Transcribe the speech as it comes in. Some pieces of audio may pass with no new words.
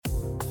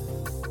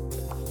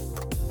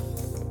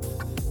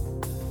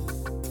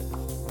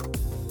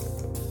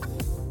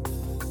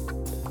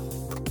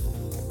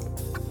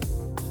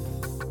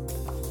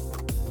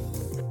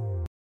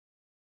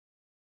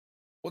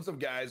What's up,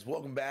 guys?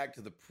 Welcome back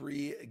to the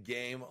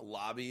pre-game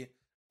lobby,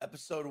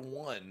 episode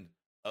 1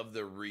 of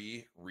the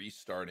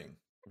restarting.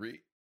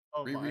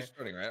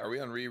 Restarting, right? Are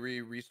we on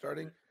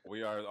restarting?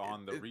 We are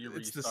on the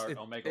restart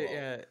Omega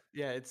Low.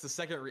 Yeah, it's the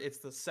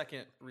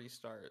second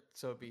restart,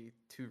 so it'd be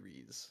 2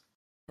 re's.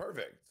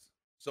 Perfect.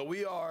 So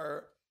we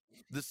are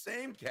the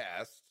same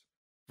cast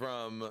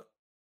from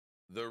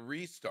the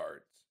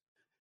restart,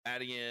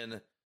 adding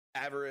in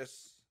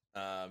Avarice.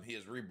 He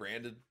has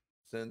rebranded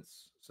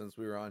since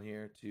we were on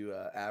here to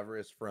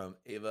Avarice from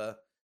Ava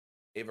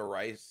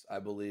Rice, I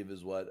believe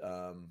is what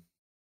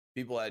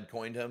people had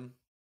coined him,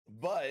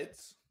 but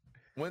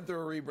went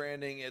through a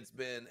rebranding. It's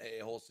been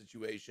a whole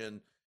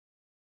situation.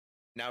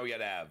 Now we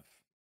got Av.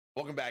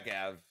 Welcome back,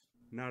 Av.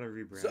 Not a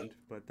rebrand,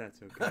 but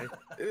that's okay.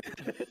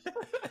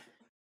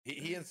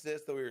 He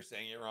insists that we were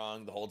saying it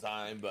wrong the whole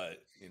time, but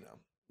you know,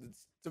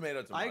 it's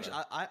tomato.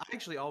 I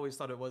actually always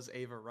thought it was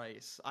Ava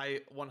Rice.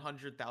 I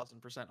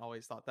 100,000%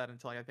 always thought that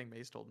until I think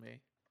Maize told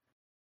me.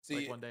 See,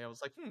 like one day I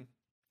was like,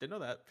 didn't know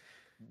that.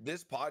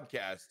 This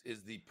podcast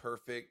is the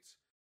perfect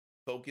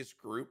focus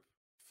group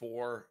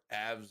for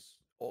Av's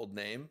old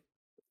name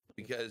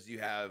because you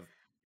have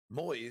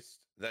Moist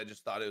that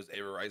just thought it was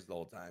Ava Rice the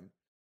whole time.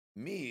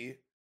 Me,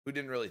 who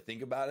didn't really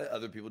think about it.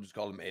 Other people just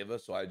called him Ava,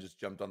 so I just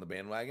jumped on the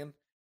bandwagon.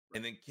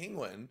 And then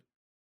Kinguin,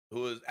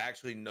 who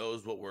actually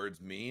knows what words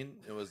mean,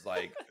 it was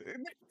like,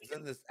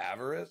 isn't this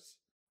avarice?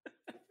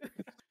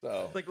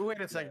 So, like,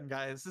 wait a second,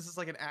 guys. This is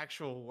like an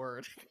actual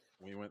word.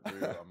 We went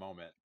through a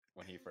moment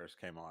when he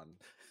first came on.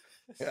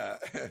 Yeah,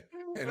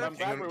 and I'm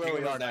glad we're where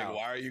we are now.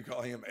 Why are you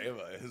calling him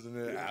Ava? Isn't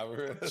it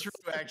avarice? True,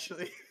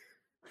 actually.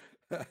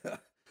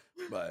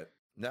 But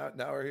now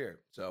we're here,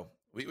 so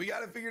we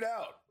got it figured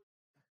out.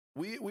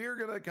 We are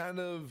gonna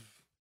kind of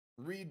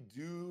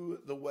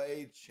redo the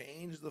way,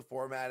 change the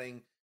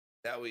formatting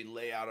that we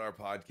lay out our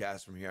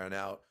podcast from here on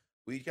out.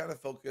 We kind of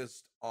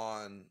focused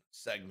on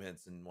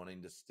segments and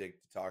wanting to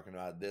stick to talking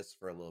about this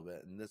for a little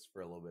bit and this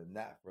for a little bit and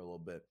that for a little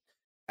bit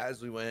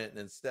as we went. And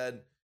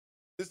instead,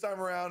 this time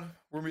around,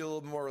 we're gonna be a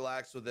little bit more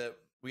relaxed with it.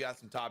 We got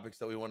some topics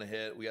that we want to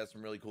hit. We got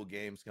some really cool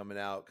games coming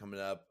up.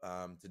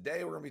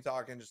 Today, we're gonna be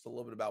talking just a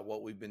little bit about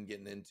what we've been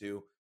getting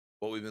into,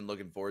 what we've been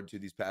looking forward to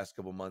these past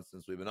couple months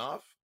since we've been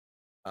off.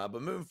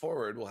 But moving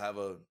forward, we'll have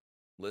a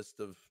list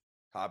of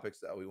topics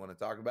that we want to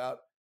talk about,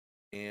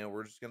 and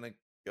we're just going to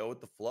go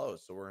with the flow.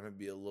 So we're going to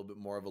be a little bit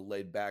more of a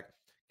laid back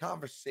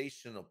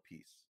conversational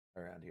piece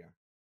around here.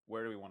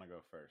 Where do we want to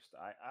go first?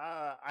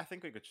 I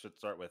think we should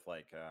start with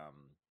like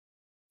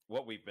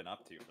what we've been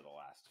up to for the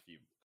last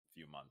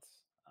few months.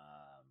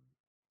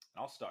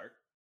 And I'll start.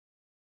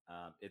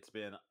 It's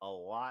been a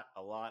lot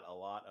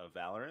of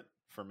Valorant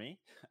for me.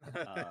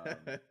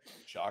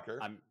 Shocker.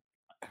 I'm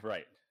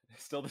right.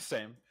 Still the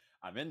same.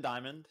 I'm in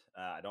Diamond.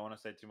 I don't want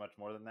to say too much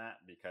more than that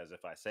because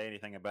if I say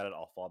anything about it,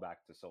 I'll fall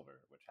back to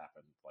Silver, which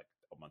happened like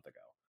a month ago.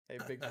 Hey,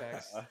 big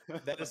facts.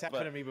 That has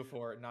happened to me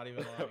before, not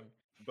even lying.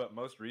 But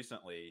most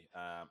recently,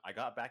 I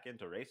got back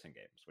into racing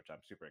games, which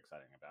I'm super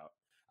excited about.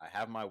 I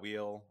have my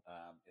wheel.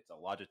 It's a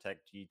Logitech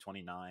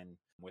G29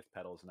 with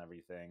pedals and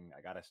everything.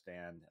 I got a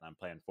stand, and I'm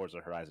playing Forza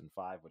Horizon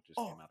 5, which just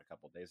came out a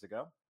couple days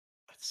ago.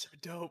 That's so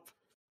dope.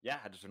 Yeah,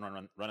 I just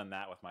been running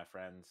that with my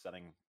friends,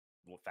 setting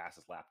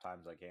fastest lap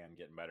times I can,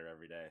 getting better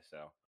every day.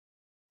 So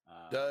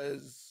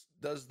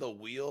does the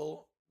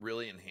wheel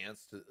really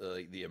enhance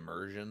the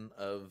immersion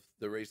of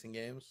the racing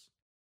games?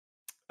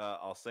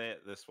 I'll say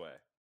it this way.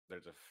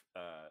 There's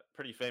a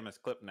pretty famous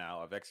clip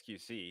now of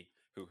XQC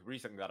who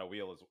recently got a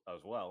wheel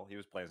as well. He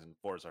was playing in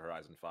Forza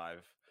Horizon 5.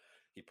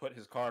 He put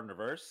his car in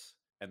reverse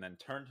and then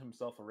turned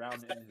himself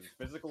around in his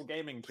physical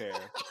gaming chair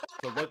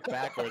to look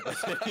backwards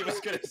as if he was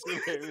going to see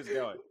where he was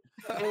going.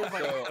 Oh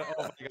my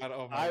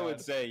god! I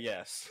would say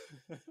yes.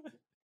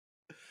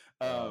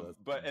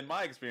 But in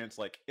my experience,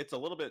 like it's a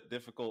little bit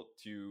difficult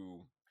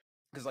to,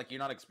 because like you're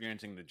not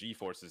experiencing the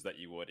G-forces that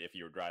you would if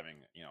you were driving,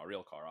 a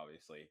real car,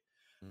 obviously.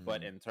 Mm-hmm.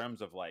 But in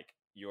terms of like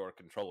your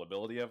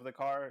controllability of the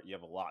car, you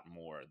have a lot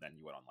more than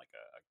you would on like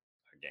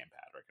a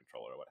gamepad or a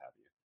controller or what have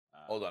you.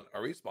 Hold on,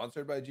 are we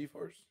sponsored by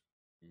G-force?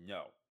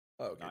 No,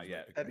 not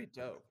yet. That'd be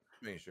dope.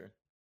 Make sure.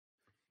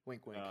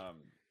 Wink, wink.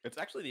 It's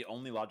actually the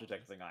only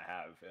Logitech thing I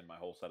have in my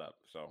whole setup.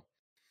 So,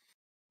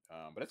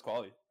 but it's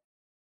quality.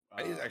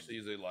 I actually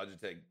use a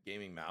Logitech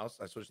gaming mouse.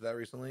 I switched to that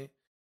recently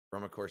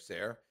from a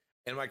Corsair,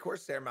 and my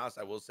Corsair mouse,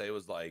 I will say,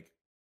 was like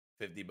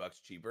 $50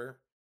 cheaper.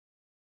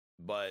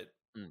 But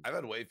I've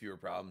had way fewer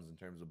problems in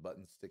terms of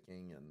button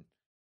sticking and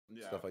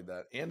stuff like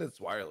that. And it's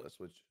wireless,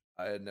 which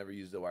I had never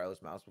used a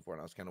wireless mouse before,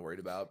 and I was kind of worried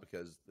about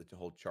because the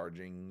whole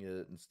charging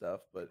it and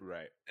stuff. But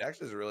right, it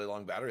actually has a really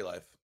long battery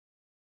life.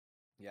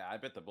 Yeah, I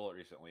bit the bullet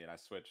recently, and I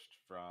switched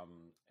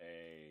from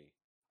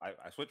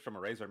I switched from a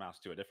Razer mouse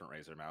to a different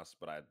Razer mouse,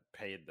 but I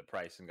paid the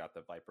price and got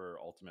the Viper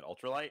Ultimate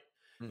Ultralight.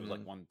 It was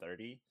like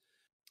 $130.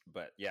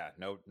 But yeah,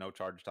 no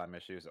charge time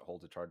issues. It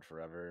holds a charge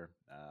forever.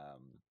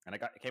 And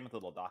it came with a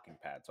little docking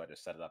pad, so I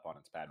just set it up on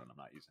its pad when I'm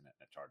not using it,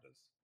 and it charges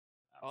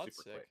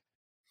super quick.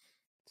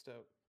 It's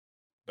dope.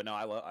 But no,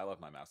 I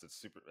love my mouse.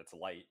 It's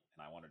light,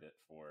 and I wanted it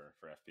for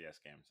FPS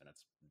games, and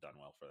it's done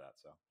well for that.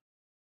 So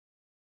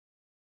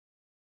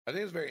I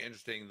think it's very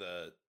interesting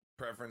the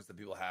preference that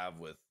people have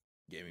with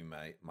gaming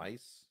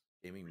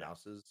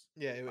mouses.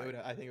 Yeah, it would.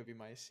 I think it would be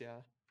mice.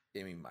 Yeah.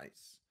 Gaming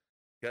mice,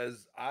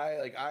 because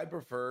I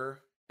prefer,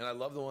 and I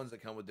love the ones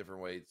that come with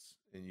different weights,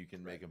 and you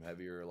can make them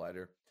heavier or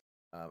lighter.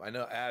 I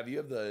know you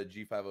have the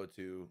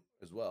G502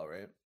 as well,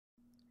 right?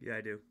 Yeah,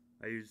 I do.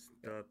 I use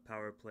the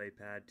Power Play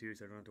pad too,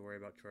 so I don't have to worry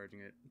about charging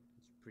it.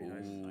 It's pretty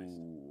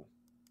nice.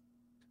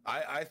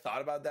 I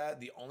thought about that.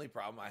 The only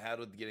problem I had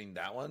with getting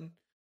that one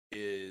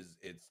is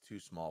it's too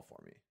small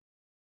for me.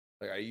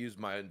 Like I use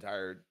my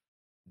entire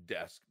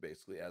desk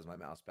basically as my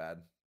mouse pad.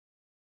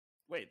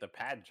 Wait, the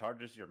pad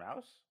charges your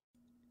mouse?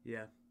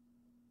 Yeah,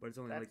 but it's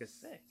only That's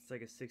sick. it's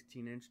like a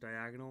 16-inch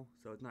diagonal,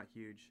 so it's not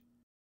huge.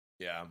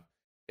 Yeah,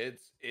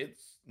 it's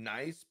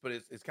nice, but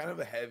it's kind of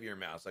a heavier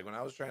mouse. Like when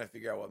I was trying to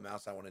figure out what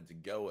mouse I wanted to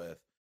go with,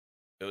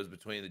 it was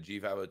between the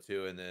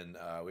G502 and then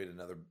we had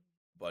another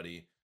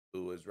buddy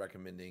who was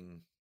recommending.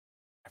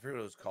 I forget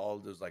what it was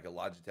called. It was like a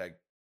Logitech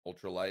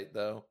Ultralight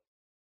though.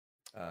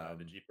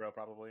 The G Pro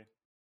probably.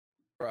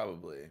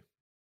 Probably,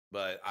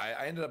 but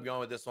I ended up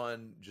going with this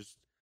one. Just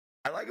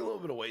I like a little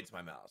bit of weight to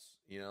my mouse.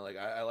 You know, like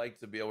I like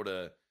to be able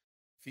to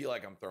feel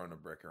like I'm throwing a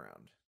brick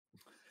around.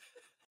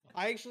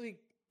 I actually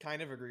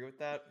kind of agree with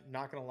that.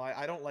 Not gonna lie,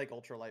 I don't like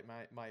ultralight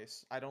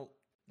mice. I don't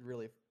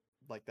really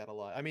like that a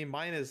lot. I mean,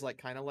 mine is like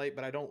kind of light,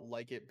 but I don't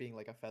like it being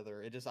like a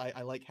feather. It just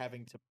I like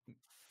having to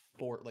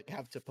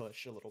have to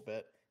push a little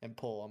bit and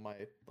pull on my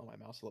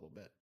mouse a little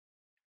bit.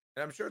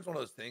 And I'm sure it's one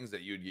of those things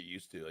that you'd get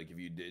used to, like if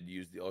you did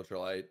use the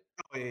ultralight.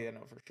 Oh yeah,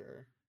 no, for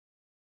sure.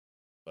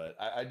 But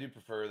I do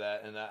prefer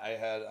that. And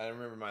I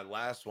remember my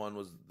last one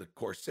was the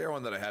Corsair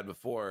one that I had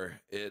before.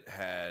 It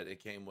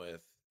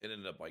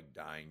ended up like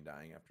dying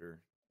after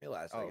it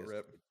lasted, I guess,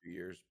 rip. like 2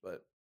 years.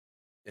 But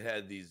it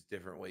had these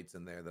different weights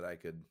in there that I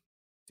could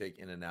take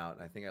in and out.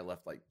 And I think I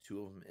left like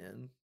 2 of them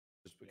in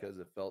just because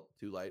it felt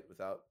too light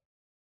without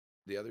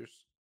the others.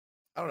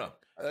 I don't know.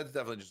 That's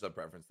definitely just a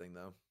preference thing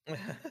though.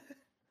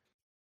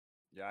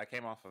 Yeah, I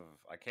came off.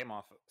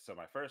 So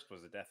my first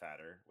was a Death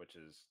Adder, which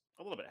is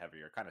a little bit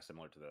heavier, kind of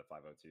similar to the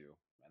 502.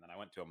 And then I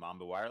went to a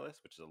Mamba Wireless,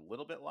 which is a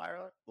little bit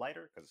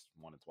lighter because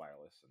one, it's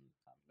wireless and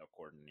no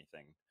cord and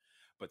anything.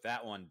 But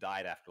that one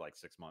died after like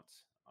 6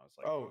 months. I was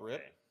like, oh, okay.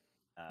 rip.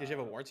 Did you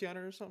have a warranty on it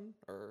or something?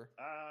 Or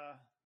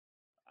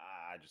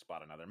I just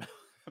bought another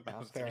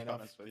mouse. Fair to be enough.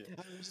 honest with you.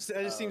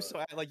 It just seems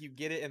so like you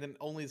get it, and then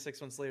only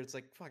 6 months later, it's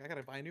like, fuck, I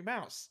gotta buy a new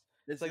mouse.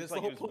 It's like just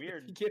it's the like whole it was point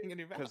weird of getting a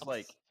new mouse. because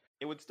like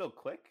it would still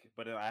click,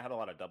 but I had a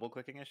lot of double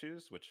clicking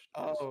issues, which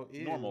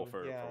is normal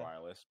for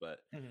wireless. But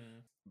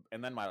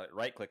and then my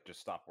right click just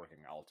stopped working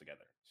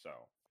altogether. So,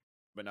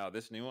 but no,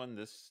 this new one,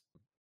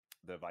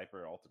 the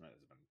Viper Ultimate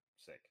has been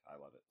sick. I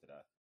love it to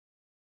death.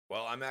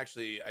 Well,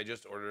 I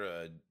just ordered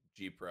a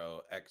G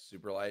Pro X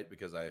Superlight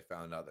because I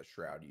found out that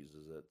Shroud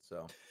uses it.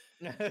 So,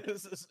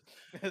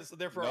 so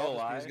therefore, all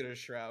just get a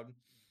Shroud.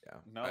 Yeah.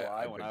 No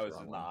lie, when I was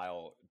in the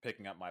aisle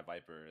picking up my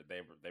Viper,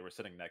 they were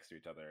sitting next to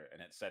each other,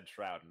 and it said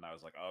Shroud, and I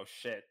was like, "Oh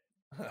shit,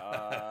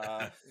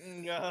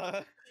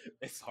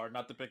 it's hard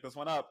not to pick this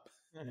one up."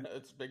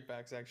 It's big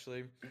facts,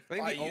 actually. I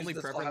think the only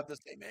preference have the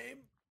same name.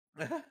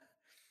 I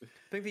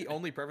think the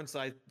only preference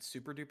I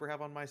super duper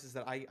have on mice is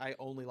that I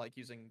only like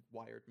using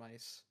wired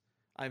mice.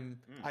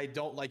 I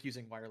don't like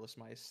using wireless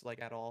mice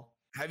like at all.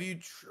 Have you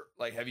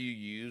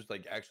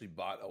actually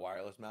bought a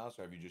wireless mouse,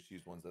 or have you just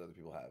used ones that other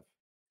people have?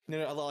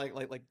 No,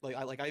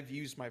 like I've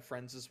used my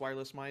friends'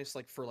 wireless mice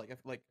like for like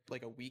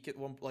a week at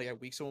one point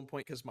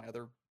because my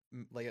other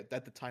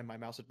at the time my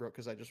mouse had broke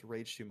because I just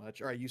raged too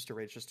much, or I used to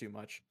rage just too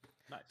much.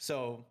 Nice.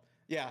 So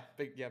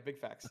big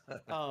facts.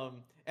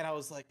 And I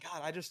was like,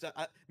 God,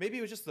 maybe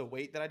it was just the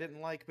weight that I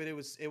didn't like, but it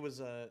was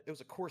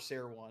a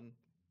Corsair one.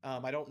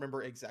 I don't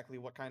remember exactly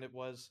what kind it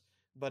was,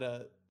 but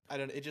I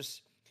don't. It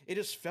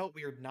just felt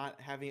weird not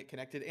having it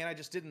connected, and I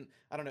just didn't.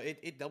 I don't know.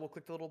 It double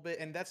clicked a little bit,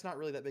 and that's not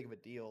really that big of a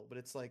deal. But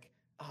it's like,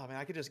 oh man,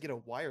 I could just get a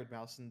wired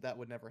mouse, and that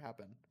would never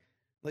happen.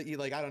 I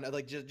don't know.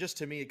 Like just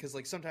to me, because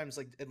like sometimes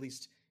like at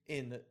least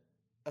in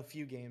a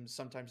few games,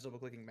 sometimes double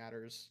clicking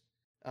matters.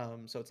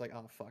 So it's like,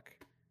 oh fuck,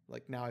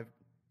 like now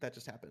that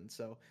just happened.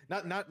 So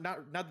not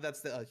that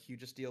that's the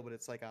hugest deal, but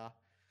it's like I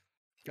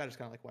just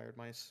kind of like wired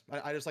mice.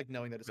 I just like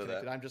knowing that it's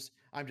connected.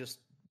 I'm just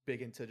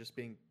big into just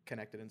being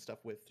connected and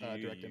stuff with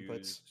direct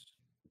inputs.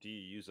 Do you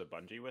use a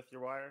bungee with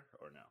your wire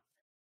or no?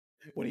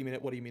 What do you mean?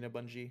 What do you mean a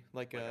bungee?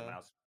 Like a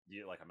mouse? Do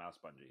you like a mouse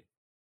bungee?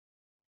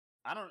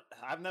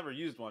 I've never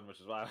used one,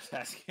 which is why I was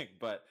asking.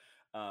 But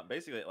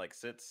basically, it like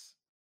sits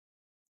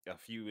a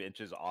few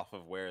inches off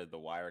of where the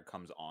wire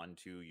comes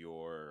onto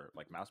your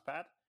like mouse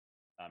pad.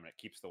 And it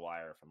keeps the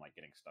wire from like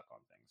getting stuck on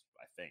things.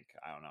 I think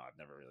I don't know. I've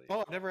never really.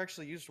 Oh, I've never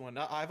actually used one.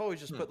 I've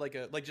always just put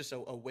just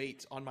a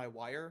weight on my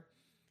wire.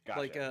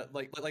 Gotcha.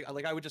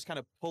 Like I would just kind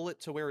of pull it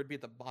to where it would be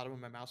at the bottom of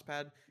my mouse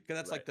pad because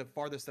that's like the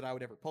farthest that I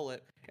would ever pull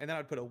it, and then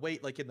I'd put a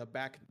weight like in the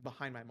back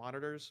behind my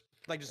monitors,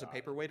 like just a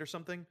paperweight or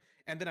something,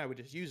 and then I would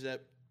just use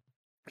it,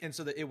 and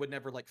so that it would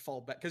never like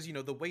fall back because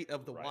the weight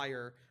of the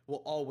wire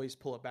will always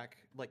pull it back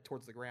like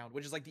towards the ground,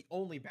 which is like the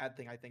only bad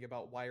thing I think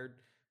about wired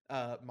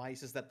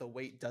mice is that the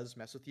weight does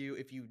mess with you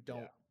if you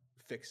don't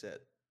fix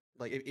it.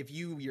 Like if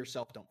you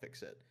yourself don't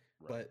fix it.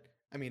 Right. But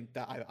I mean,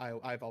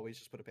 I've always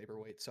just put a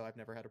paperweight, so I've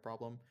never had a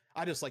problem.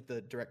 I just like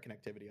the direct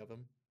connectivity of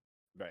them.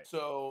 Right.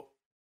 So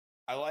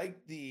I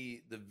like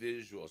the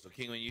visual. So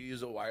King, when you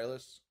use a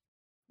wireless,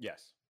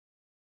 Yes.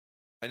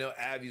 I know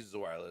Av uses a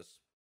wireless.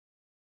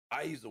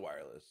 I use the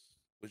wireless,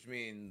 which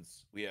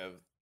means we have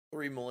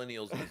 3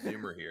 millennials in the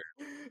Zoomer here.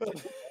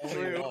 Only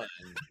True. one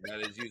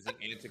that is using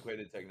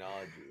antiquated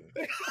technology.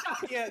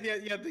 yeah.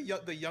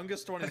 The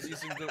youngest one is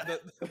using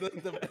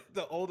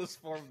the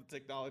oldest form of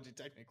technology,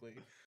 technically.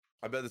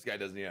 I bet this guy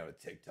doesn't even have a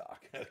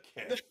TikTok.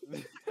 Okay.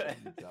 I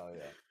can tell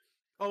ya.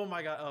 Oh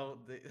my god.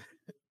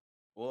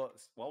 Well,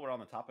 while we're on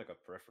the topic of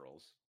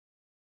peripherals,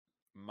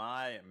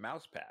 my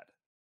mouse pad,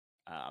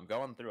 I'm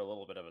going through a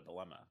little bit of a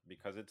dilemma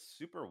because it's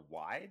super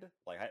wide.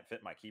 Like I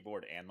fit my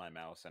keyboard and my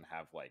mouse and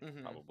have like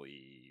Mhm.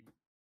 probably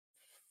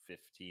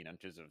 15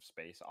 inches of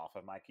space off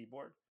of my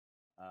keyboard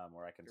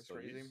where I can That's still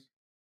crazy. use.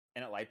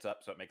 And it lights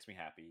up, so it makes me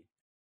happy.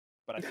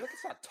 But I feel like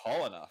it's not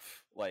tall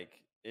enough.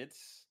 Like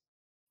it's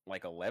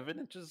like 11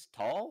 inches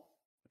tall,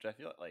 which I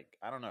feel like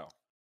I don't know.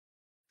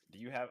 Do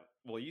you have?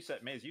 Well, you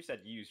said Maize. You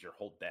said you use your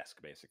whole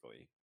desk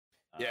basically.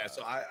 Yeah,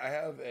 so I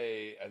have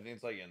I think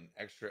it's like an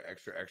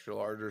extra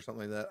large or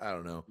something like that. I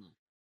don't know. Hmm.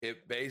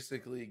 It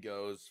basically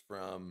goes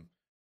from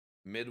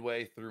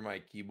midway through my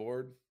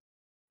keyboard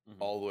Mhm.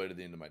 all the way to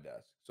the end of my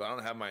desk. So I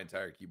don't have my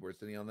entire keyboard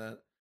sitting on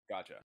that,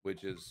 Gotcha.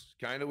 which is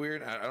kind of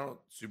weird. I don't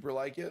super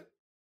like it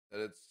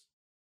that it's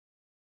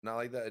not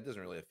like that. It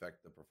doesn't really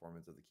affect the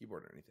performance of the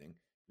keyboard or anything,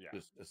 Yeah.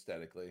 just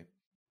aesthetically.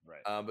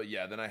 Right. But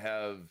yeah, then I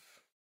have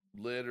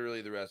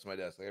literally the rest of my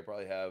desk. Like I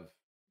probably have,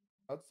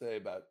 I'd say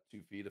about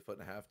 2 feet,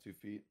 1.5 feet, 2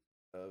 feet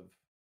of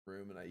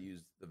room, and I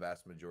use the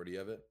vast majority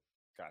of it.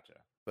 Gotcha.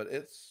 But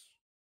it's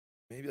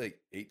maybe like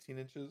 18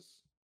 inches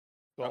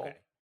tall. Okay.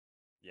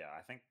 Yeah,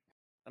 I think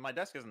and my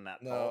desk isn't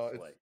that No, tall. So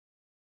it's like,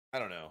 I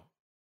don't know.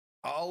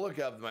 I'll look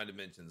up my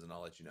dimensions and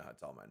I'll let you know how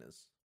tall mine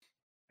is.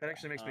 That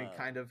actually makes me Uh,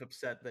 kind of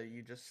upset that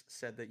you just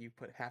said that you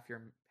put half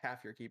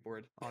your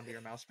keyboard onto your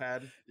mouse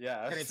pad. yeah,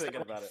 I And was it's thinking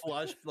like about it.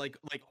 flush, like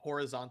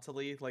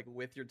horizontally, like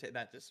with your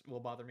that just will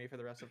bother me for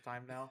the rest of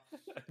time now.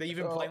 That you've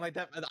been So- playing like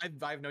that.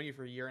 I've known you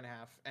for a year and a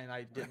half, and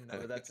I didn't know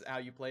that's how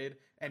you played.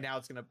 And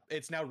now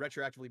it's now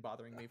retroactively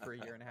bothering me for a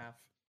year and a half.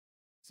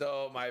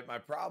 So my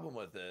problem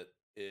with it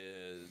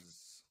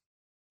is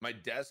my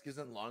desk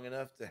isn't long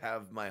enough to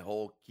have my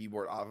whole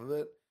keyboard off of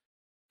it,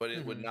 but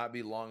it would Mhm. not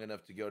be long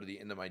enough to go to the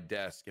end of my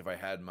desk if I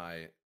had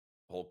my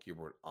whole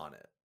keyboard on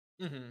it.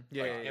 Yeah, Like,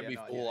 yeah, it can't yeah, be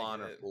no, full yeah, I on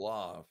get or it. full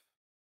off.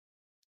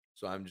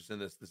 So I'm just in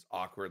this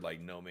awkward like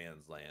no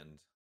man's land.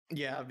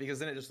 Yeah, because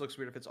then it just looks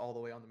weird if it's all the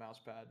way on the mouse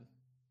pad.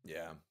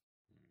 Yeah.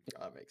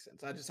 That makes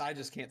sense. I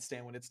just can't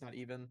stand when it's not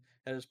even.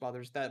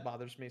 That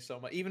bothers me so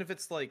much. Even if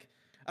it's like,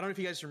 I don't know if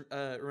you guys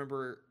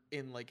remember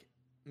in like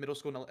middle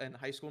school and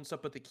high school and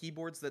stuff, but the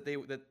keyboards that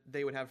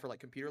they would have for like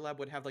computer lab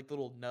would have like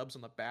little nubs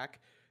on the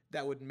back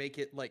that would make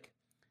it like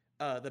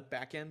the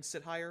back end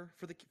sit higher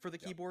for the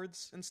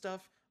keyboards and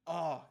stuff.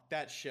 Oh,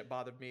 that shit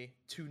bothered me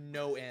to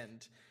no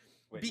end.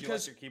 Wait, you like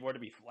Because your keyboard to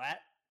be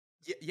flat?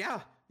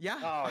 yeah. Oh,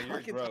 I you're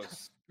like it.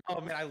 gross. Oh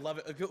man, I love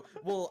it.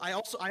 Well, I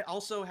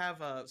also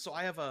have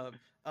I have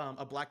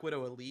a Black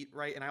Widow Elite,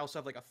 right? And I also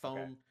have like a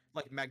foam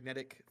like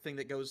magnetic thing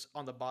that goes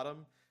on the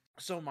bottom.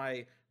 So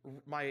my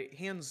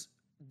hands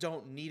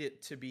don't need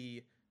it to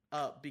be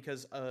up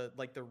because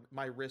like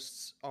my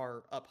wrists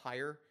are up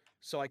higher,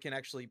 so I can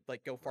actually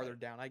like go farther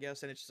down, I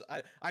guess. And it's just,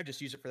 I've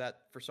just used it for that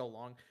for so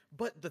long.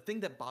 But the thing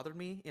that bothered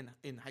me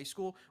in high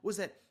school was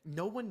that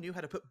no one knew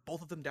how to put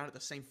both of them down at the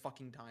same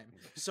fucking time.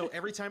 So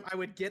every time I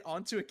would get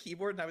onto a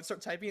keyboard and I would start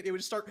typing it would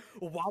just start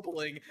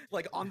wobbling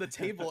like on the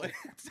table and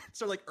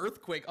start like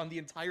earthquake on the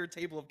entire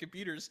table of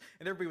computers,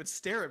 and everybody would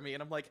stare at me,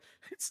 and I'm like,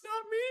 it's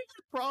not me,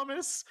 I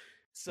promise.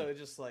 So it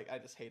just like I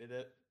just hated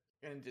it,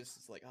 and just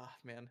it's like, ah,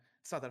 man,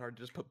 it's not that hard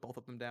to just put both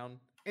of them down,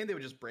 and they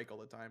would just break all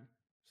the time.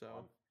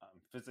 So I'm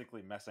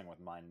physically messing with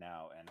mine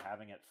now, and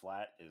having it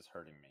flat is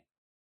hurting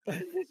me.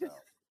 So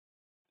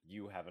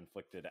you have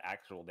inflicted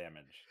actual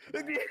damage.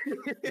 To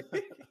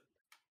my-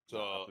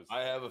 So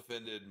I have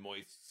offended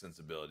Moist's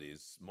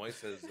sensibilities.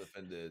 Moist has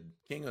offended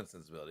Kinguin's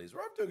sensibilities.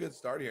 We're off to a good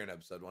start here in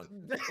episode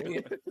 1.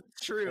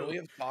 True. We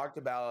have talked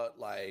about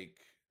like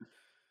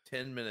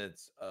 10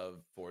 minutes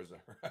of Forza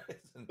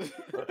Horizon.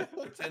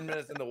 We're 10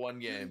 minutes into one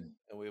game,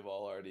 and we've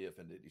all already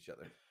offended each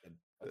other.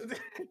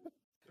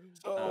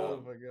 So,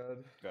 Oh my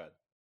god. Good.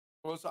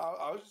 well, so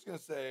I was just gonna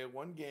say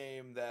one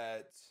game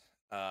that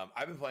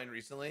I've been playing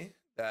recently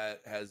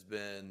that has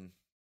been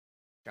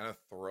kind of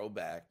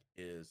throwback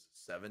is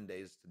 7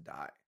 Days to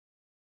Die,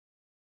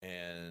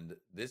 and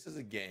this is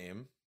a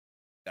game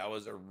that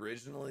was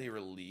originally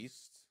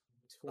released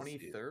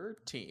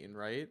 2013,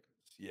 right?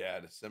 Yeah,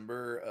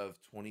 December of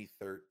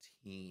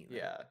 2013.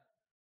 Yeah.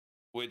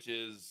 Which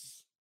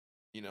is,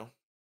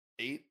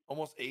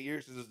 almost 8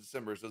 years. This is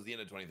December, so it's the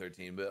end of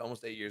 2013, but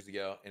almost 8 years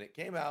ago. And it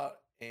came out,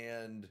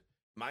 and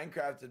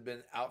Minecraft had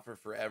been out for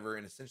forever.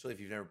 And essentially, if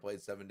you've never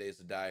played 7 Days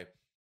to Die,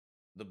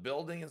 the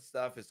building and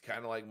stuff is kind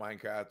of like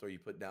Minecraft, where you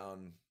put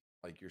down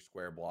like your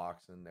square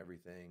blocks and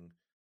everything.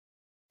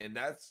 And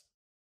that's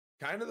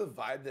kind of the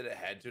vibe that it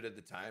had to it at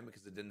the time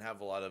because it didn't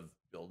have a lot of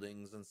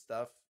buildings and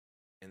stuff.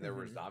 And there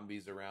were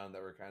zombies around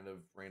that were kind of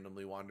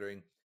randomly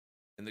wandering.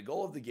 And the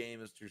goal of the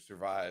game is to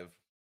survive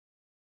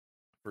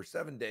for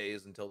 7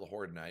 days until the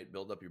horde night,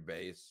 build up your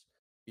base,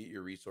 eat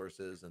your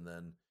resources, and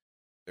then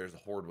there's a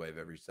horde wave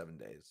every 7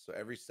 days. So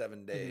every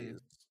 7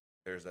 days,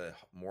 there's a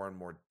more and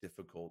more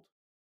difficult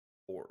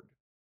horde.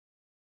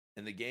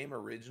 And the game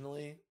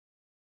originally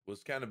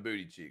was kind of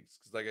booty cheeks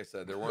because, like I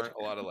said, there weren't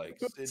a lot of like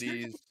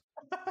cities.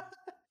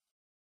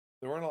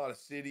 There weren't a lot of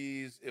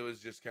cities. It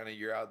was just kind of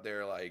you're out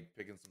there like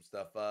picking some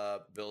stuff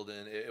up,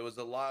 building. It was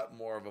a lot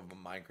more of a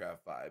Minecraft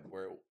vibe.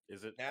 Where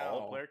Is it now,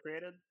 all player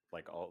created?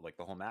 Like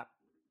the whole map?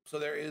 so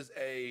there is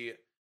a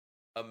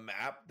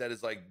map that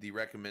is like the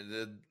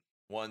recommended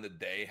one that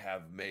they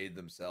have made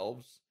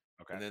themselves.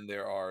 Okay. And then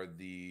there are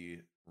the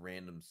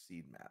random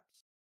seed maps.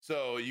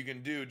 So you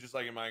can do just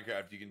like in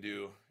Minecraft, you can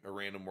do a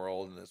random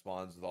world and it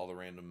spawns with all the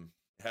random,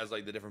 it has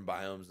like the different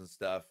biomes and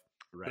stuff.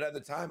 Right. But at the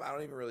time, I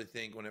don't even really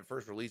think when it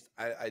first released,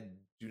 I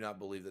do not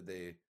believe that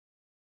they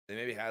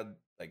maybe had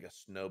like a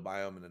snow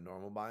biome and a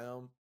normal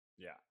biome.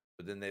 Yeah.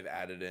 But then they've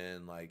added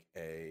in like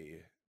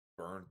a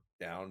burnt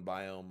down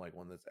biome, like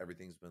one that's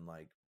everything's been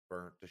like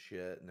burnt to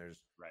shit. And there's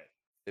Right.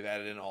 they've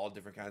added in all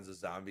different kinds of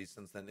zombies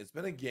since then. It's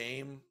been a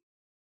game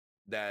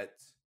that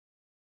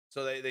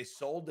so they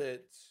sold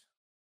it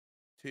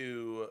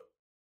to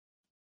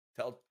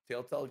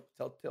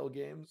Telltale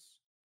Games.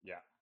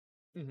 Yeah.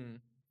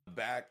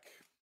 Back,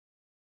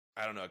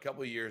 I don't know, a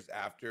couple of years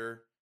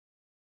after,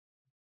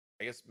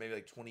 I guess maybe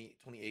like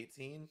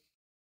 2018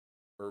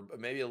 or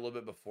maybe a little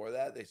bit before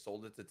that, they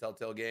sold it to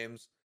Telltale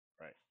Games.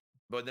 Right.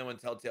 But then when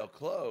Telltale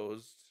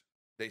closed,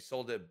 they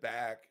sold it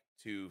back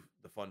to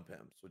the Fun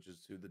Pimps, which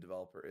is who the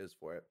developer is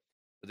for it.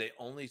 But they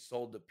only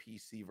sold the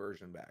PC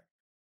version back.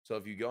 So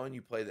if you go and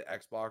you play the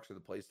Xbox or the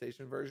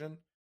PlayStation version,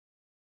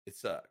 it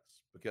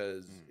sucks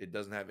because it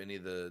doesn't have any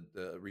of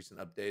the recent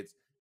updates.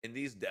 And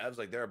these devs,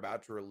 like they're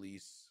about to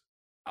release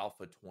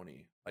Alpha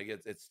 20. Like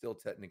it's still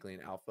technically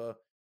an alpha,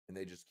 and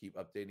they just keep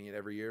updating it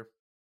every year.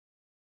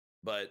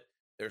 But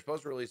they're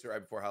supposed to release it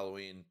right before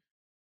Halloween.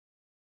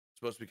 It's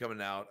supposed to be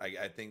coming out.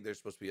 I think there's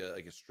supposed to be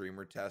like a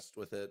streamer test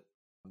with it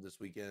this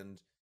weekend,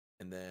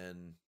 and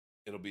then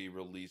it'll be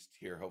released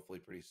here hopefully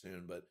pretty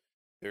soon. But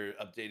they're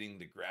updating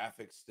the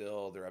graphics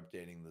still. They're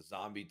updating the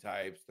zombie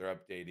types. They're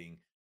updating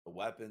the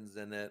weapons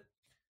in it.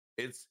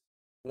 It's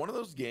one of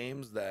those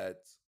games that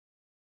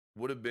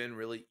would have been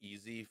really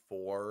easy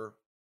for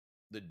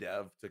the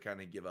dev to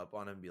kind of give up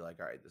on and be like,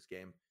 all right, this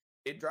game,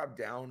 it dropped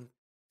down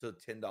to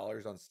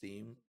 $10 on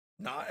Steam,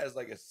 not as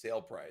like a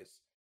sale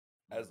price,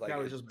 as like that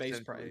was just base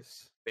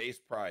price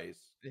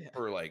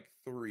for like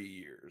 3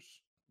 years.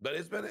 But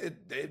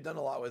they've done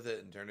a lot with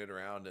it and turned it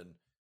around, and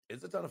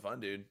it's a ton of fun,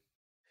 dude.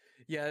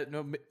 Yeah,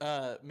 no,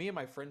 me and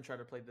my friend tried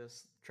to play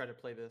this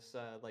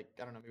like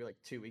I don't know, maybe like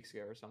 2 weeks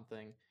ago or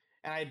something.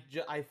 And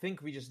I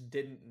think we just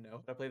didn't know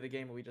how to play the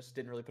game, and we just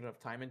didn't really put enough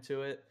time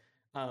into it.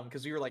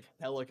 Because we were like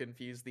hella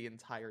confused the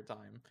entire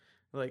time.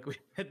 Like we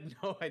had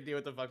no idea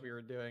what the fuck we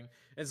were doing.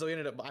 And so we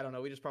ended up, I don't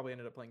know, we just probably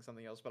ended up playing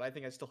something else, but I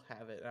think I still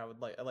have it. And I would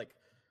like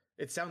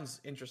it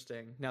sounds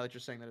interesting now that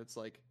you're saying that it's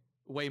like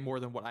way more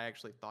than what I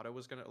actually thought it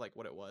was gonna like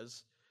what it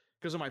was.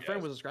 Because when my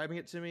friend was describing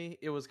it to me,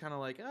 it was kind of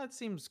like, it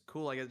seems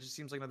cool. Like it just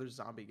seems like another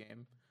zombie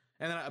game.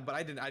 And then, but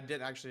I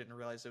didn't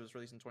realize it was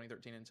released in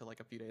 2013 until like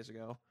a few days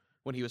ago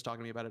when he was talking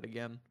to me about it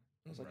again.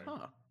 I was like,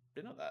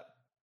 didn't know that.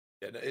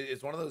 Yeah,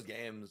 it's one of those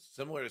games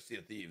similar to Sea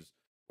of Thieves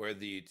where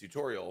the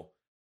tutorial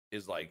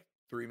is like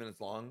 3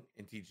 minutes long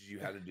and teaches you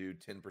how to do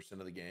 10%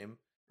 of the game.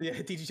 Yeah,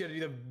 it teaches you how to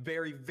do the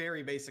very,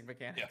 very basic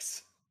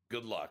mechanics.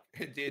 Good luck.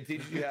 It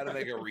teaches you how to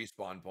make a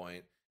respawn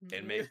point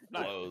and make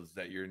clothes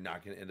that you're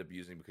not going to end up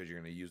using because you're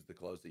going to use the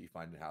clothes that you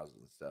find in houses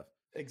and stuff.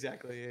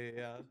 Exactly.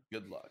 Yeah.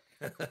 Good luck.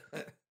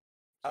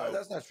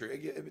 That's not true.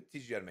 It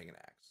teaches you how to make an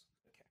axe.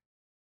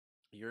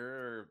 Okay.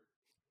 Your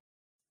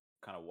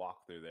kind of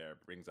walkthrough there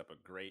brings up a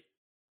great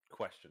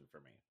question for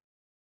me.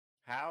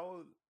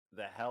 How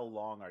the hell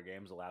long are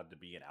games allowed to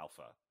be in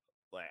alpha?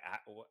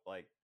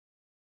 Like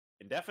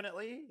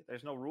indefinitely?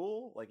 There's no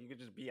rule? Like you could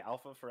just be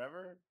alpha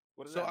forever?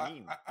 What does that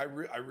mean? I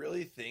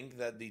really think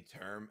that the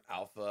term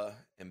alpha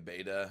and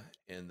beta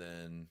and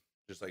then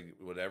just like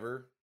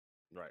whatever.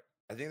 Right.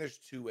 I think there's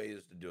two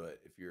ways to do it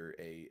if you're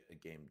a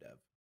game dev.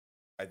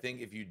 I think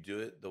if you do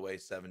it the way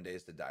 7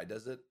 Days to Die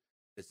does it,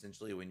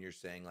 essentially when you're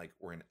saying like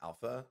we're in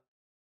alpha,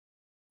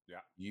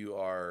 you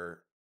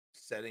are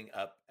setting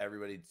up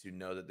everybody to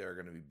know that there are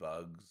going to be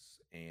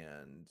bugs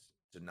and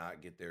to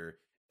not get there.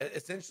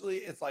 Essentially,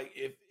 it's like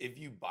if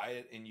you buy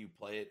it and you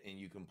play it and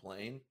you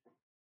complain,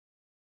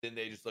 then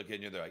they just look at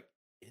you and they're like,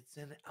 it's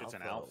an alpha. It's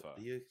an alpha. What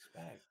do you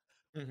expect?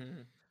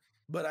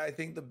 But I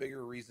think the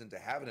bigger reason to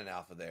have it in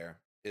alpha there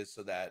is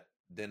so that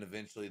then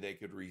eventually they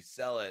could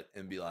resell it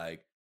and be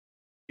like,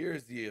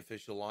 here's the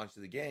official launch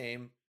of the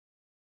game.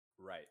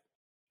 Right.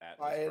 at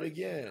Try this it price.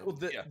 again. Well,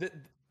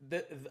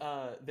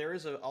 Yeah. there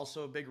is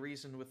also a big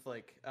reason with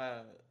like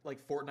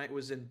Fortnite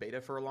was in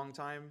beta for a long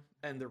time,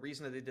 and the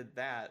reason that they did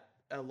that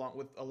along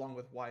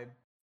with why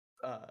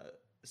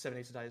 7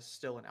 Days to Die is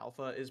still in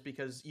alpha is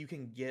because you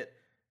can get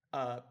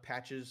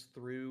patches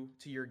through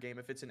to your game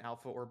if it's in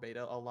alpha or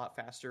beta a lot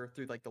faster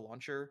through like the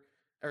launcher,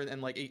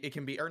 and like it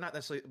can be, or not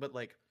necessarily, but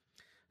like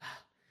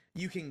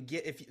you can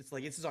get, if it's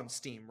like this is on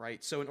Steam,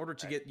 right? So in order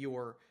to get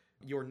your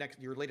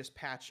latest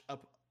patch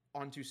up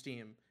onto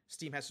Steam,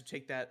 Steam has to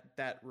take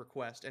that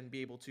request and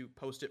be able to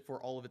post it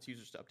for all of its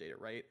users to update it,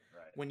 right?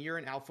 Right. When you're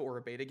an alpha or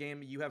a beta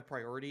game, you have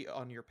priority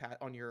on your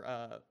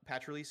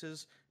patch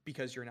releases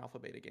because you're an alpha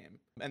beta game,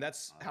 and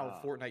that's how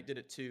Fortnite did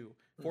it too.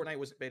 Fortnite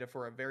was beta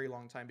for a very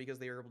long time because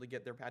they were able to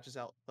get their patches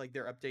out, like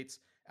their updates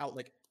out,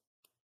 like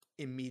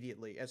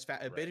immediately, as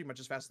pretty much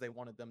as fast as they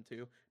wanted them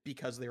to,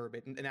 because they were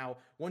beta. And now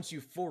once you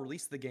full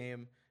release the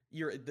game,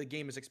 the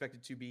game is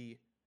expected to be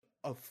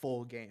a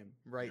full game,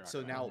 right?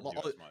 So now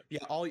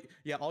all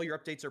your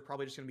updates are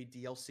probably just going to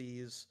be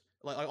DLCs.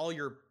 Like all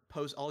your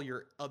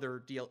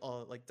other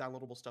like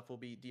downloadable stuff will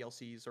be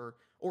DLCs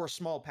or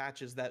small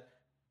patches that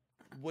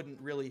wouldn't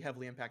really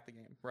heavily impact the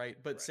game, right?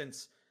 But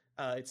since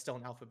it's still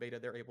an alpha beta,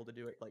 they're able to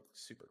do it like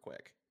super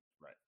quick.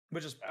 Right.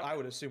 Which is, I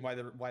would assume, why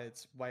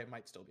it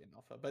might still be an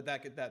alpha, but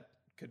that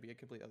could be a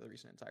complete other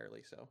reason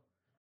entirely. So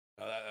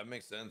That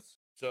makes sense.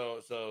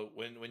 So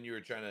when you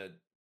were trying to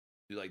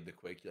do like the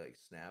quick, you like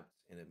snapped,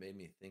 and it made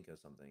me think of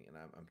something, and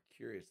I'm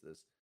curious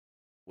this.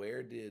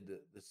 Where did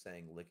the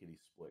saying "lickety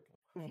split"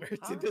 come from?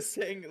 Where did the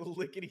saying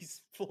 "lickety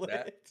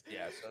split"?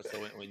 Yeah. So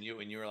when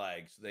you were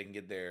like, so they can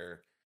get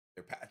their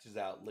patches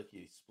out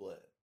lickety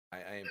split. I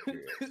am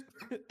curious.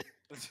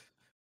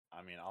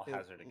 I mean, I'll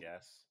hazard a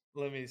guess.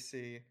 Let me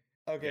see.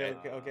 Okay.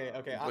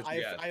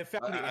 I have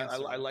found the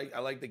answer. I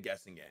like the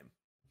guessing game.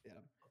 Yeah.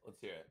 Let's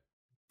hear it.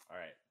 All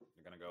right,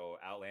 we're gonna go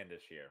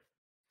outlandish here.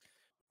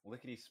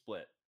 Lickety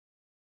split.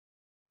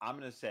 I'm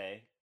gonna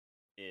say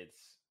it's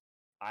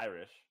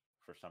Irish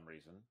for some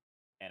reason,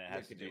 and it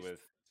has to do with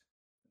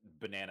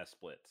banana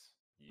splits.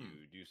 You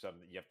do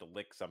something. You have to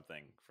lick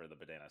something for the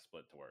banana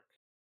split to work.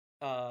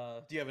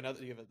 Do you have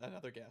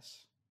another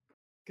guess?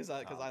 Because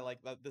I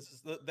like that. This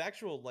is the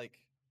actual like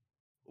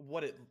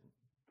what it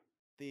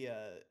the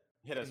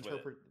hit us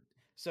with it.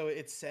 So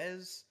it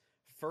says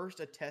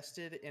first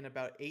attested in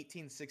about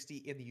 1860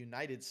 in the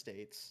United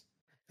States.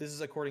 This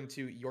is according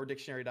to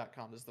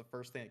yourdictionary.com. This is the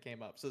first thing that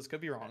came up. So this could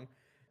be wrong.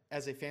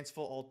 As a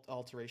fanciful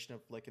alteration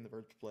of lick in the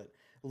verb split.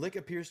 Lick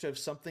appears to have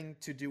something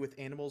to do with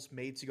animals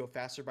made to go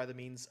faster by the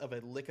means of a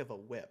lick of a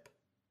whip.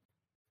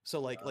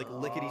 So like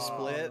lickety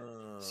split.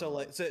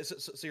 So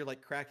you're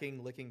like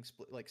cracking, licking,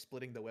 like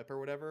splitting the whip or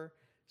whatever.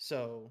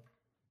 So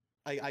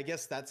I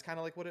guess that's kind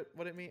of like what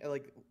it means.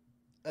 Like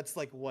that's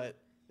like what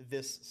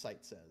this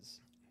site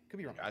says. Could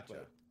be wrong.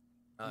 Gotcha.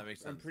 That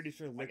makes sense. I'm pretty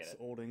sure lick's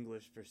Old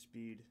English for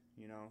speed,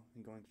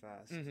 and going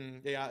fast.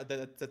 Mm-hmm. Yeah,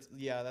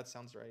 that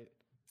sounds right.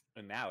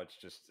 And now it's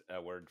just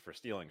a word for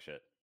stealing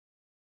shit.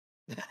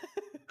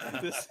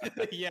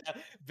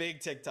 Big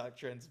TikTok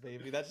trends,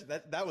 baby.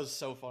 That was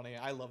so funny.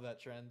 I love that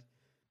trend.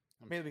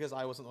 Mainly because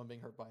I wasn't the one being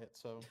hurt by it.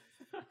 So,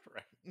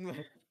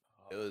 right.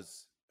 It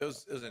was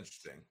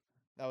interesting.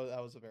 That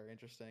was a very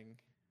interesting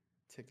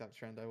TikTok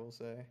trend, I will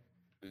say.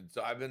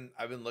 So I've been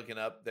looking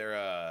up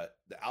their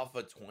the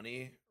Alpha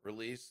 20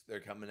 release.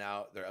 They're coming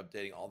out. They're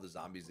updating all the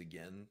zombies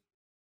again.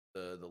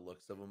 The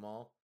looks of them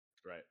all.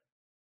 Right.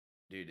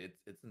 Dude,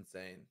 it's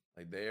insane.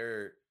 Like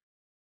they're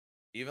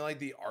even like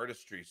the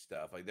artistry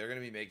stuff. Like they're gonna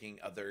be making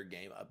other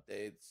game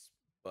updates,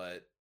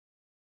 but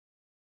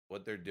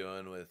what they're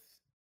doing with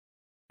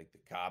like the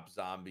cop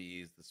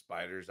zombies, the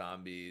spider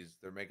zombies,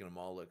 they're making them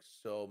all look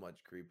so much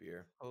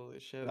creepier.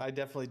 Holy shit! I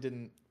definitely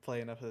didn't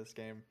play enough of this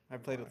game. I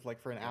played it like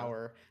for an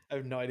hour. I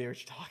have no idea what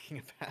you're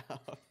talking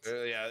about.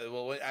 Yeah,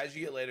 well, as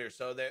you get later,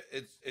 so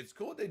it's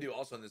cool what they do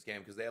also in this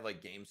game because they have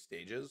like game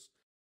stages.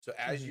 So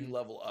as you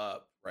level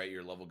up, right,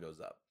 your level goes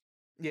up.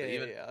 Yeah, so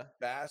even yeah.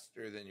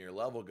 faster than your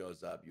level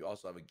goes up, you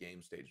also have a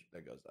game stage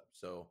that goes up.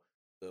 So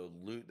the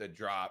loot that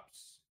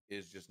drops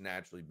is just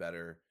naturally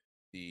better.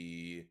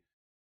 The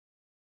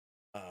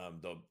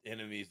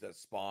enemies that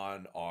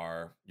spawn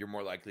you're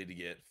more likely to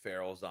get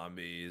feral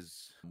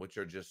zombies, which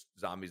are just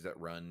zombies that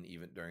run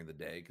even during the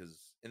day.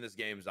 Because in this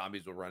game,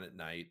 zombies will run at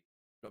night.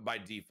 But by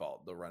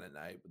default, they'll run at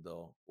night, but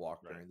they'll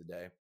walk during the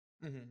day.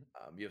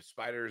 Mm-hmm. You have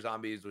spider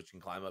zombies, which can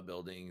climb up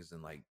buildings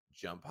and like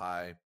jump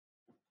high.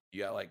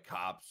 You got like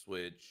cops,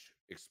 which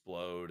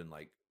explode and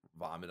like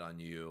vomit on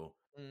you.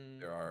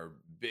 There are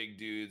big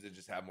dudes that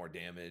just have more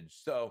damage.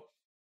 So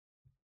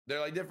they're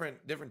like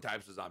different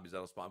types of zombies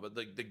that'll spawn. But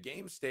the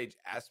game stage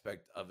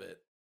aspect of it,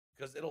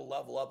 because it'll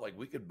level up. Like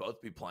we could both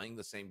be playing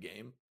the same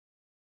game,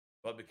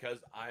 but because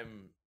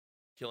I'm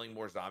killing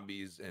more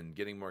zombies and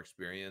getting more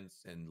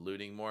experience and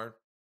looting more,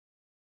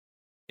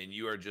 and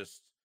you are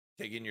just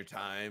taking your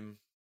time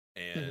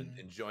and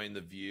enjoying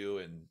the view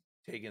and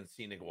taking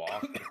scenic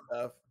walks and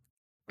stuff,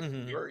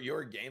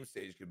 your game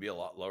stage could be a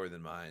lot lower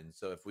than mine.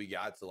 So if we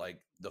got to like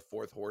the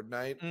 4th Horde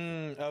night,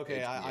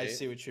 Okay, I HB8,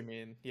 see what you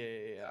mean.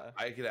 Yeah.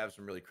 I could have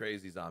some really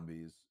crazy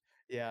zombies.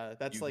 Yeah,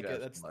 that's You could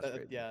like have some less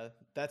crazy. yeah,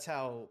 that's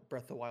how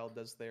Breath of the Wild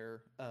does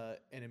their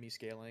enemy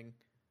scaling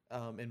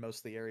in most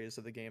of the areas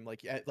of the game.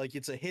 Like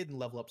it's a hidden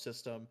level up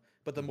system,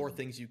 but the more Mhm.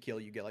 things you kill,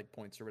 you get like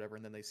points or whatever,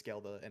 and then they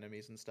scale the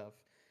enemies and stuff.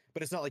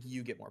 But it's not like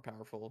you get more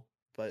powerful.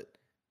 But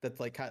that's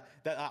like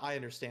that I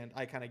understand.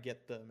 I kind of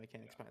get the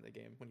mechanics behind the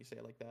game when you say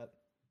it like that.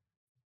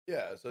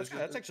 Yeah, so That's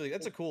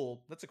a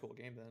cool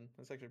game then.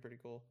 That's actually pretty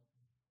cool.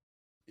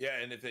 Yeah,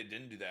 and if they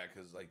didn't do that,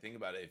 because like think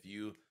about it, if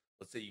you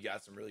let's say you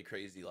got some really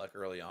crazy luck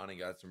early on and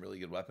got some really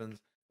good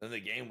weapons, then the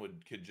game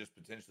could just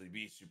potentially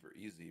be super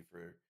easy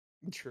for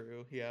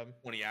True. Yeah.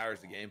 20 hours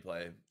of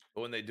gameplay.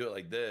 But when they do it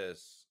like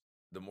this,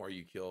 the more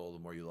you kill, the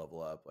more you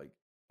level up, like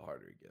the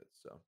harder it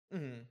gets. So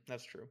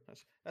That's true.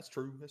 That's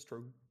true. That's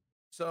true.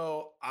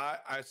 so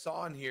I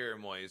saw on here,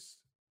 Moist,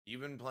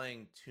 you've been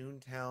playing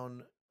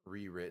Toontown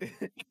Rewritten.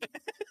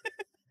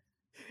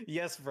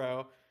 Yes,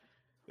 bro.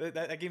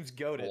 That game's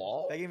goated.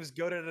 Lol. That game is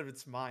goated out of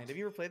its mind. Have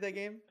you ever played that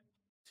game?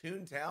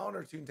 Toontown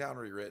or Toontown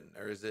Rewritten,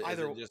 or is it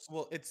Either. just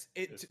Well,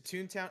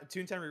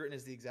 Toontown Rewritten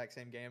is the exact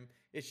same game.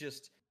 It's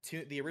just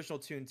the original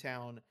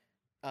Toontown,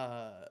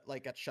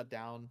 like got shut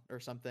down or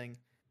something.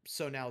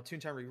 So now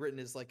Toontown Rewritten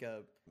is like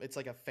it's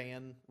like a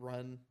fan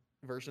run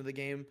version of the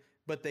game,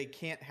 but they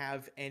can't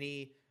have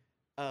any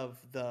of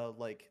the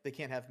they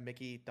can't have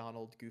Mickey,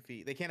 Donald,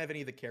 Goofy. They can't have any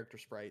of the character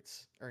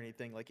sprites or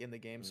anything like in the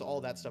game. So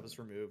all that stuff is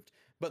removed.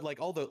 But like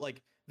all the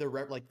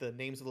the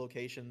names of the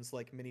locations,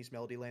 like Minnie's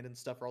Melody Land and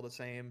stuff are all the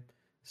same.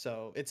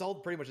 So it's all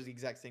pretty much the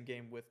exact same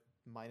game with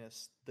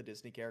minus the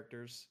Disney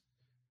characters.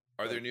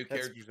 are there new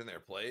characters in their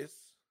place?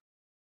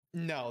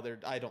 No,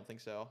 I don't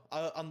think so.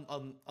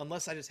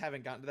 Unless I just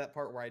haven't gotten to that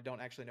part where I don't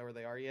actually know where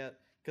they are yet.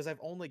 Because I've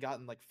only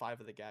gotten like 5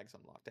 of the gags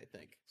unlocked, I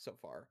think, so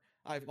far.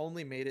 I've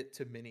only made it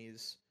to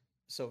Minnie's.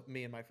 So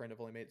me and my friend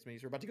have only made it to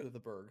Minnie's. We're about to go to the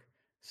Berg.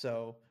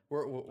 So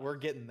we're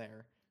getting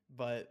there.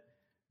 But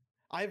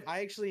I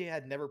actually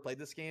had never played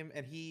this game,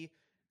 and he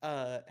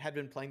had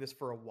been playing this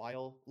for a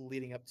while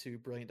leading up to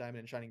Brilliant Diamond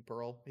and Shining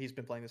Pearl. He's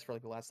been playing this for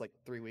like the last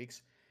 3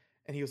 weeks.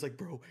 And he was like,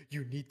 "Bro,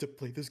 you need to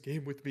play this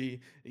game with me."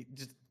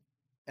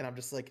 And I'm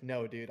just like,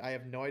 "No, dude, I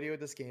have no idea what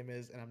this game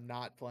is, and I'm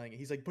not playing it."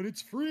 He's like, "But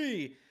it's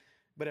free."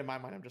 But in my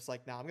mind, I'm just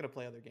like, "Nah, I'm gonna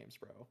play other games,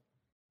 bro."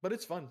 But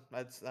it's fun.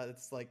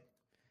 It's like,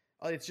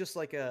 it's just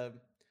like a.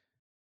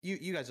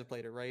 You guys have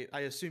played it, right?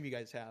 I assume you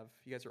guys have.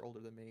 You guys are older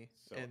than me,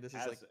 So and this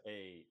is as like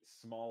a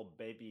small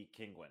baby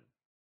Kinguin,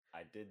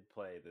 I did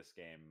play this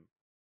game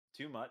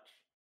too much.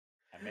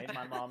 I made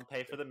my mom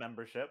pay for the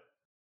membership.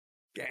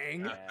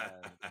 gang.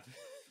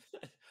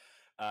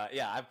 And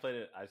yeah, I've played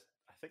it. I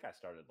think I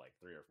started like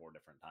 3 or 4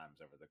 different times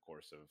over the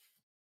course of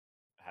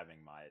having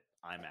my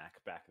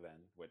iMac back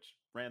then, which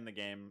ran the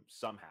game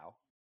somehow.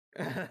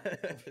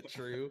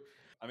 True.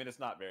 I mean, it's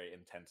not very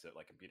intensive,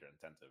 like computer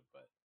intensive,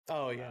 but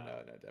Oh yeah,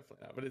 no, definitely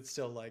not. But it's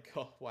still like,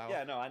 oh wow.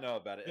 yeah, no, I know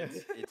about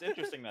it. It's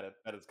interesting that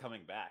it's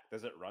coming back.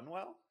 Does it run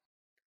well?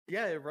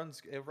 Yeah, it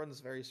runs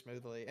very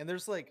smoothly. And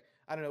there's like,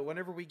 I don't know,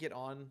 whenever we get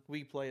on,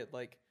 we play at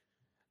like,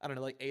 I don't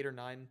know, like 8 or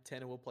 9, 10,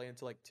 and we'll play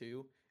until like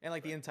 2. And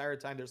like the entire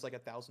time there's like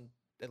 1,000,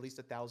 at least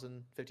 1,000,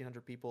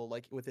 1,500 people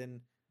like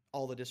within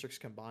all the districts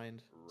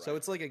combined. So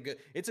it's like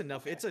it's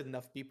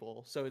enough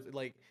people. So it's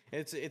like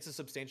it's a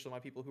substantial amount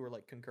of people who are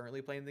like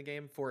concurrently playing the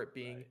game for it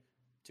being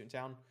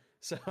Toontown.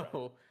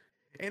 So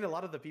and a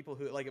lot of the people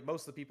who like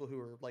most of the people who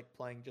are like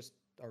playing just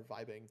are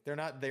vibing. They're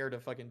not there to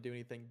fucking do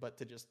anything but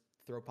to just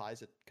throw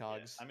pies at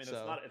cogs. Yeah. I mean,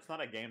 so. it's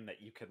not a game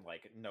that you can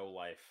like no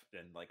life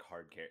and like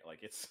hard carry.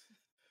 Like it's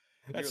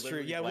That's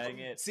true. Yeah, playing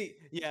it. See,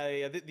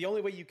 yeah. The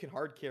only way you can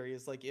hard carry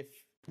is like if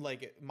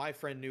like my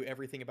friend knew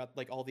everything about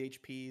like all the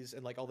HPs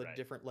and like all the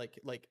different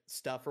like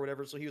stuff or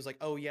whatever. So he was like,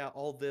 "Oh yeah,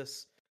 all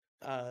this."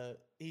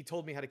 He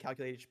told me how to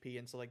calculate HP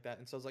and stuff like that.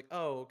 And so I was like,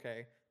 "Oh,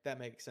 okay, that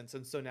makes sense."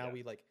 And so now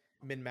we like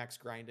min max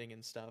grinding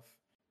and stuff,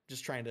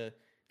 just trying to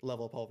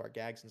level up all of our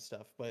gags and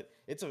stuff. But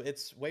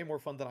it's way more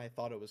fun than I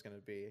thought it was gonna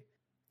be.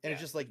 And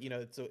it's just like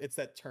it's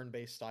that turn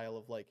based style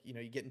of like you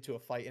get into a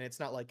fight and it's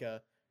not like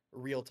a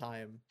real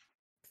time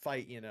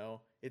fight,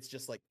 it's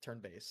just like turn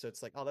based. So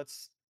it's like, oh,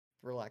 that's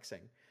relaxing.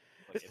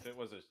 Like if it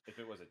was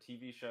a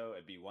TV show,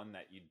 it'd be one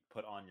that you'd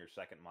put on your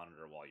second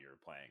monitor while you're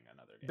playing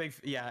another game.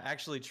 Yeah,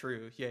 actually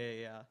true.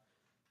 Yeah.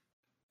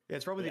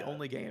 It's probably the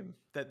only game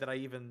that I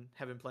even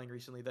have been playing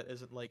recently that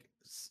isn't like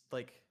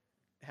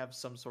have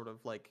some sort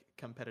of like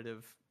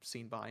competitive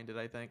scene behind it,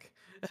 I think.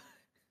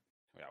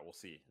 Yeah, we'll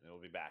see. It'll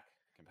be back.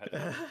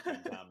 Competitive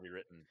Toontown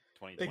Rewritten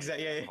 2020.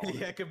 Exactly.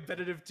 Yeah.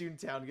 Competitive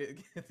Toontown.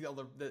 Get all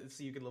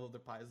so you can level their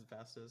pies the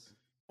fastest.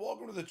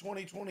 Welcome to the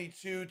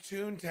 2022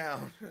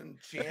 Toontown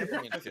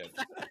Championship.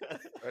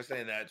 I was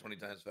saying that 20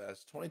 times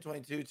fast.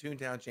 2022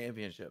 Toontown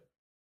Championship.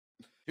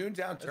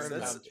 Toontown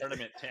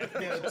Tournament.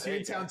 Yeah,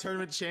 Toontown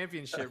Tournament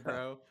Championship,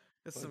 bro.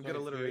 That's some good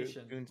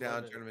alliteration.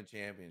 Toontown Tournament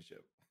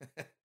Championship.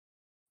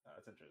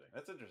 That's interesting.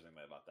 That's interesting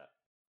about that.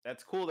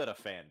 That's cool that a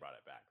fan brought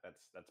it back.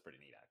 That's pretty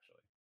neat,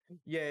 actually.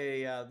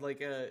 Yeah. Like,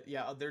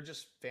 they're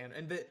just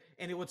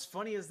what's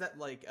funny is that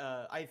like,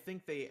 I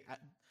think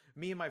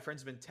me and my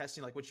friends have been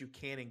testing like what you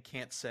can and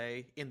can't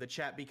say in the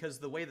chat, because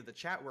the way that the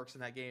chat works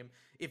in that game,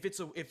 if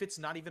it's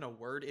not even a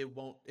word, it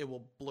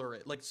will blur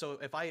it. Like, so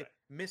if I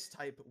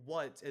mistype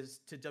what as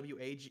to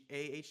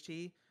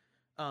WAHT,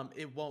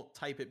 it won't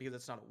type it because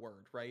it's not a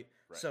word, right?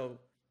 So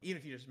even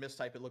if you just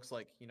mistype, it looks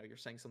like, you're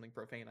saying something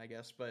profane, I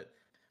guess. But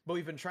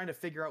we've been trying to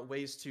figure out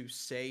ways to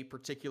say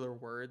particular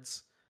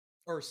words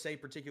or say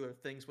particular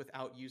things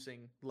without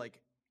using like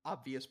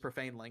obvious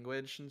profane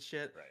language and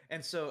shit. Right.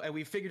 And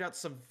we figured out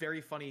some very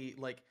funny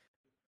like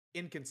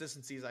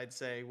inconsistencies, I'd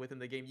say, within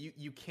the game.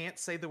 You can't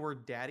say the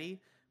word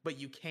daddy, but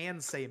you can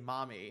say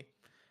mommy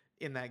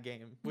in that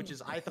game, which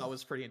is I thought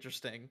was pretty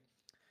interesting.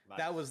 Nice.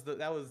 That was the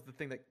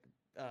thing that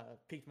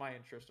piqued my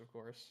interest, of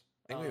course.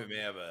 I think we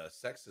may have a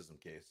sexism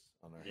case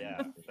on our Yeah,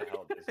 what the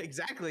hell is it?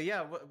 Exactly.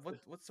 Yeah.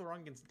 What's so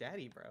wrong against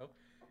daddy, bro?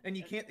 And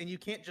you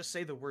can't just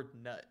say the word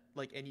nut,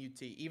 like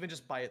NUT, even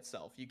just by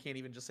itself. You can't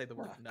even just say the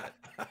word nut.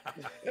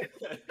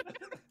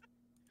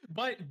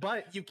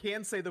 But you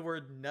can say the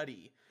word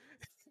nutty.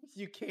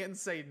 You can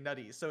say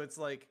nutty. So it's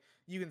like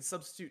you can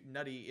substitute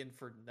nutty in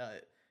for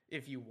nut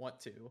if you want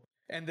to.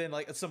 And then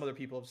like some other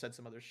people have said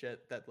some other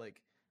shit that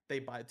like they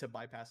buy to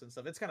bypass and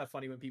stuff. It's kind of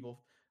funny when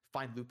people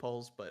find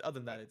loopholes, but other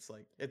than that, it's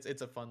like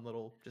it's a fun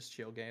little just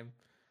chill game.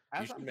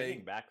 As I'm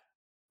thinking back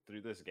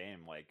through this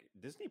game, like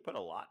Disney put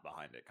a lot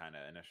behind it kind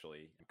of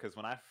initially, because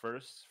when I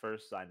first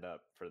signed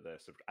up for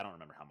this, I don't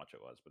remember how much it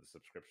was, but the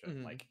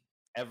subscription, like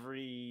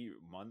every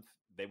month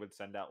they would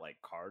send out like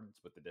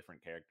cards with the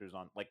different characters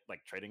on, like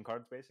trading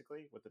cards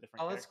basically with the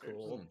different characters. That's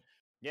cool.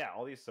 Yeah,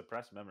 all these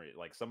suppressed memories.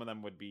 Like some of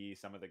them would be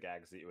some of the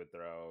gags that you would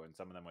throw, and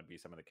some of them would be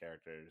some of the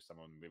characters. Some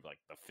of them would be like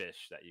the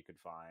fish that you could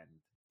find.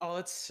 Oh,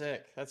 that's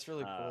sick. That's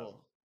really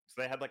cool. So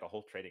they had like a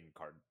whole trading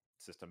card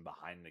system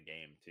behind the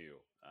game too,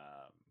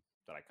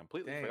 that I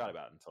completely forgot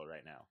about until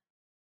right now.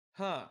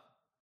 Huh.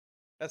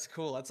 That's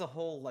cool. That's a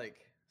whole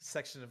like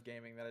section of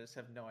gaming that I just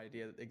have no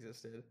idea that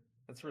existed.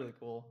 That's really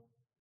cool.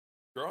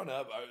 Growing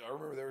up, I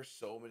remember there were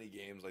so many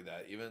games like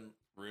that, even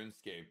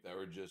RuneScape, that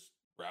were just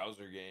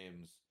browser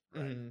games.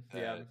 Right.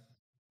 Yeah.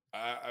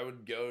 I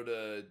would go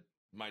to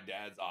my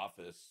dad's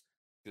office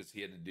because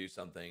he had to do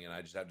something, and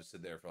I just had to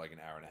sit there for like an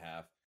hour and a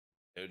half.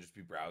 It would just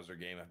be browser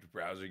game after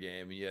browser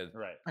game. He had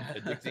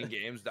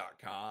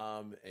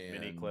addictinggames.com and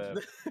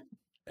Miniclip.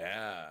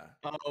 Yeah.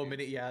 Oh,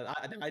 yeah.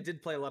 I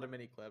did play a lot of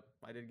Miniclip.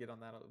 I did get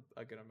on that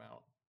a good amount.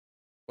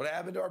 What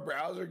happened to our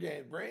browser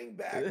game? Bring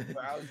back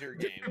browser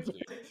games,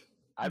 dude.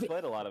 I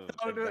played a lot of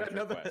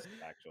Quest,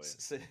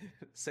 actually.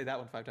 Say that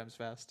one 5 times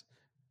fast.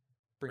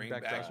 Bring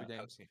back browser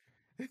games.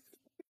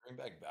 Bring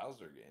back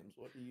Bowser games?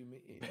 What do you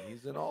mean?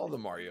 He's in all the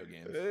Mario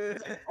games.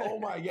 Oh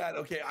my god.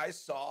 Okay, I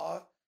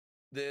saw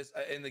this,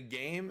 and the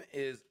game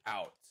is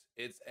out.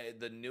 It's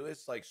the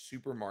newest like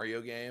Super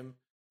Mario game.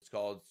 It's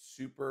called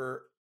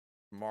Super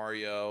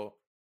Mario.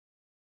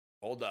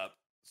 Hold up.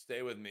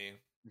 Stay with me.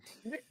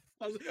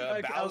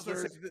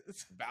 Bowser's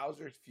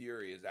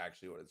Fury is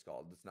actually what it's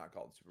called. It's not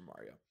called Super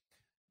Mario.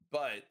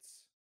 But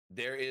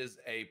there is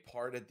a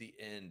part at the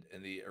end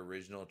in the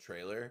original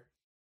trailer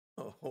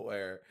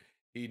where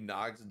he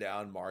knocks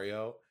down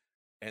Mario,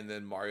 and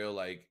then Mario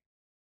like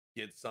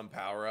gets some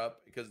power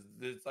up because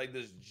it's like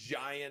this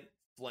giant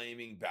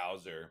flaming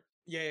Bowser.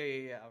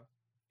 Yeah.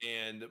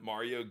 And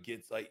Mario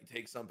gets like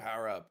takes some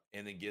power up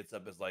and then gets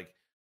up as like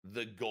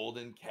the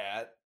golden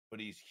cat, but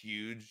he's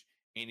huge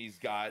and he's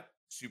got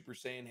Super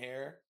Saiyan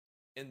hair.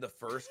 And the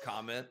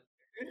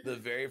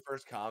very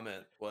first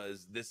comment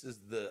was, "This is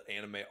the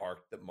anime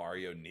arc that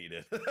Mario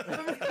needed."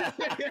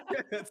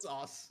 That's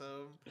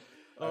awesome.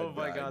 Oh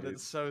my god, dude.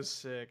 That's so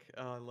sick.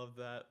 Oh, I love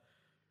that.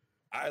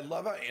 I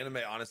love how anime,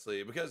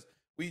 honestly, because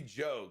we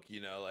joke,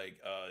 like,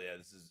 oh yeah,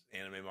 this is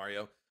anime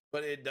Mario,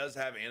 but it does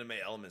have anime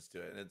elements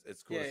to it, and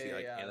it's cool to see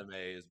like anime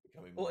is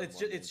becoming. Well, it's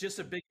just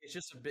a big,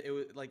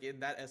 like in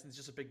that essence,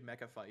 just a big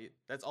mecha fight.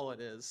 That's all it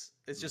is.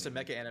 It's just a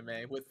mecha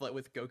anime with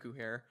Goku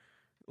hair,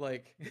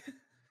 like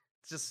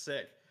it's just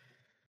sick.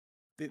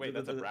 Wait,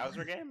 that's a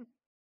browser game?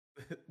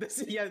 The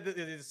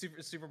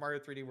Super Mario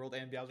 3D World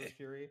and Bowser's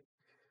Fury.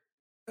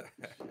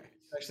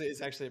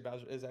 It's actually a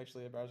browser game.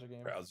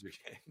 Browser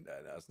game. No,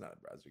 it's not a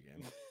browser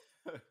game.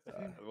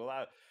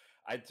 Well,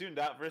 I tuned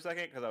out for a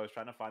second because I was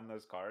trying to find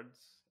those cards,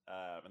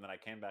 and then I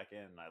came back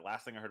in.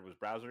 Last thing I heard was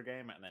browser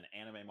game, and then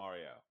anime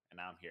Mario, and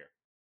now I'm here.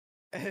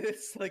 And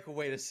it's like,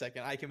 wait a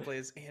second, I can play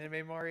as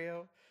anime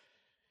Mario.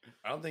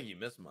 I don't think you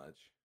miss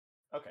much.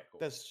 Okay, cool.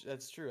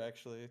 That's true,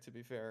 actually. To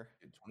be fair,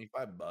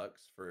 $25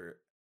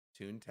 for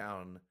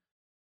Toontown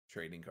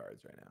trading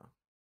cards right now.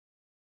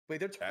 Wait,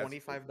 they're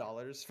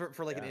 $25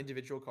 for like an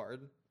individual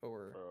card,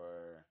 or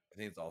I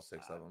think it's all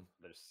 6 of them.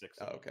 There's 6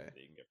 of them that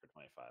you can get for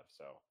 25.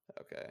 So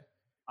okay,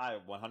 I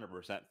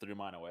 100% threw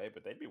mine away,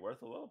 but they'd be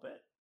worth a little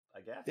bit,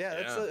 I guess. Yeah,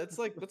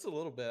 that's a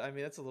little bit. I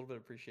mean, that's a little bit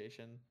of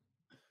appreciation.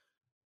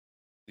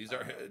 These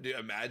are, dude,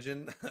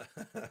 imagine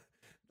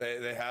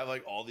they have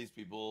like all these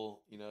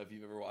people, if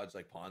you've ever watched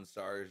like Pawn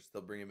Stars,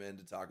 they'll bring them in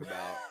to talk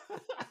about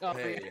Oh,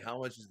 hey, yeah. how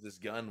much is this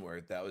gun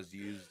worth that was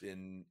used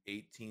in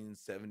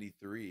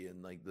 1873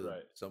 in like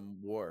Right.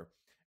 some war?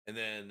 And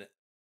then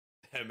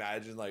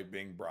imagine like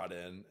being brought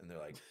in and they're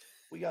like,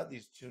 we got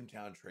these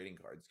Toontown trading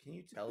cards. Can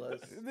you tell us,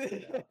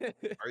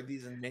 are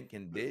these in mint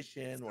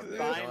condition? What are they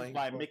Signed selling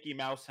by for? Mickey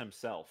Mouse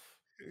himself.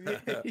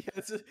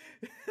 Yes.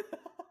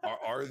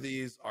 Are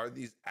these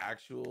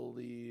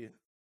actually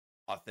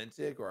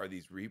authentic or are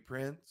these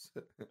reprints?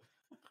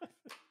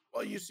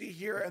 Well, you see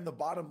here in the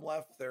bottom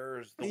left,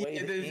 there's the way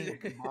Yeah, the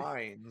ink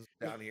combines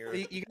down here.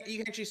 You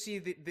can actually see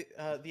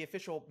the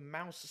official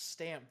mouse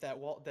stamp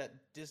that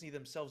Disney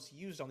themselves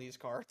used on these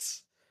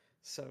cards.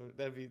 So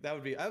that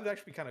would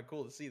actually be kind of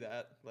cool to see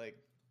that. Like,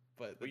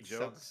 but We it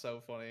joke. sounds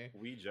so funny.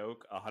 We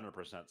joke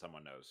 100%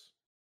 someone knows.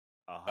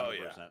 100% Oh,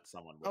 yeah.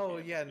 someone would Oh be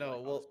able yeah, to be no, like,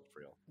 oh, well, this is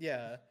real.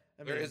 yeah.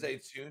 I There mean, is a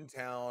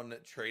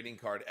Toontown trading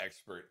card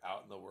expert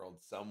out in the world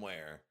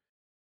somewhere,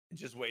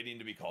 just waiting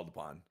to be called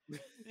upon.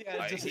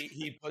 yeah, just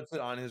He puts it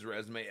on his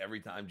resume every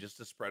time just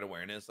to spread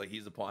awareness. Like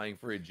he's applying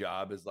for a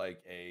job as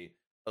like a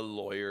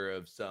lawyer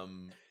of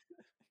some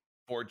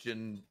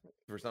Fortune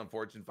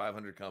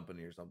 500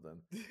 company or something.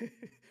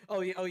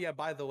 oh yeah.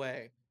 By the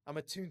way, I'm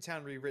a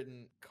Toontown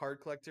rewritten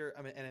card collector.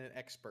 I'm and an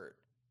expert.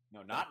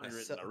 No, not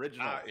rewritten. So-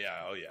 Original.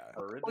 Yeah, oh yeah.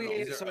 Original. Oh yeah,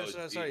 These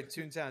are sorry, OGs.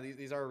 Toontown.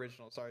 These are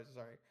original. Sorry.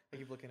 I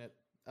keep looking at.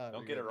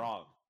 Don't get it rewritten.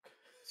 wrong.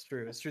 It's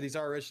true. These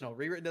are original.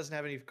 Rewritten doesn't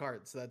have any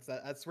cards. So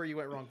that's where you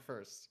went wrong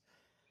first.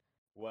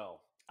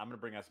 Well, I'm going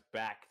to bring us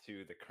back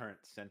to the current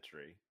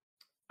century.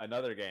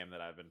 Another game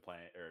that I've been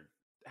playing or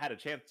had a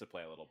chance to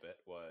play a little bit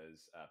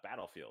was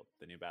Battlefield,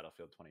 the new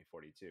Battlefield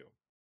 2042.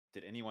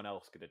 Did anyone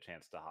else get a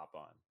chance to hop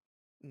on?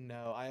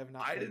 No, I have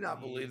not. I did played not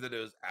any believe that it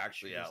was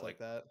actually shooters out. Like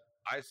that.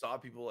 I saw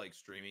people like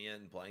streaming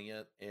it and playing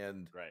it,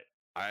 and Right.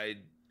 I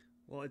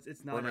Well,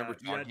 it's not. remember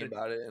out. You had talking to-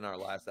 about it in our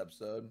last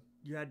episode.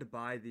 You had to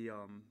buy the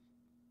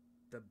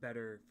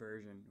better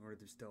version in order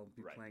to still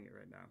be Right. playing it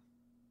right now.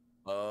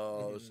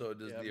 Oh, Mhm, so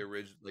does yeah. the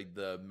original, like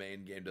the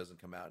main game, doesn't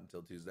come out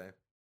until Tuesday?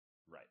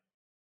 Right.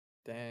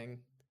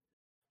 Dang.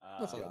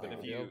 That's not a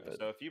big deal, but-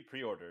 So if you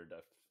pre-ordered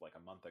like a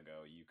month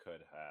ago, you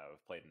could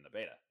have played in the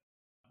beta,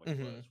 which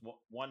Mhm. was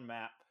one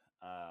map.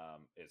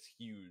 Is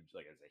huge,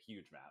 like it's a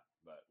huge map,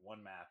 but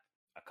one map,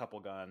 a couple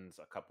guns,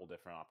 a couple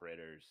different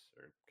operators,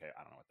 or okay,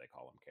 I don't know what they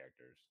call them,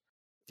 characters.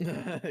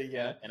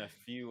 yeah. And a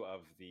few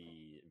of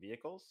the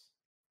vehicles.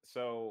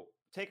 So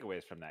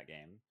takeaways from that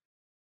game: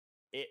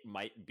 it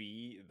might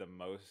be the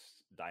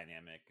most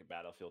dynamic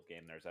Battlefield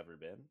game there's ever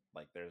been.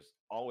 Like there's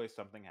always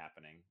something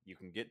happening. You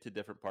can get to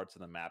different parts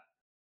of the map,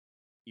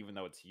 even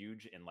though it's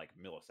huge, in like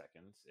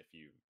milliseconds if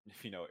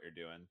you know what you're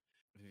doing.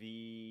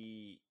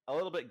 A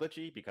little bit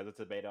glitchy because it's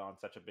a beta on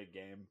such a big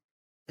game.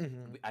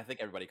 Mhm. I think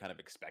everybody kind of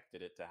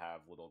expected it to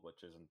have little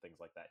glitches and things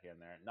like that here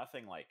and there.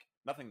 Nothing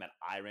that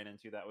I ran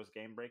into that was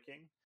game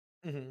breaking.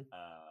 Mhm.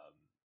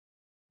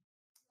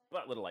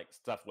 But little like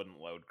stuff wouldn't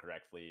load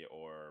correctly,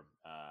 or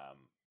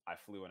I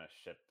flew in a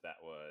ship that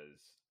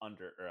was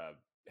under, or a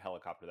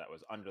helicopter that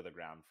was under the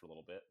ground for a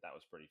little bit. That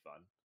was pretty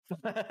fun.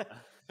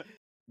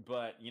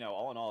 But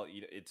all in all,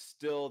 it's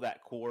still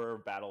that core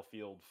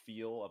Battlefield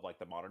feel of like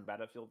the modern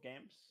Battlefield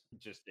games,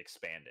 just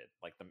expanded.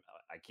 Like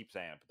I keep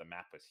saying it, but the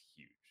map was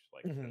huge.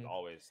 Like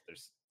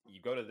there's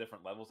you go to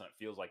different levels and it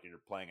feels like you're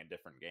playing a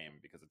different game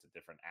because it's a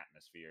different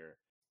atmosphere.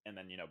 And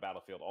then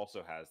Battlefield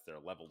also has their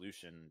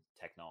Levolution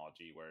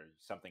technology where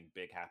something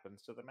big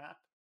happens to the map.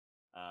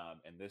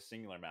 And this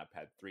singular map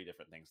had 3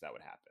 different things that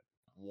would happen.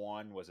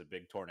 One was a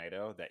big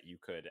tornado that you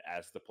could,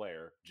 as the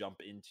player, jump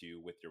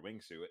into with your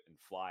wingsuit and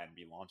fly and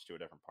be launched to a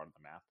different part of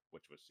the map,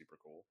 which was super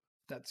cool.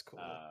 That's cool.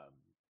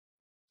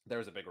 There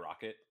was a big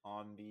rocket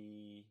on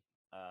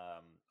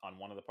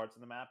one of the parts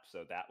of the map,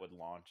 so that would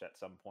launch at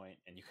some point,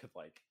 and you could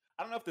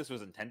I don't know if this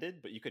was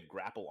intended, but you could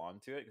grapple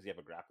onto it because you have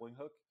a grappling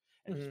hook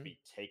and just be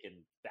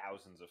taken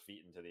thousands of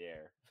feet into the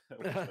air,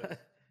 which was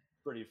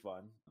pretty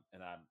fun.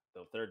 And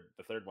the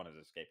third one is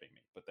escaping me,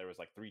 but there was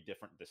 3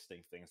 different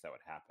distinct things that would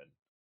happen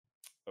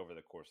over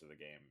the course of the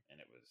game, and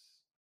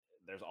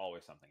there's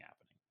always something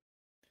happening.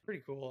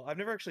 Pretty cool. I've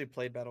never actually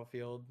played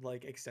Battlefield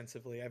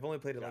extensively. I've only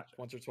played it Gotcha.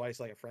 once or twice,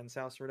 a friend's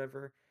house or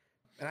whatever.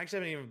 And I actually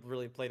haven't even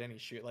really played any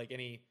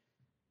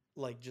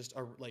I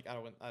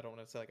don't want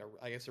to say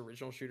I guess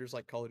original shooters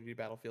like Call of Duty,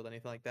 Battlefield,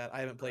 anything like that. I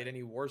haven't played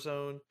any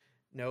Warzone,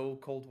 no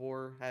Cold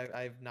War.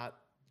 I've not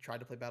tried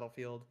to play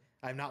Battlefield.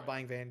 I'm not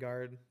buying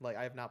Vanguard.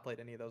 I have not played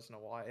any of those in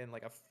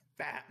a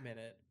fat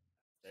minute.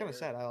 It's kind of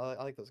sad.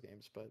 I like those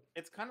games, but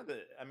it's kind of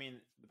the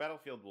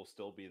Battlefield will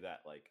still be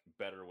that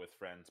better with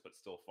friends but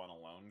still fun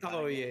alone.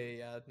 Oh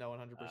yeah, no,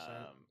 100%.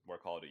 Where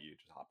Call of Duty, you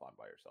just hop on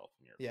by yourself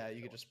and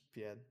you could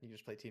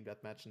just play team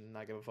deathmatch and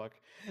not give a fuck.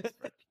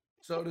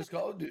 So does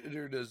Call of Duty,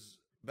 or does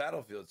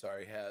Battlefield,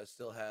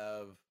 still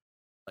have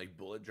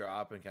bullet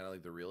drop and kind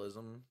of the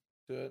realism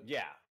to it?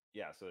 Yeah.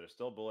 So there's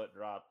still bullet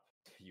drop.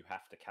 You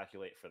have to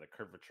calculate for the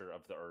curvature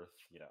of the Earth,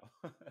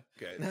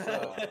 Okay,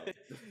 so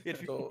you have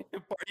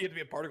to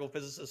be a particle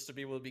physicist to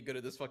be able to be good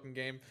at this fucking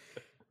game.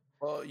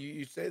 Well,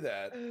 you say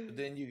that, but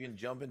then you can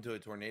jump into a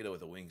tornado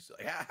with a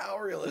wingsuit. How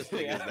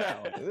realistic is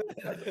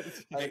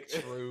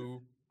that?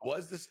 True.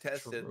 Was this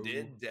tested? True.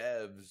 Did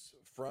devs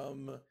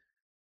from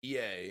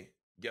EA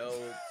go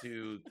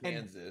to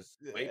Kansas,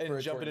 wait for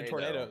a jump into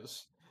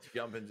tornadoes?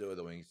 jump into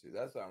the wingsuit?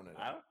 That's what I want to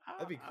know.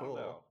 That'd be I don't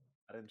know. cool.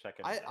 I didn't check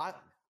into I, that I one.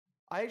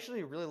 I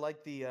actually really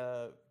like the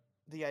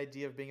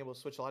idea of being able to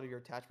switch a lot of your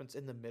attachments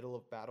in the middle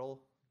of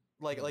battle.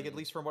 Like at Mhm.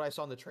 least from what I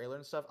saw in the trailer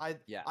and stuff.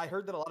 Yeah. I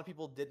heard that a lot of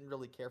people didn't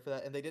really care for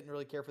that, and they didn't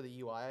really care for the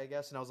UI, I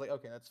guess. And I was like,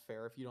 okay, that's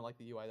fair. If you don't like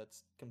the UI,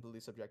 that's completely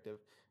subjective.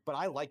 But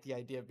I like the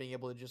idea of being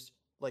able to just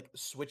like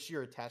switch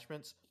your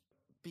attachments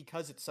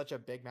because it's such a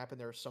big map and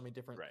there are so many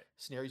different Right.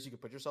 scenarios you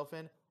could put yourself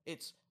in.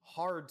 It's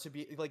hard to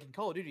be like in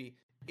Call of Duty.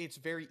 It's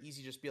very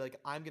easy to just be like,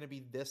 I'm gonna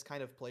be this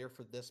kind of player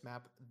for this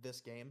map, this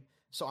game.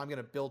 So I'm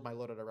gonna build my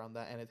loadout around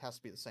that, and it has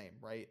to be the same,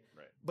 right?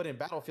 Right. But in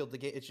Battlefield, the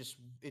game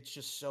it's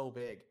just so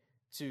big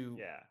to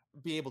Yeah.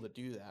 be able to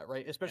do that,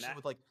 right? Especially ac-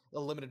 with like a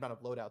limited amount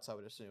of loadouts, I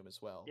would assume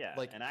as well. Yeah,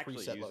 like and actually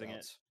preset using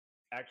loadouts.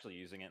 actually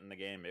using it in the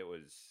game, it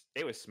was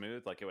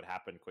smooth. Like it would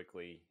happen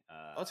quickly.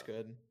 Oh, that's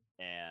good.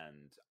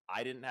 And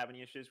I didn't have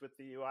any issues with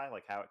the UI,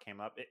 like how it came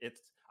up.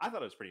 I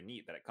thought it was pretty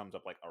neat that it comes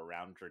up like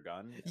around your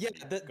gun. and Yeah,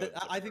 then goes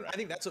I different think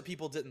directions. that's what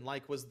people didn't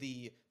like was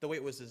the way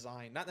it was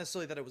designed. Not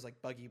necessarily that it was like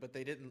buggy, but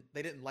they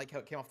didn't like how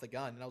it came off the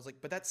gun. And I was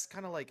like, but that's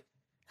kind of like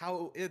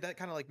how that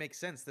kind of like makes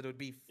sense that it would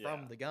be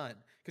from Yeah. the gun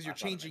because you're I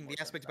thought it made changing more the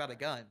sense aspect that about a way.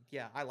 gun.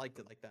 Yeah, I liked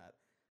it like that.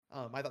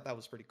 I thought that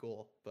was pretty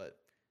cool, but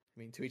I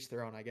mean, to each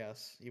their own, I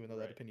guess. Even though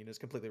that Right. opinion is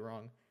completely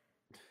wrong.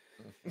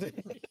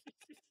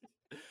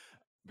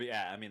 But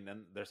yeah, I mean,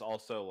 then there's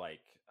also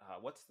like,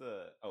 what's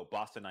the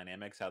Boston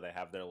Dynamics? How they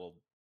have their little,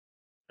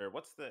 or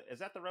is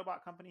that the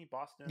robot company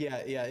Boston? Yeah,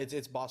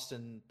 it's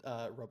Boston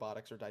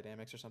Robotics or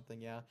Dynamics or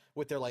something. Yeah,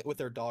 with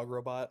their dog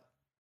robot.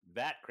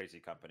 That crazy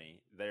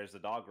company. There's a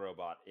dog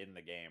robot in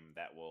the game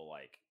that will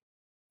like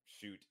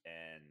shoot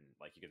and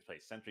like you can play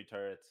sentry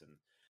turrets and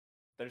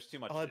there's too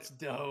much. Oh, to that's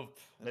do. dope.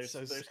 That's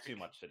There's so too sick.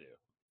 much to do,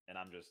 and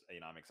I'm just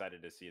I'm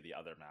excited to see the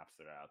other maps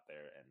that are out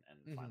there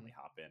and finally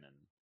hop in and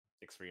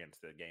experience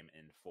the game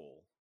in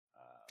full.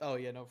 Oh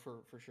yeah, no,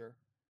 for sure.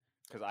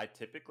 Because I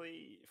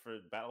typically for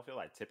Battlefield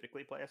I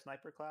typically play a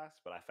sniper class,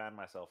 but I found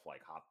myself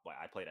like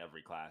I played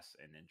every class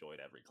and enjoyed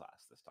every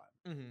class this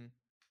time. Mm-hmm.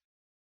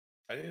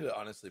 I need to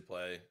honestly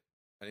play.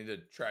 I need to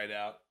try it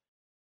out.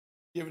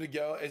 Give it a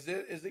go. Is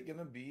it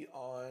gonna be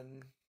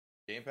on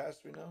Game Pass?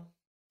 Do we know?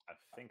 I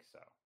think so.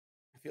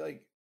 I feel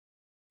like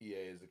EA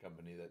is a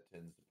company that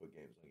tends to put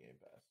games on Game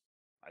Pass.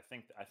 I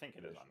think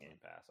it is on Game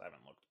Pass. I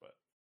haven't looked, but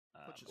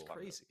Which is we'll have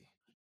to- crazy.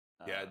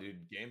 Yeah,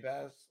 dude, Game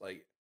Pass,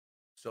 like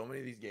so many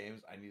of these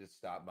games, I need to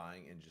stop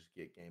buying and just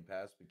get Game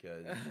Pass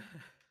because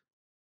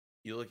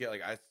you look at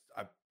like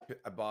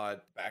I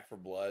bought Back for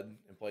Blood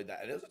and played that,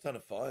 and it was a ton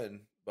of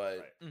fun, but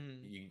Right.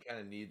 you kind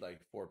of need like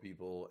 4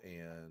 people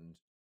and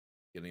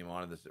getting them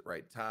on at the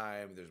right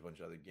time. There's a bunch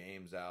of other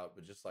games out,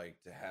 but just like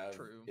to have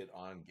True. it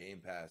on Game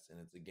Pass and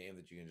it's a game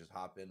that you can just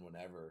hop in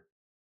whenever.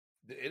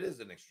 It is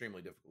an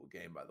extremely difficult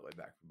game, by the way.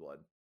 Back for Blood.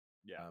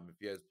 Yeah. If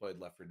you guys played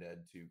Left 4 Dead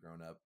 2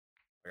 growing up,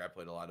 like I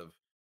played a lot of.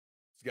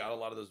 It's got a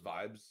lot of those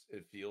vibes.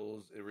 It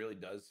really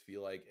does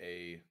feel like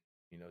a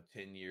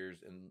 10 years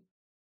in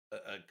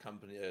a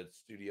company, a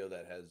studio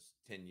that has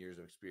 10 years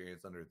of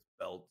experience under its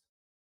belt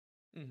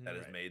that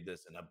has Right. made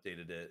this and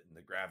updated it, and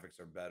the graphics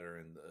are better,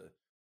 and the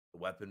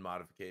weapon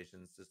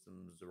modification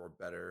systems are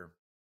better.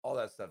 All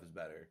that stuff is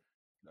better,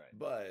 Right.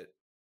 but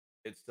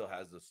it still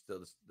has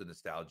the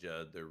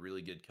nostalgia, the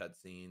really good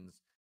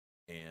cutscenes,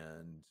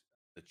 and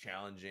the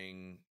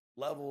challenging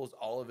levels.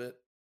 All of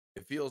it.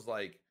 It feels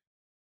like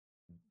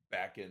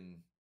back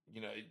in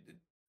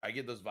I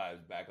get those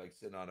vibes back, like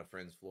sitting on a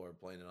friend's floor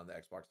playing it on the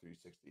Xbox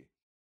 360,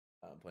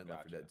 playing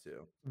Left 4 Dead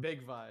 2.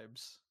 Big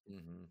vibes.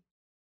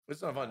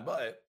 It's not fun,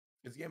 but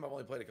it's a game I've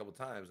only played a couple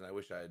times, and I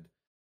wish I'd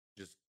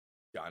just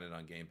gotten it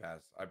on Game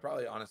Pass. I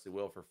probably honestly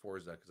will for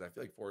Forza because I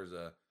feel like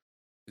Forza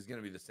is going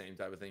to be the same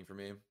type of thing for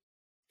me.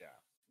 Yeah.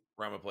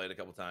 Where I'm gonna play it a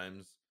couple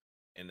times,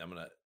 and I'm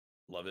gonna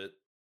love it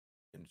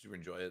and super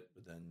enjoy it,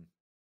 but then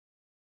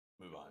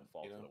move on.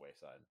 Fall to the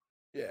wayside.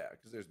 Yeah,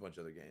 because there's a bunch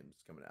of other games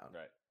coming out.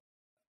 Right.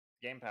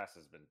 Game Pass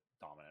has been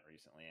dominant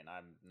recently, and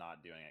I'm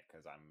not doing it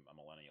because I'm a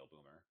millennial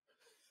boomer.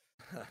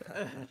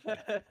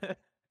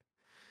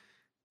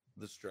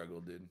 The struggle,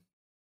 dude.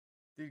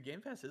 Dude,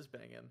 Game Pass is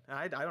banging.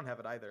 I don't have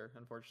it either,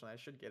 unfortunately. I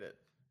should get it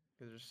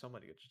because there's so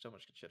much good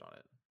shit on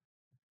it.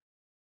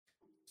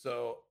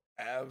 So,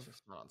 It's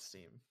just not on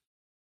Steam.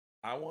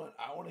 I want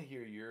to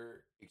hear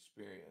your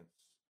experience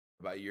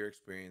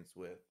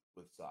with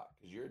SOT,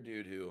 because you're a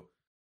dude who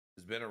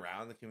has been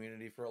around the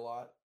community for a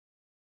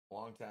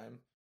long time.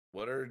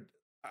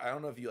 I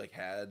don't know if you like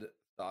had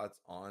thoughts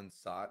on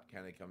SOT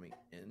kind of coming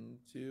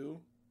into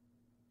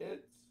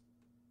it,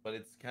 but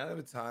it's kind of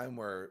a time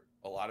where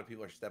a lot of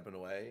people are stepping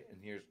away, and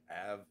here's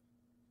Av,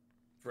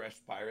 fresh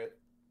pirate,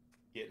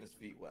 getting his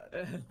feet wet.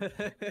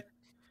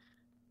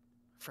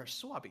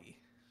 Fresh swabby.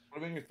 What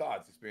have been your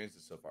thoughts,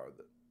 experiences so far with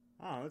it?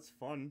 Oh, it's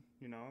fun.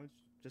 It's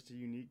just a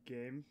unique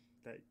game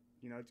that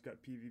it's got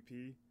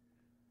PvP.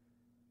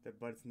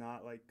 But it's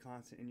not like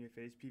constant in your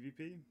face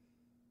PvP.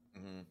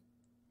 Mm-hmm.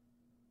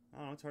 I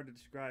don't know. It's hard to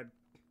describe.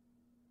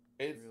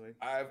 It's really.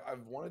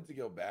 I've wanted to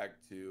go back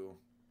to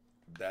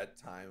that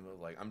time of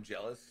like I'm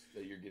jealous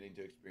that you're getting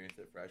to experience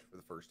it fresh for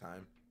the first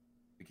time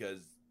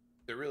because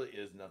there really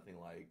is nothing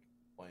like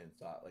playing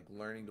SOT, like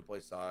learning to play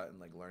SOT and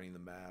like learning the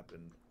map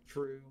and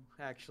True,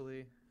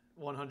 actually,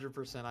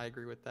 100%. I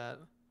agree with that.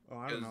 Oh,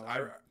 I don't because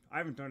know. I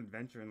haven't done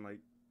adventure in like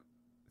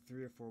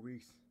 3 or 4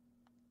 weeks.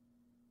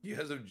 you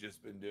guys have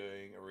just been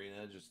doing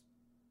arena, just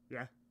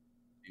Yeah.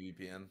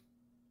 PvPN.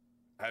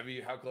 Have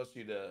you? How close are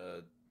you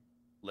to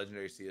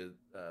legendary? See a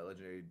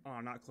legendary?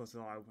 Oh, not close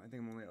at all. I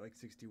think I'm only at like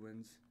 60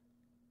 wins.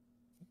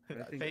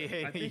 But I think,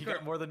 Hey, I think you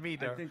got more than me,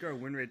 I though. think our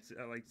win rate's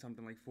at like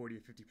something like 40 or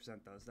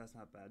 50% though, so that's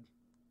not bad.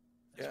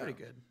 That's pretty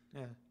good.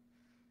 Yeah.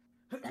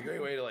 It's a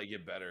great way to like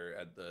get better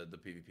at the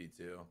PvP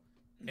too.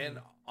 And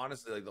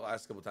honestly, like the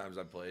last couple times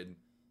I played,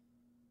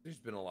 there's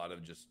been a lot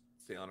of just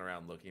sailing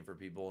around looking for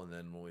people, and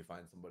then when we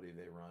find somebody,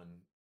 they run.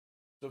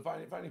 So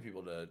finding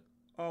people to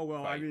Oh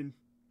well, I fight. mean,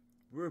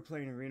 we were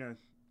playing arena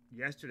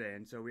yesterday,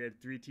 and so we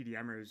had 3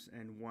 TDMers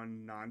and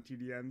 1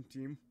 non-TDM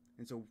team,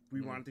 and so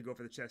we wanted to go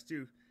for the chest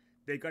too.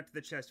 They got to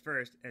the chest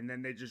first, and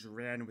then they just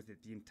ran with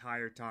it the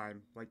entire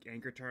time, like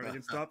anchor turning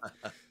and stuff,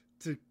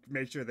 to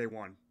make sure they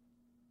won.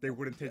 They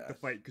wouldn't take the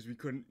Yes. fight because we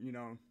couldn't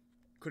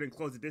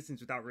close the distance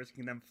without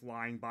risking them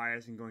flying by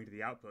us and going to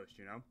the outpost,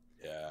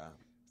 Yeah.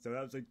 So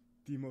that was like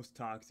the most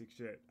toxic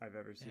shit I've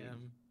ever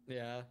seen.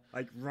 Yeah.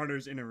 Like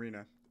runners in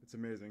arena. It's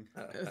amazing.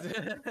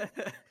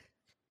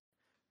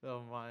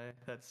 Oh my,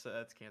 that's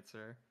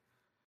cancer.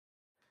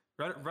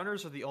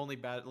 Runners are the only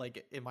bad,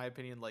 like in my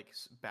opinion, like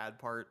bad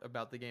part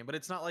about the game. But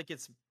it's not like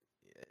it's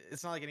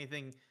not like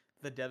anything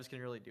the devs can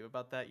really do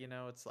about that.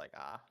 It's like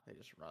they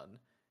just run.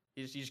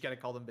 You just gotta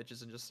call them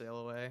bitches and just sail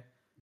away.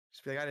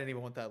 Just be like, I didn't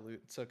even want that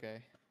loot. It's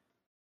okay.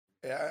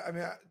 Yeah, I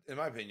mean, in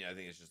my opinion, I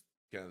think it's just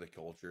kind of the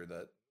culture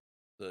that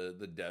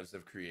the devs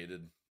have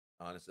created.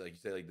 Honestly, like you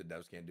say, like the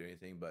devs can't do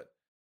anything, but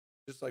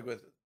just like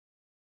with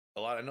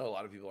I know a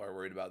lot of people are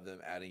worried about them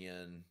adding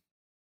in.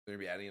 They're gonna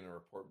be adding in a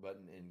report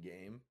button in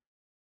game,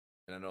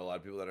 and I know a lot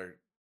of people that are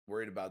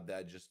worried about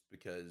that just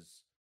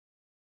because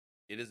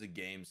it is a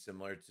game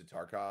similar to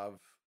Tarkov,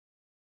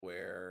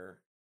 where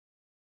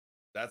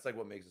that's like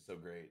what makes it so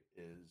great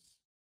is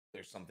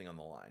there's something on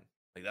the line.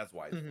 Like that's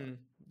why it's fun.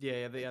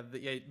 Yeah.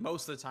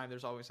 Most of the time,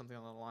 there's always something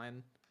on the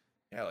line.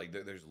 Yeah, like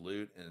there's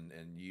loot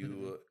and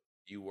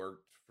you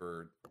worked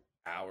for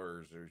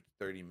hours or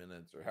 30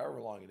 minutes or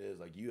however long it is.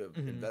 Like you have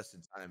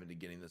invested time into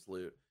getting this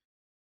loot,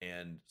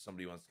 and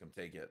somebody wants to come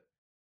take it,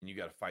 and you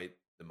got to fight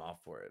them off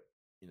for it.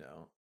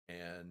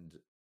 And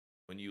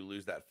when you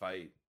lose that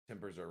fight,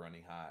 tempers are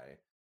running high.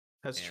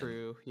 That's And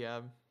true.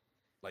 Yeah.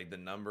 like the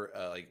number,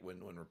 like when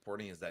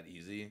reporting is that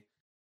easy,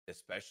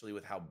 especially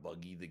with how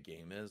buggy the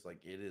game is, like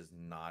it is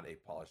not a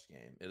polished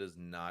game. It is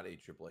not a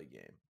AAA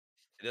game.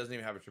 It doesn't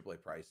even have a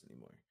AAA price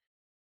anymore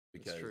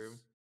because true.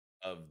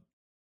 of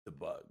the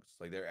bugs.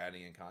 Like they're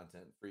adding in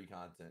free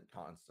content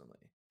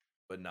constantly,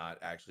 but not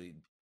actually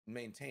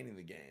maintaining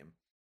the game.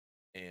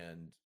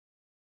 And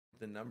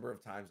the number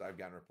of times I've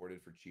gotten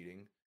reported for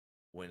cheating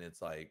when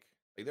it's like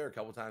there are a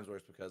couple times where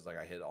it's because like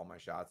I hit all my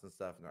shots and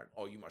stuff, and they're like,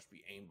 "Oh, you must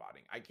be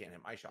aimbotting. I can't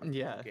hit my shots.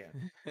 Yeah.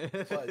 You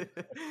can." But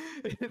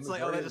it's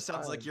like, oh, that just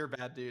sounds like you're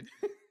bad, dude.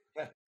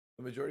 Yeah.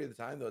 The majority of the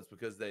time, though, it's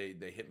because they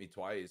hit me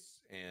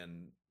twice,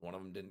 and one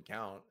of them didn't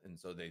count, and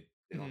so they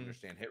don't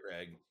understand hit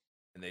reg,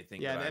 and they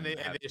think and they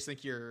just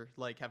think you're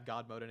like have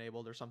God mode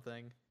enabled or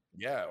something.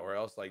 Yeah, or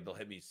else like they'll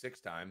hit me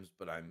 6 times,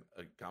 but I'm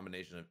a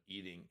combination of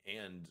eating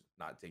and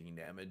not taking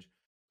damage,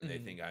 and they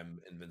think I'm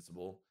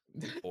invincible,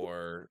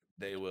 or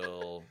they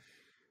will,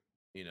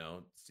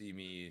 see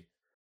me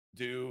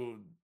do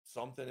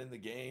something in the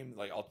game,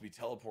 like I'll be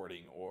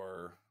teleporting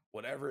or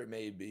whatever it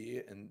may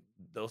be, and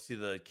they'll see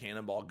the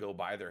cannonball go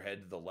by their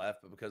head to the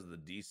left, but because of the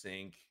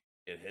desync,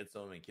 it hits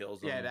them and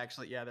kills them. Yeah, it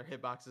actually, their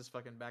hitbox is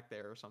fucking back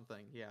there or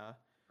something. Yeah.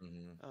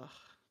 Ugh,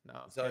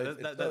 no. So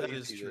yeah, that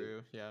is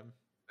true. Yeah.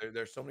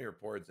 There's so many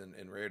reports,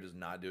 and Rare does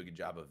not do a good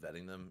job of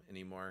vetting them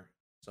anymore.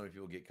 So many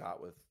people get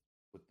caught with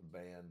the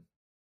ban,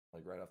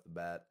 like right off the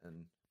bat,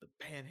 and the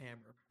ban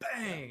hammer,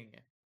 bang. Yeah.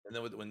 And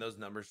then when those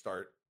numbers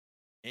start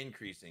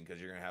increasing,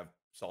 because you're gonna have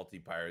salty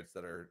pirates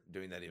that are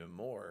doing that even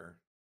more,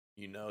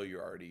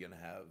 you're already gonna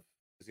have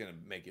it's gonna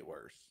make it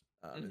worse.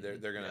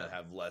 They're gonna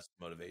have less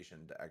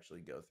motivation to actually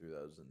go through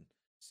those and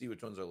see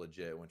which ones are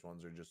legit, which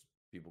ones are just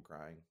people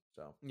crying.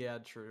 So yeah,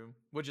 true.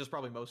 Which is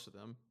probably most of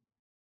them.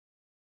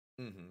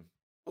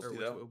 We'll see,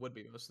 it would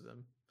be most of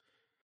them.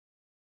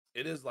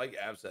 It is like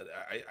Ab said.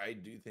 I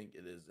do think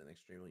it is an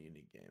extremely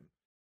unique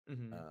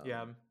game.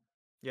 Yeah.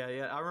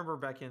 I remember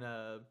back in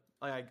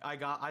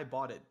I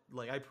bought it,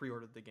 like I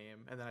pre-ordered the game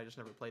and then I just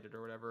never played it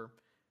or whatever.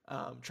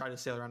 Tried to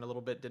sail around a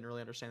little bit, didn't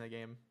really understand the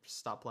game,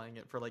 stopped playing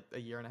it for like a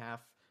year and a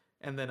half.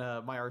 And then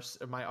my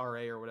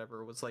RA or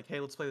whatever was like, "Hey,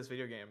 let's play this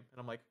video game." And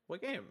I'm like,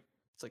 "What game?"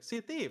 It's like Sea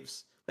of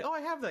Thieves. Like, "Oh,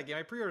 I have that game.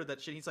 I pre-ordered that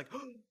shit." He's like,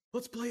 "Oh,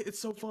 let's play it. It's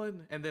so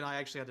fun." And then I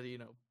actually had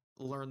to,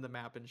 learn the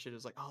map and shit.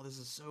 It's like, "Oh, this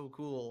is so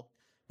cool."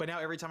 But now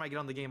every time I get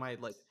on the game, I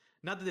like,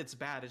 not that it's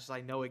bad, it's just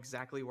I know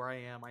exactly where I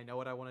am. I know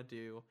what I want to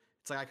do.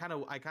 It's like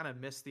I kind of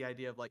miss the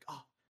idea of like,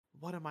 oh,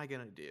 what am I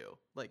gonna do?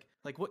 Like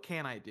what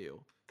can I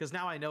do? Because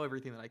now I know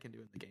everything that I can do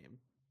in the game,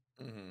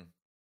 Mm-hmm.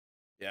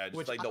 Yeah, just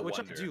which like the which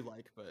I wonder. do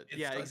like. But It's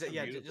yeah, such a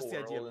yeah, beautiful just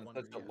the idea world of and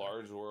wonder. such a Yeah.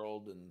 large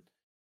world, and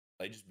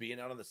like just being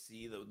out on the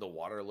sea, the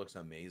water looks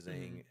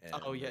amazing. And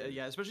Oh yeah,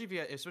 yeah. Especially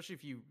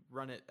if you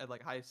run it at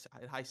like high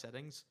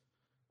settings.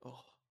 Oh,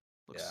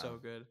 looks Yeah. so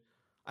good.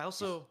 I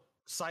also,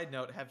 side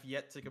note, have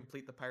yet to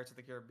complete the Pirates of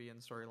the Caribbean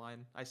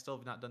storyline. I still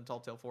have not done Tall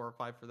Tale 4 or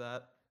 5 for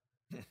that.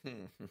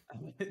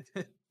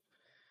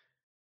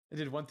 I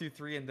did 1 through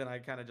 3 and then I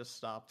kind of just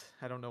stopped.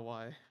 I don't know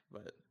why,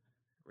 but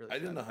really I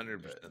didn't excited to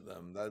do it. 100%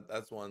 them.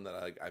 That's one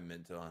that I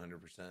meant to 100%,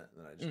 and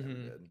then I just never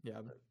did.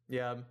 Yeah, But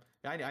yeah.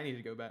 I need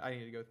to go back. I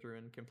need to go through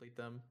and complete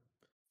them.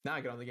 Now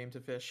I get on the game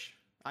to fish.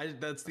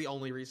 That's the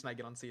only reason I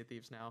get on Sea of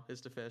Thieves now is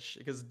to fish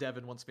because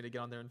Devin wants me to get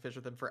on there and fish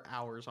with him for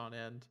hours on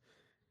end,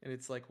 and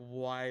it's like,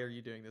 why are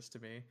you doing this to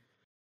me?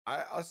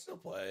 I'll still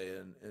play,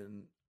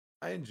 and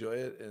I enjoy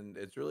it, and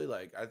it's really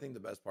like I think the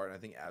best part, and I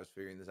think Ab's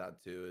figuring this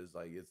out too, is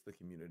like it's the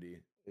community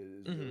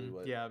is really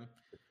what Yeah.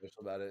 is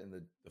special about it, and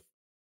the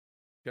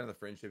kind of the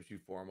friendships you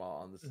form while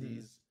on the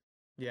seas.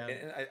 Yeah.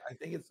 And I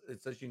think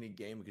it's such a unique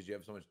game because you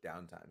have so much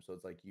downtime. So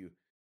it's like you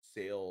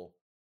sail,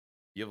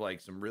 you have like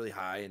some really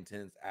high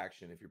intense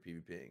action if you're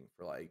PvPing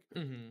for like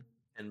 10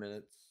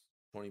 minutes,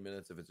 20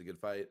 minutes if it's a good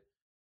fight.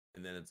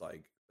 And then it's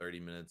like 30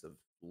 minutes of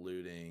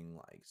looting,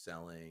 like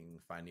selling,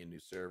 finding a new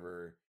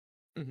server.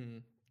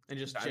 And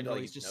just Time to,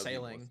 generally like, just know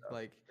people and sailing. stuff.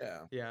 Like,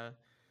 Yeah.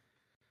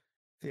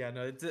 yeah,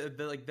 no, it's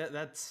like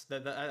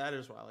that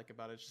is what I like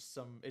about it.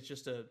 It's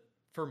just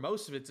for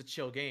most of it's a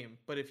chill game,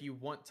 but if you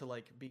want to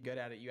like be good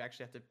at it, you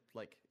actually have to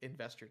like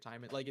invest your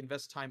time and like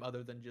invest time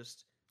other than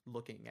just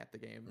looking at the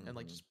game and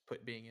like just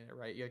being in it,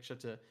 right? You actually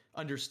have to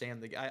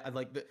understand I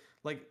like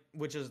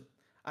which is,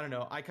 I don't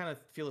know, I kind of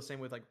feel the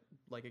same with like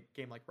a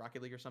game like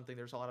Rocket League or something.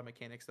 There's a lot of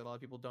mechanics that a lot of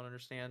people don't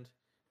understand,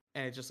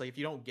 and it's just like if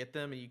you don't get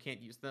them and you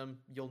can't use them,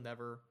 you'll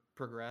never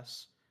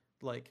progress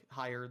like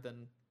higher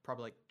than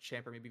probably like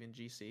champ or maybe even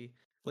GC.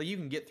 Like you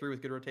can get through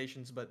with good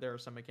rotations, but there are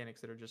some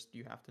mechanics that are just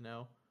you have to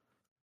know.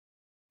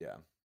 Yeah.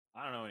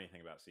 I don't know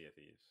anything about Sea of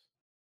Thieves.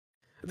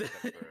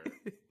 Except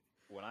for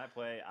when I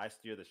play, I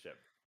steer the ship.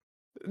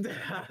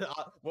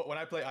 When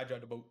I play, I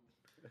drive the boat.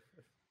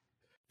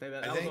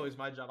 That was always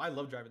my job. I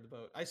love driving the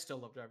boat. I still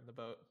love driving the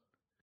boat.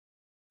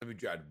 Let me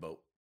drive the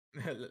boat.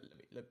 let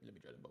me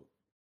drive the boat.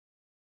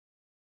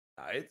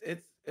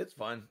 It's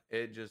fun.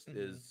 It just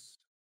is.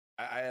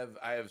 I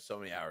have so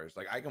many hours.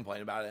 Like I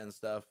complain about it and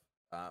stuff,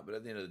 but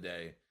at the end of the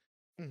day,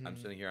 I'm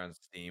sitting here on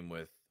Steam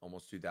with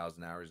almost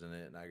 2,000 hours in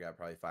it, and I got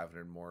probably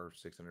 500 more,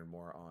 600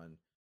 more on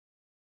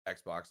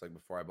Xbox. Like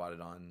before I bought it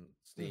on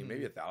Steam,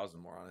 maybe 1,000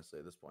 more honestly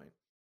at this point.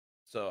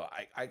 So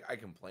I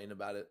complain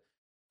about it.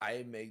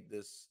 I make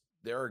this.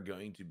 There are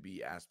going to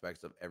be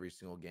aspects of every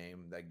single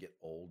game that get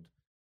old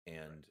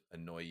and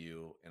annoy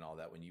you and all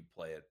that when you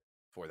play it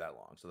for that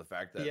long. So the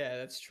fact that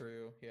that's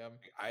true. Yeah,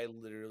 I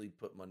literally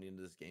put money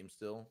into this game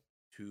still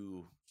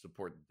to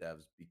support the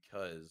devs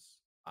because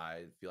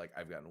I feel like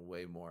I've gotten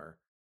way more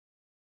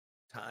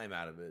time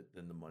out of it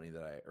than the money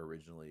that I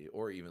originally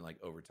or even like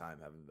over time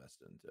have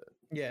invested into it.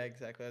 Yeah,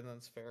 exactly. And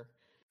that's fair.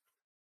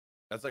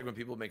 That's like when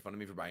people make fun of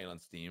me for buying it on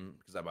Steam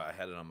because I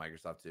had it on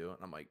Microsoft too, and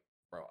I'm like,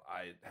 bro,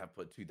 I have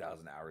put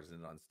 2,000 hours in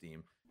it on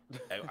Steam.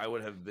 I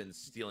would have been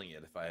stealing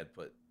it if I had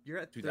put. You're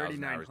at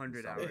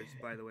 3,900 hours,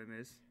 by the way,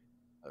 Miz.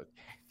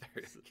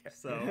 Okay,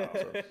 so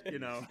you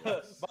know,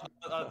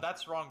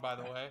 that's wrong, by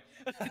the way.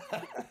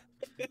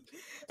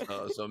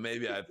 So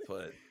maybe I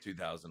put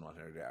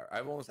 2,100 hours. I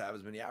almost have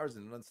as many hours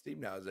in it on Steam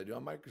now as I do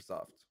on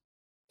Microsoft.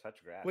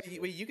 Touch grass.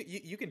 Wait,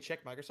 you can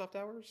check Microsoft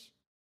hours?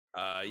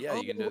 Yeah,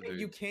 you can do it.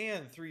 You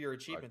can through your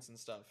achievements and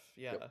stuff.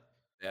 Yeah,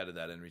 they added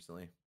that in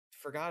recently.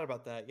 Forgot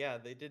about that. Yeah,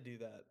 they did do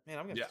that. Man,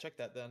 I'm gonna have to check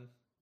that then.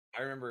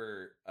 I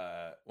remember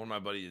one of my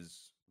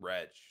buddies,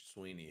 Rich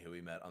Sweeney, who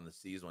we met on the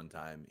seas one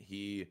time.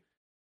 He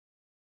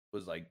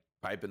was like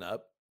piping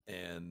up,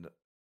 and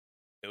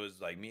it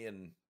was like me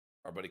and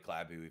our buddy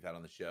Clappy we've had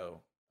on the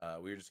show.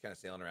 We were just kind of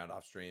sailing around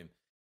off stream,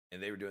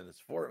 and they were doing this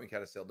fort. And we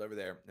kind of sailed over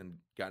there and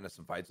got into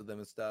some fights with them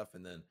and stuff.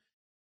 And then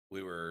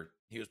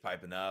he was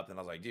piping up, and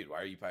I was like, dude, why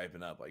are you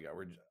piping up? Like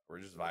we're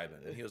just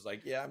vibing. And he was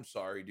like, yeah, I'm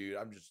sorry, dude.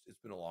 It's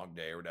been a long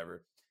day or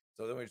whatever.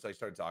 So then we just like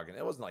started talking.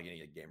 It wasn't like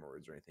any gamer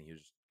words or anything. He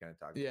was just kind of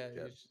talking.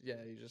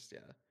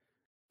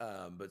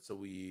 But so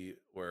we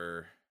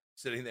were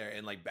sitting there,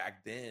 and like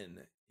back then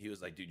he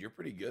was like, dude, you're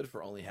pretty good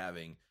for only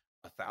having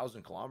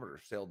 1,000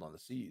 kilometers sailed on the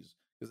seas,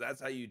 because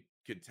that's how you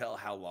could tell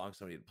how long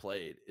somebody had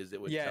played. Is it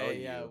would tell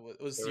you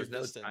it was there was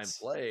no distance. time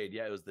played.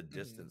 Yeah, it was the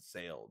distance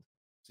sailed.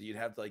 So you'd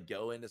have to like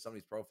go into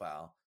somebody's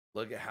profile,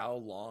 look at how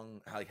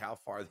long, like how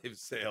far they've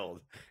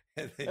sailed,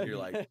 and then you're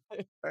like,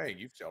 hey,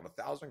 you've sailed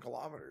 1,000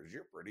 kilometers.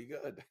 You're pretty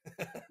good.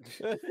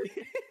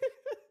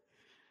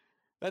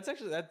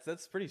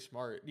 That's pretty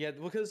smart. Yeah,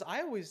 because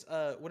I always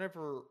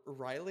whenever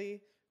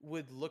Riley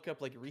would look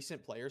up like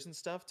recent players and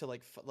stuff to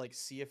like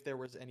see if there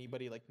was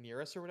anybody like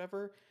near us or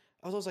whatever,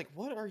 I was always like,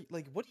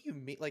 what do you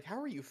mean? Like, how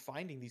are you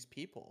finding these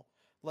people?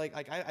 Like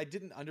I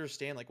didn't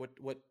understand like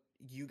what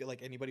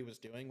anybody was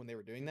doing when they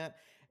were doing that.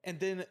 And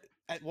then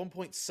at one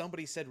point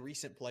somebody said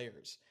recent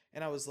players,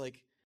 and I was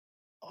like,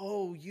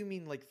 oh, you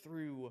mean like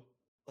through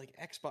like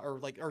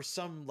Xbox or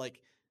some like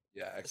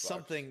Yeah, Xbox.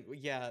 something,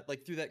 yeah,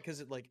 like through that,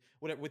 because it like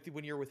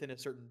when you're within a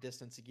certain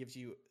distance, it gives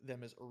you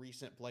them as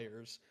recent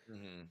players.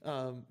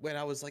 When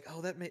I was like,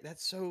 oh,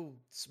 that's so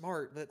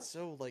smart, that's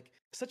so like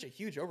such a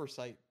huge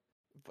oversight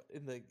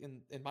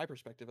in my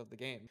perspective of the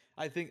game.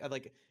 I think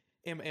like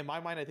in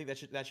my mind, I think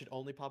that should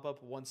only pop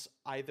up once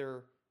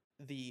either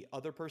the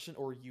other person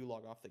or you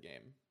log off the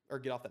game or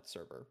get off that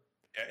server.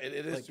 Yeah,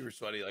 it is Like, super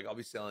sweaty. Like I'll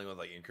be sailing with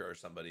like Inker or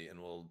somebody, and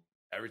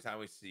every time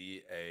we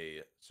see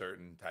a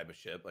certain type of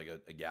ship, like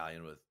a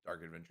galleon with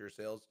Dark Adventure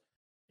sails,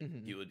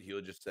 he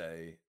would just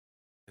say,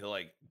 he'll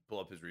like pull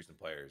up his recent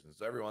players, and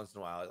so every once in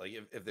a while, like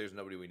if there's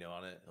nobody we know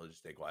on it, he'll just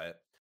stay quiet.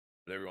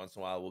 But every once in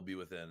a while, we'll be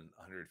within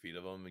 100 feet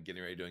of him and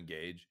getting ready to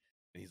engage,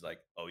 and he's like,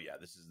 "Oh yeah,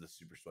 this is the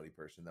super sweaty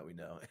person that we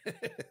know."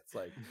 It's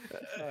like,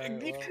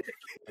 well,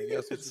 I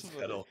guess we should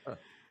settle.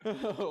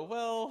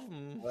 Well,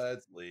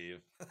 Let's leave.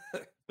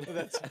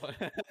 that's fun.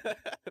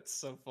 That's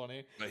so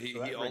funny. But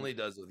he only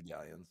does with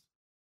galleons.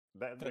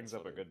 That brings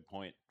up a good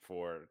point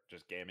for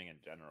just gaming in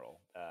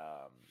general.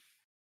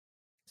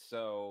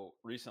 So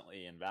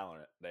recently in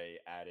Valorant, they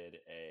added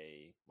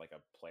a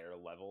player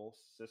level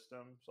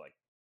system. So like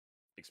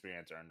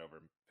experience earned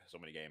over so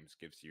many games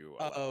gives you.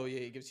 Oh yeah,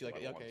 it gives you like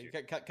level okay, once you-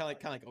 kind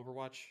of like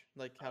Overwatch,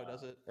 like how it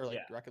does it, or like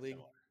yeah, Rocket League.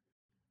 similar.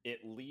 It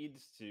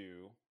leads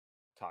to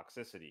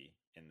toxicity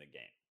in the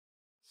game.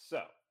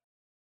 So,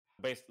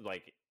 basically,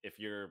 like if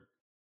you're,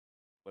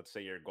 let's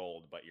say you're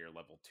gold, but you're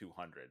level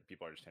 200,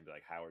 people are just gonna be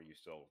like, "How are you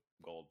still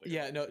gold?" but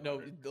you're Yeah, level no,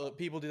 200?"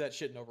 people do that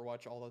shit in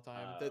Overwatch all the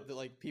time.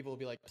 Like people will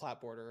be like plat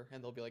border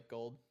and they'll be like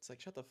gold. It's like,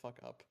 shut the fuck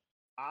up.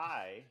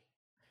 I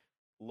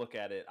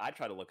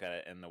try to look at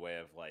it in the way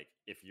of like,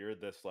 if you're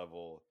this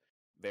level,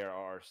 there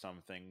are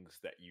some things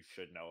that you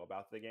should know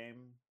about the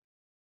game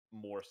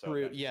more so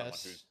True. than someone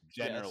who's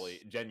Yes.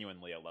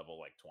 genuinely a level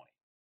like 20.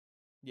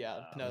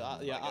 Yeah. No.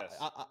 I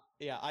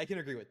guess I can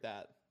agree with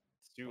that.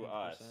 to 100%.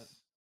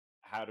 us,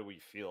 how do we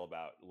feel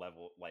about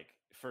level, like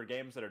for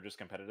games that are just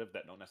competitive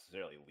that don't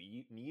necessarily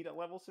need a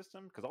level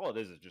system? Because all it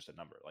is just a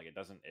number. Like it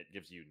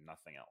gives you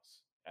nothing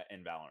else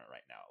in Valorant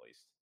right now, at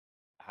least.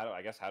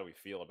 How do we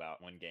feel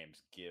about when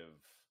games give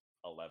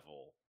a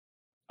level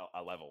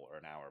or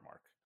an hour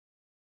mark?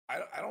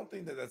 I don't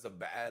think that that's a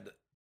bad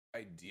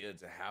idea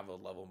to have a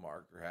level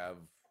mark or have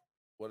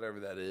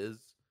whatever that is.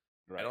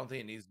 Right. I don't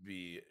think it needs to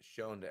be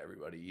shown to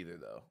everybody either,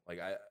 though. Like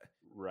I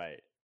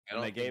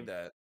don't think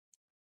that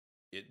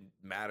it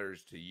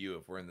matters to you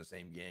if we're in the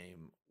same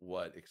game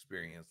what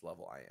experience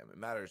level I am. It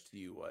matters to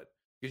you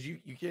because you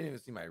can't even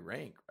see my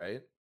rank,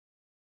 right?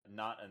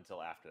 Not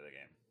until after the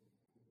game.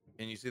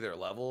 And you see their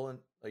level and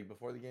like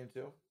before the game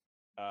too?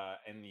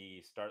 In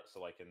the start, so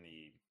like in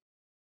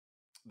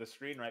the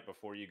screen right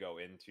before you go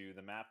into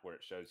the map where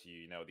it shows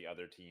you know the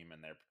other team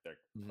and their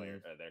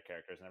player their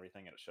characters and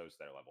everything, and it shows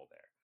their level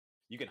there.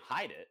 You can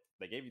hide it.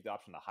 They gave you the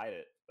option to hide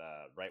it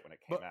right when it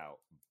came out.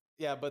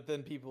 Yeah, but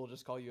then people will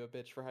just call you a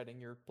bitch for hiding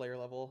your player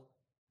level.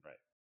 Right.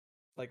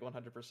 Like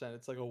 100%.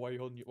 It's like, oh, why you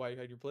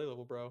hide your player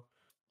level, bro?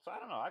 So I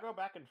don't know. I go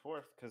back and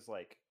forth because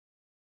like,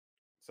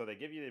 so they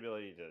give you the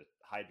ability to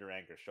hide your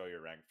rank or show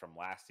your rank from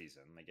last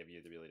season. They give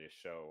you the ability to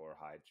show or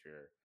hide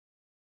your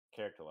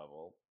character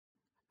level.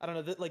 I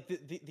don't know. Like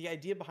the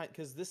idea behind,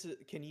 because this is,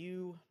 can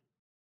you?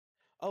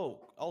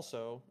 Oh,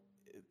 also,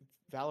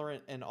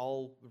 Valorant and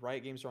all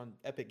Riot games are on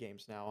Epic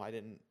Games now. I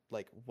didn't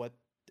like. What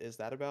is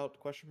that about?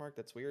 Question mark.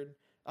 That's weird.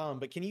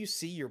 But can you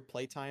see your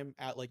playtime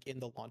at like in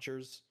the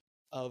launchers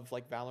of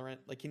like Valorant?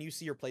 Like, can you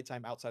see your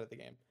playtime outside of the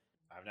game?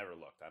 I've never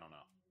looked. I don't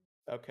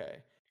know. Okay,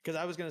 because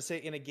I was gonna say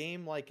in a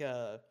game like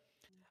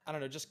I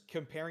don't know, just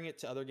comparing it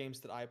to other games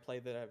that I play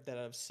that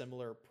have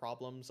similar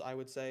problems. I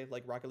would say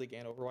like Rocket League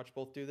and Overwatch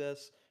both do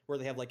this, where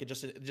they have like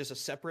just a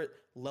separate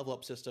level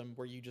up system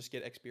where you just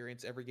get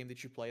experience every game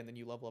that you play, and then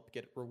you level up,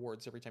 get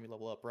rewards every time you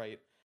level up. Right.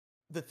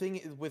 The thing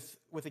is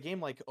with a game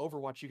like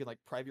Overwatch, you can like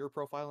private your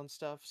profile and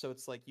stuff, so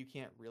it's like you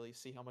can't really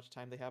see how much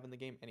time they have in the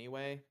game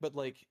anyway. But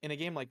like in a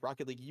game like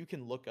Rocket League, you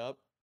can look up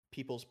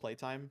people's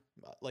playtime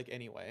like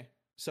anyway.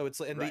 So it's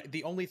and Right.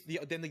 the only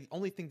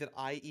thing that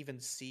I even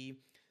see,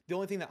 the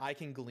only thing that I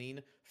can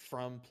glean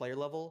from player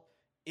level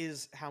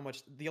is how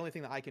much, the only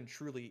thing that I can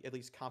truly at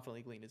least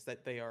confidently glean is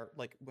that they are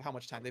like how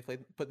much time they put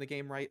in the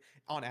game, right,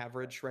 on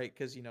average, right?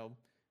 Because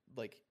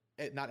like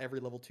not every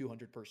level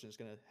 200 person is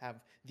going to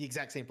have the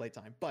exact same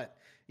playtime, but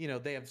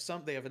they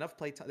have enough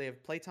playtime, they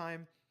have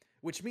playtime,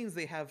 which means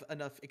they have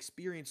enough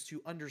experience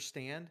to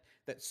understand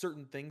that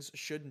certain things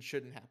should and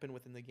shouldn't happen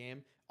within the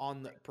game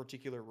on the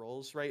particular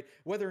roles, right?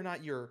 Whether or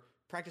not you're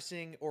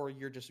practicing or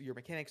your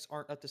mechanics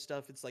aren't up to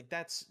stuff, it's like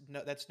that's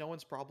no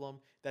one's problem.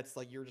 That's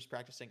like you're just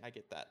practicing. I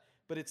get that,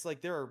 but it's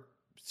like there are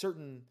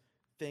certain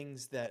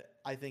things that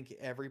I think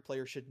every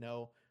player should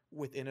know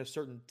within a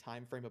certain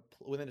time frame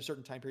within a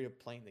certain time period of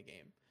playing the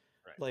game.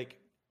 Right. Like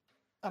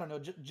I don't know,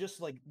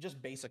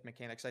 just basic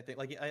mechanics. I think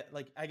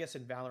I guess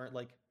in Valorant,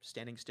 like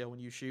standing still when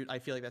you shoot. I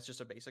feel like that's just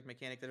a basic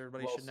mechanic that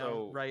everybody Well, should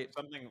know, so right?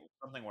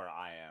 something where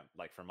I am,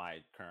 like for my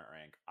current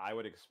rank, I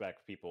would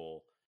expect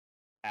people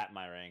at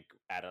my rank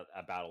at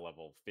about a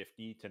level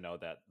 50 to know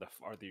that the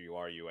farther you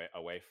are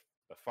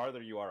the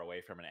farther you are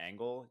away from an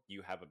angle,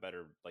 you have a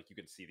better, like, you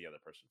can see the other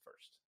person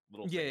first.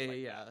 Little Yeah, things yeah,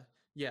 like yeah, that.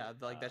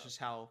 yeah. Like that's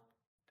how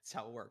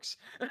it works.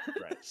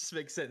 Right. Just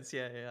makes sense.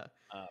 Yeah,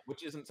 yeah.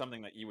 Which isn't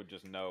something that you would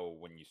just know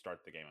when you start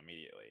the game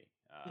immediately,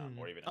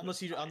 or even if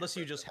it's not your Unless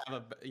you first just go.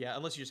 have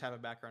unless you just have a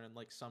background in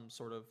like some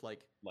sort of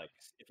like Like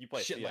if you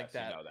play shit like CS, you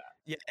that. know that.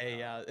 Yeah,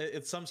 yeah.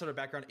 It's some sort of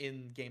background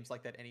in games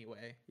like that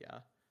anyway. Yeah.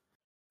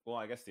 Well,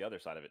 I guess the other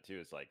side of it too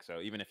is like,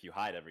 so even if you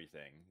hide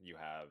everything, you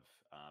have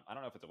I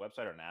don't know if it's a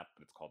website or an app,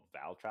 but it's called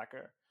Val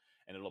Tracker,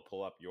 and it'll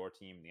pull up your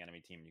team, the enemy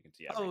team, and you can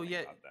see Oh everything yeah,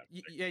 about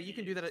them. yeah. You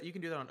can do that. You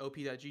can do that on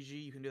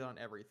op.gg. You can do that on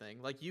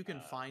everything. Like you can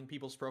Uh, find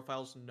people's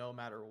profiles no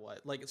matter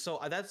what. Like so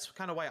that's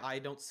kind of why I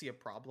don't see a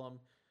problem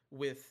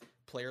with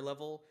player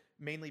level,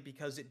 mainly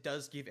because it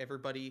does give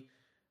everybody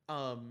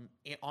on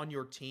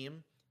your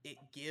team. It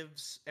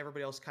gives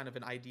everybody else kind of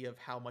an idea of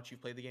how much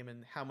you've played the game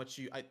and how much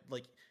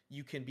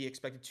you can be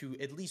expected to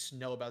at least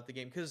know about the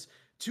game. Because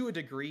to a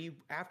degree,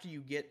 after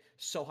you get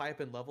so high up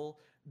in level,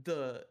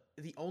 the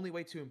only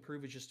way to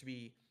improve is just to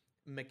be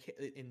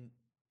in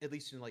at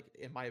least in like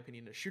in my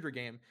opinion a shooter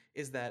game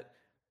is that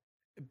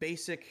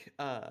basic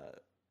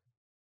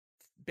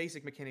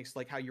basic mechanics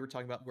like how you were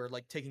talking about where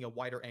like taking a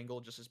wider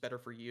angle just is better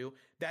for you.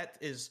 That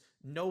is,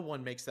 no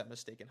one makes that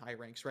mistake in high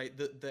ranks, right?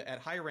 The at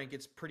high rank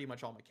it's pretty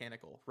much all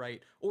mechanical,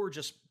 right? Or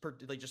just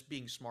like just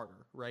being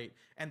smarter, right?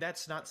 And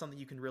that's not something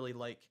you can really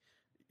like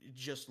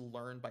just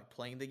learn by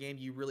playing the game.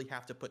 You really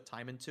have to put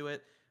time into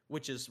it,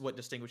 which is what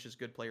distinguishes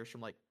good players from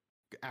like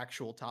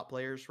actual top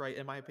players, right?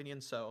 In my opinion.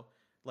 So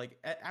like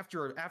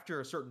after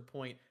a certain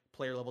point,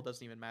 player level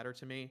doesn't even matter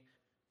to me,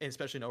 and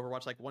especially in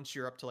Overwatch. Like once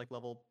you're up to like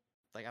level,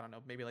 like I don't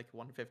know, maybe like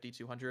 150,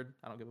 200,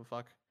 I don't give a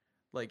fuck.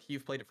 Like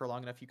you've played it for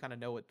long enough, you kind of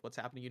know what's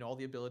happening. You know all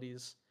the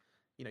abilities,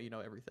 you know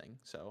everything.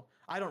 So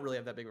I don't really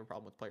have that big of a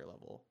problem with player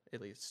level,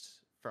 at least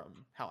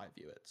from how I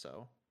view it.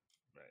 So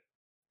right.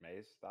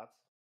 Maze, thoughts?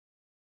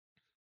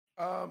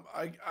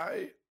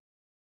 I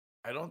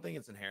don't think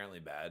it's inherently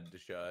bad to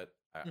show it.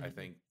 I Mhm.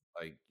 think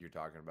like you're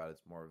talking about,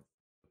 it's more of a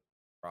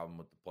problem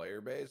with the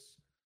player base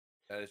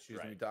that is choosing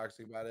to Right. be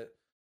toxic about it.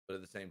 But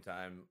at the same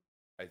time,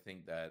 I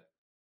think that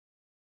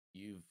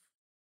you've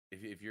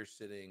if you're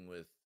sitting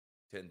with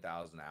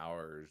 10,000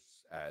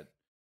 hours at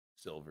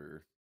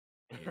silver,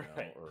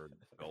 Right. or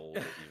gold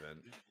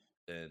even,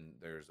 then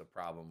there's a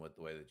problem with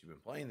the way that you've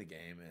been playing the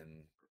game.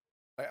 And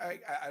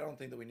I don't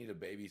think that we need to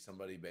baby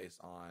somebody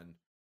based on,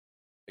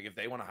 like, if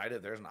they want to hide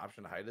it, there's an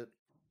option to hide it.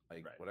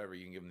 Like Right. whatever,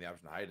 you can give them the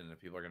option to hide it, and if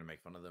people are going to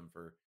make fun of them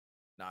for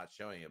not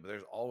showing it, but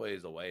there's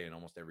always a way in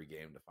almost every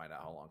game to find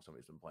out how long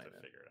somebody's been playing To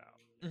it. figure it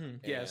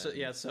out. Yeah.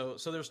 So And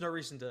so there's no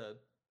reason to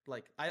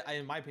like I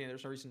in my opinion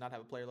there's no reason not to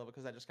have a player level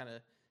because that just kind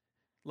of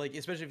like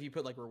especially if you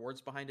put like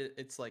rewards behind it,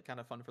 it's like kind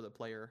of fun for the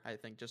player. I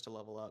think just to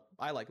level up.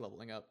 I like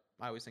leveling up.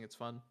 I always think it's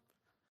fun.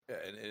 yeah,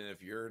 and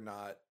if you're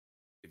not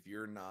if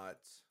you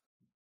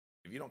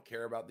don't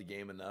care about the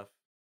game enough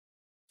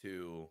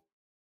to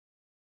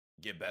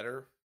get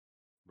better,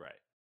 Right.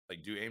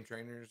 like do aim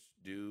trainers,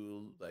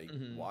 do like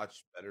Mhm.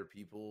 watch better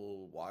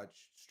people,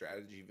 watch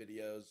strategy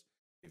videos.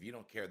 If you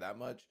don't care that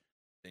much,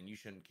 then you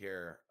shouldn't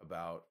care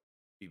about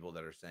people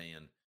that are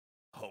saying,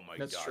 "Oh my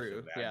That's gosh,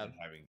 true. Yeah. imagine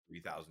having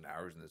 3,000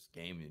 hours in this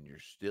game and you're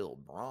still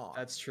That's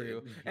bronze,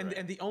 true. dude." And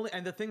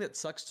Right. the thing that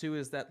sucks too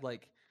is that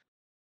like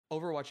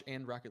Overwatch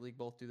and Rocket League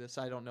both do this.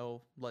 I don't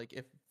know like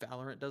if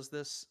Valorant does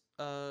this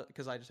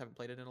because I just haven't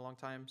played it in a long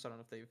time, so I don't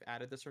know if they've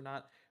added this or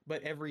not.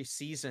 But every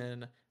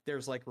season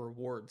there's like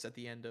rewards at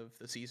the end of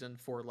the season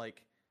for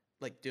like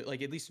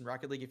at least in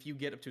Rocket League if you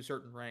get up to a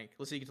certain rank.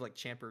 Let's say you get to like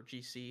champ or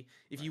GC,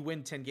 if you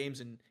win 10 games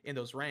in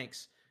those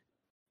ranks,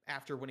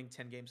 after winning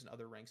 10 games in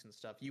other ranks and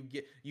stuff,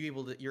 you're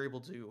able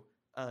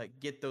to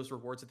get those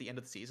rewards at the end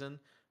of the season.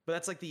 But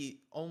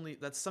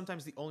that's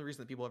sometimes the only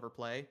reason that people ever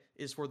play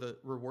is for the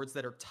rewards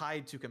that are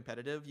tied to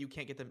competitive. You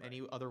can't get them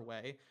any other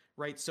way,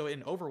 right? So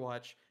in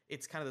Overwatch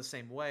it's kind of the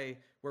same way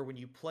where when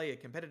you play a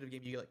competitive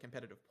game you get like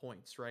competitive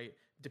points, right?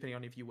 Depending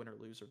on if you win or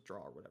lose or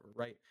draw or whatever,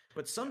 right?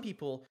 But some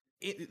people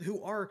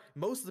who are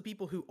most of the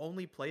people who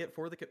only play it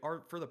for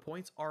the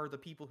points are the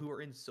people who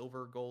are in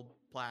silver, gold,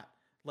 plat.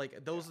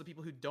 Like those are the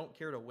people who don't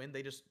care to win.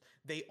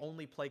 They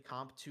only play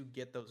comp to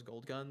get those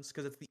gold guns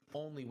because it's the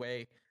only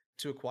way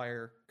to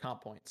acquire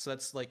comp points. So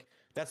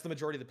that's the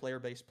majority of the player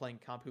base playing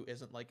comp who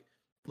isn't like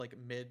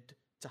mid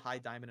to high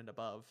diamond and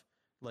above.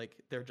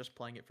 Like they're just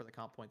playing it for the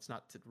comp points,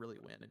 not to really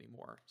win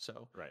anymore.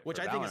 So Right. which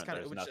For I think is Valorant, kind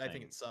of there's which I think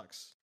nothing. it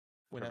sucks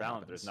when For that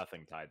Valorant, there's happens.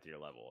 nothing tied to your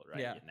level right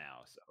Yeah.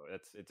 now, so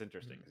it's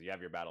interesting because you have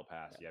your battle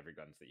pass, you have your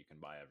guns that you can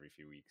buy every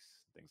few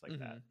weeks, things like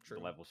that. True.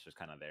 The level's just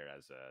kind of there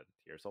as a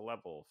here's a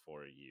level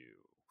for you,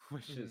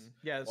 which is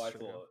Yeah, that's why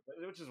true.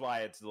 which is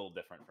why it's a little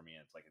different for me.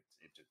 It's like it's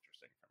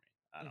interesting for me.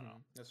 I don't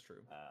know. That's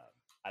true.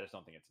 I just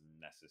don't think it's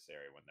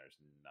necessary when there's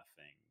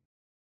nothing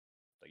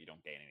So you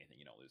don't gain anything,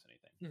 you don't lose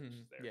anything.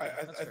 Mhm. There.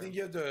 Yeah. I think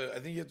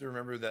you have to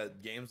remember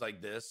that games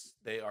like this,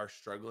 they are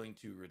struggling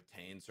to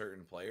retain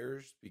certain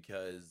players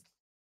because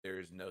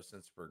there's no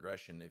sense of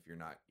progression if you're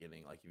not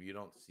getting, like, if you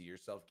don't see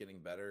yourself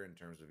getting better in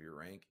terms of your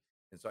rank.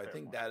 And so I Fair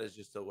think point. that is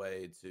just a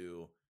way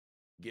to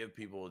give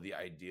people the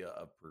idea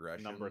of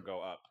progression. Number go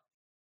up.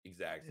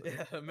 Exactly.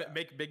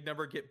 Make big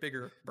number get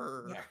bigger.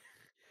 Brr.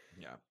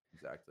 Yeah,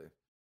 exactly.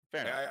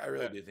 Fair enough. I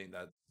really do think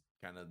that's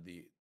kind of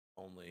the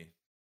only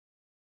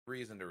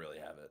reason to really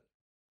have it.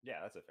 Yeah,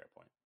 that's a fair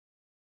point.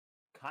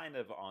 Kind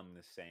of on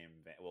the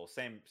same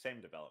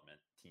development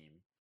team.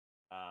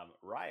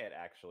 Riot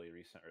actually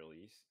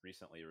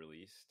recently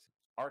released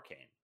Arcane,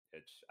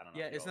 which I don't know.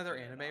 Yeah, if you isn't all that their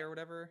seen it or anime not. or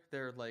whatever?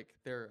 They're like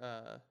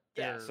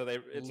Yeah, their so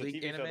it's a league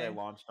TV show they anime?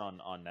 launched on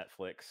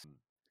Netflix.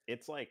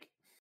 It's like,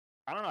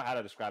 I don't know how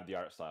to describe the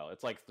art style.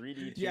 It's like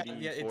 3D,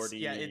 2D, Yeah,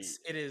 4D. it's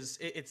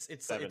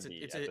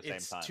 7D at the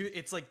same time.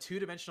 It's like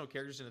two-dimensional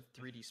characters in a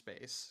 3D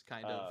space,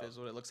 kind of is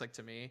what it looks like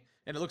to me,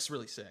 and it looks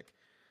really sick.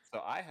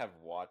 So I have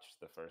watched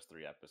the first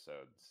 3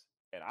 episodes,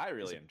 and I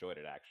really enjoyed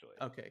it actually.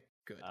 Okay,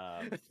 good.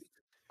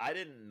 I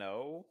didn't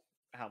know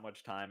how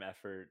much time,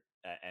 effort,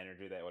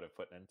 energy they would have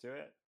put into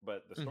it,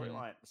 but the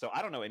storyline. So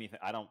I don't know anything.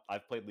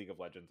 I've played League of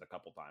Legends a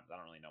couple times. I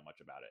don't really know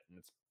much about it, and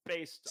it's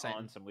based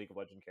on some League of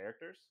Legends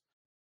characters.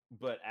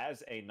 But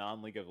as a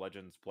non-League of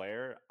Legends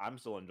player, I'm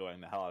still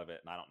enjoying the hell out of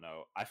it, and I don't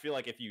know. I feel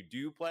like if you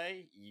do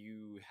play,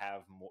 you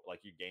have more,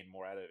 like you gain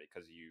more out of it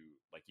because you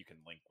can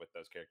link with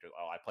those characters.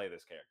 Oh, I play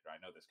this character. I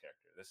know this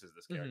character. This is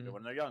this character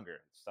when they're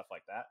younger, stuff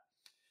like that.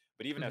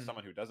 But even as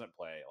someone who doesn't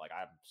play, like,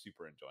 I'm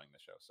super enjoying the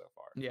show so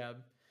far. Yeah.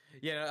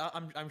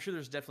 I'm sure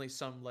there's definitely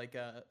some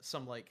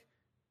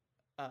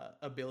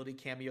ability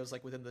cameos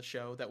like within the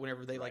show that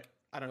whenever they like,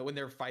 I don't know, when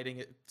they're fighting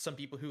it, some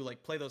people who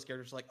like play those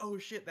characters are like, oh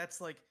shit, that's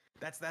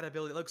that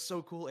ability. It looks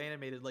so cool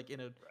animated like in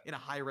a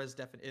high res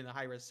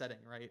setting,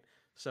 right?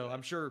 So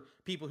I'm sure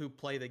people who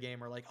play the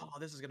game are like, oh,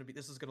 this is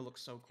gonna look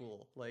so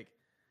cool, like.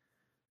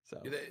 So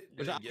I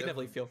can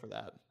definitely feel for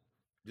that.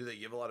 Do they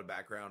give a lot of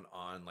background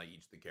on like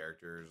each of the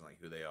characters and like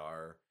who they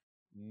are?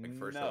 Like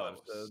first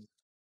episodes?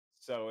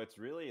 So it's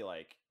really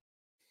like,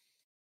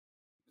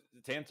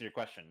 to answer your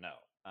question, no.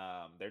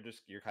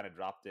 You're kind of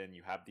dropped in.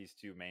 You have these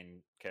 2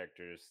 main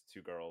characters,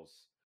 2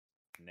 girls.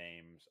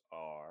 Names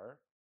are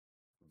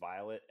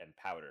Violet and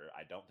Powder.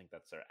 I don't think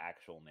that's their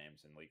actual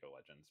names in League of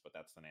Legends, but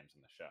that's the names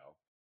in the show.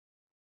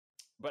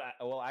 But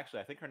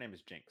actually, I think her name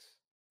is Jinx.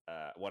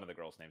 One of the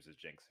girls' names is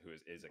Jinx, who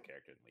is a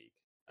character in League.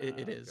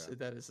 It is. Okay.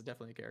 That is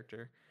definitely a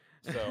character.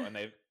 So, and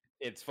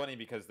it's funny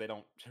because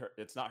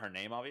it's not her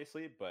name,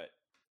 obviously, but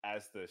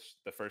as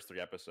the first 3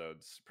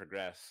 episodes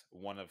progress,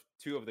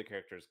 2 of the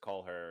characters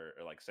call her,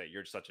 or like say,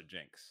 you're such a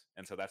Jinx.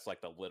 And so that's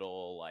like the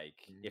little, like,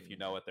 if you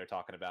know what they're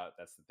talking about,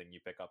 that's the thing you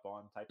pick up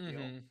on type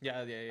deal.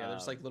 Yeah.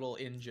 There's like little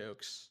in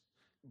jokes.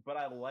 But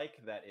I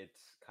like that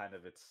it's kind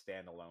of its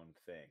standalone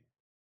thing.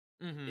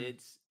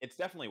 It's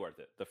definitely worth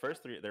it. The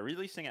first 3, they're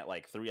releasing at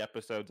like 3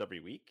 episodes every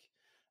week.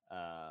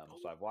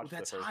 So I've watched the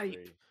first 3.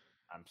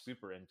 I'm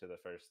super into the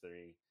first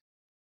 3.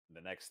 The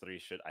next 3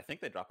 I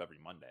think they drop every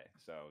Monday.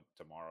 So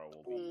tomorrow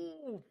will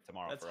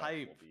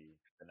be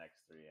the next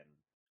 3, and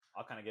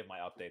I'll kind of give my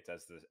updates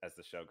as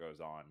the show goes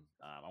on.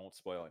 I won't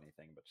spoil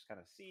anything, but just kind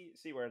of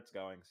see where it's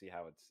going, see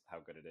how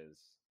good it is.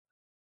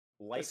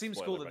 It seems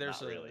spoiler, cool that there's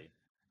there's really.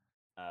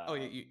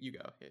 You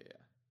go. Yeah.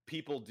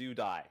 People do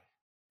die,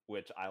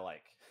 which I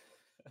like.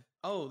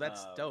 Oh,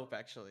 that's dope,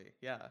 actually.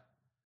 Yeah.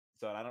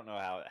 So I don't know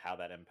how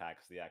that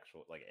impacts the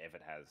actual, like, if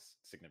it has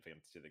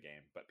significance to the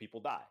game, but people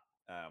die.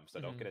 So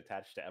don't get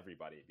attached to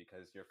everybody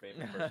because your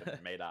favorite person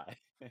may die.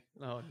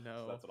 Oh no.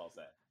 So that's what I'll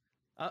say.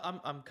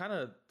 I'm kind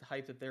of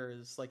hyped that there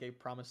is like a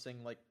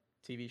promising like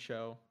TV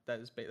show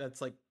that's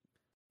like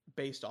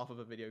based off of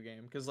a video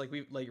game, because like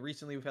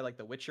recently we've had like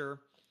The Witcher,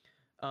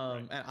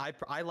 and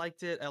I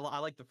liked it. I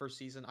liked the first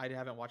season. I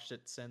haven't watched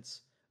it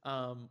since.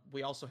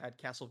 We also had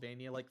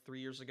Castlevania like 3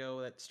 years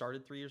ago, that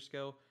started 3 years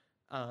ago,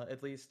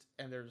 at least.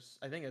 And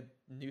I think a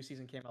new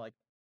season came out like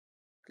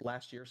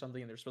last year or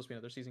something, and there's supposed to be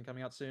another season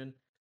coming out soon.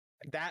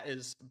 That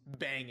is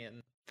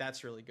banging.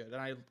 That's really good. And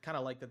I kind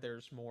of like that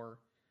there's more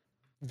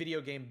video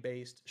game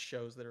based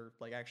shows that are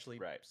like actually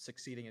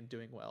succeeding and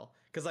doing well.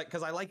 Cause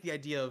I like the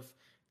idea of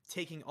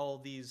taking all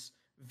these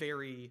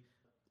very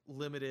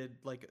limited,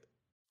 like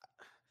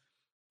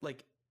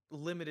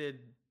limited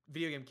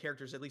video game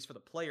characters, at least for the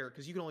player,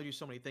 because you can only do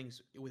so many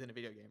things within a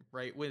video game,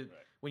 right? When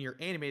you're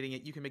animating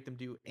it, you can make them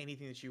do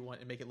anything that you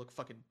want and make it look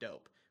fucking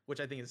dope, which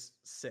I think is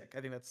sick.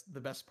 I think that's the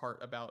best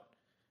part about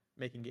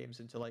making games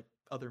into like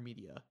other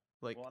media.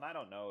 Like, well, and I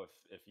don't know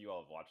if you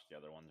all have watched the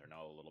other ones or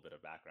know a little bit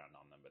of background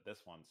on them, but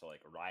this one, so like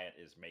Riot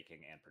is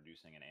making and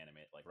producing and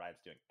animate, like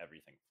Riot's doing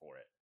everything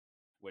for it.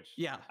 Which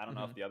I don't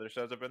know if the other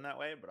shows have been that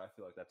way, but I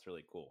feel like that's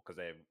really cool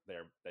because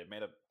they've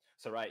made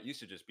so Riot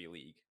used to just be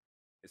League,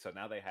 so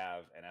now they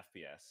have an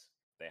FPS.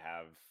 They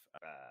have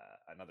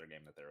another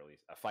game that they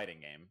released, a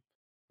fighting game,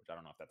 which I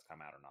don't know if that's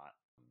come out or not.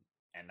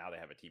 and now they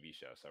have a TV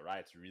show. So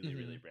Riot's really,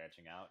 really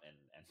branching out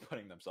and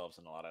putting themselves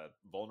in a lot of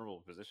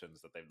vulnerable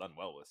positions that they've done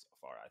well with so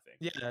far, I think.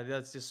 Yeah,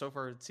 that's just so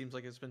far. It seems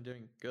like it's been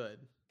doing good.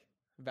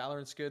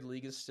 Valorant's good.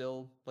 League is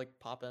still like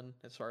popping,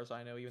 as far as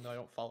I know, even though I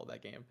don't follow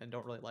that game and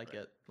don't really like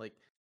it. Like,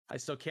 I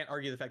still can't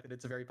argue the fact that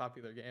it's a very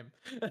popular game.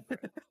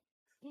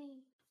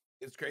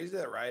 It's crazy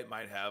that Riot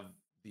might have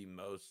the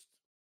most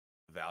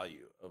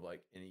value of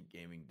like any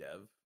gaming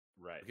dev,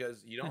 Right.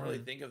 because you don't really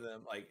think of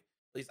them, like,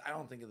 at least I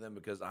don't think of them,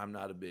 because I'm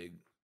not a big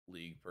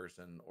League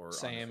person, or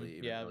Same, honestly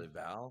even yeah. really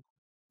Val.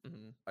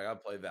 Like, I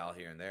play Val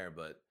here and there,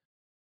 but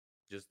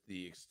just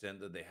the extent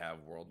that they have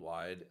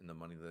worldwide and the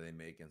money that they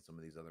make in some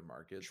of these other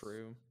markets.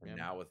 True. And Yeah.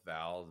 now with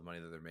Val, the money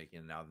that they're making,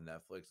 and now the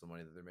Netflix, the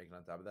money that they're making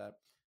on top of that,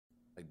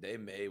 like, they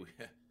may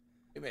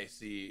we may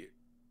see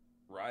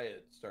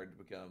Riot start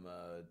to become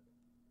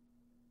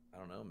I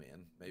don't know,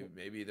 man.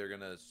 Maybe they're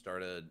gonna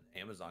start an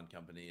Amazon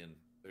company, and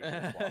they're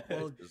gonna swap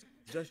Well, places.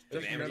 just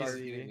If remember,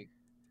 Amazon's getting-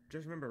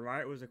 just remember,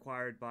 Riot was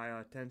acquired by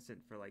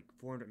Tencent for like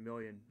 400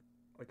 million,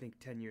 I think,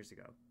 10 years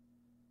ago.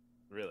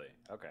 Really?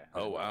 Okay.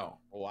 Oh wow,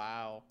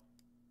 Wow.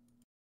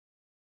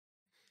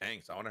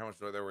 thanks. I wonder how much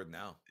they're worth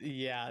now.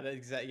 Yeah, that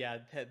exact. Yeah.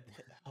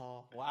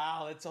 Oh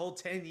wow, that's a whole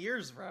 10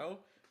 years, bro.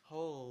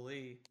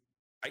 Holy.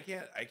 I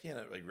can't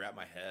like wrap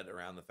my head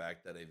around the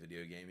fact that a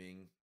video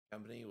gaming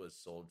company was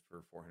sold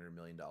for $400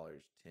 million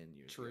 10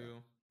 years ago.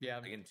 True. Yeah.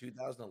 Like in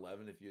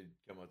 2011, if you'd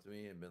come up to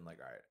me and been like,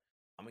 "All right,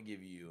 I'm gonna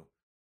give you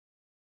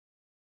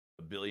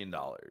 $1 billion.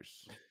 What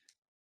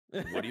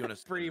do you want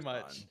to Pretty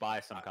much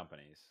buy some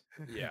companies?"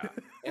 Yeah,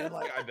 and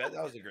like I bet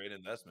that was a great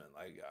investment.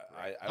 Like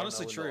I don't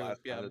Honestly, know when true, the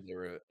last time yeah. that they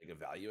were like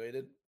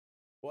evaluated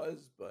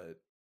was, but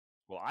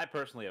Well, I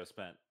personally have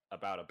spent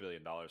about $1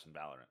 billion in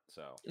Valorant,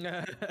 so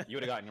you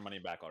would have gotten your money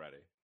back already.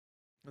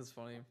 That's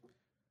funny.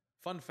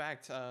 Fun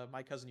fact: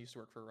 my cousin used to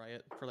work for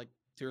Riot for like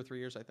 2 or 3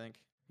 years. I think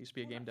he used to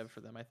be a game dev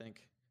for them. I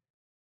think.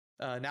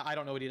 Now I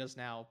don't know what he does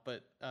now,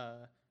 but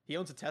he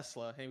owns a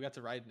Tesla and we got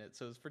to ride in it,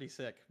 so it's pretty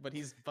sick. But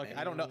he's fucking,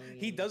 I don't know.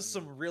 He does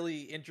some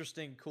really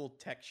interesting, cool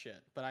tech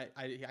shit, but I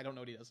don't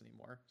know what he does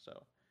anymore. So.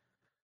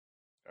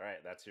 All right,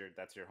 that's your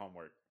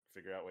homework.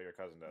 Figure out what your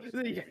cousin does.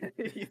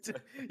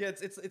 Yeah,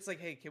 it's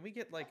like, hey, can we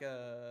get like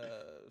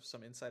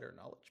some insider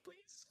knowledge,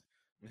 please?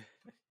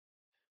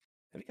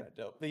 that'd be kind of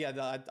dope. But yeah,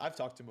 no, I've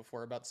talked to him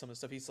before about some of the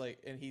stuff. He's like,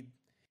 and he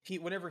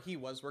whenever he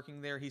was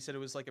working there, he said it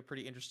was like a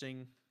pretty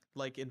interesting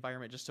like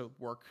environment just to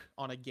work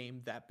on a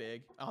game that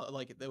big,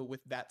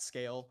 with that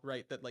scale,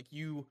 right? That like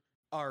you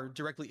are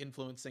directly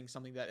influencing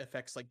something that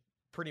affects like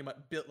pretty much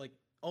like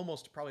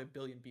almost probably 1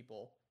 billion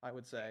people, I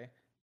would say.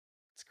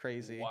 It's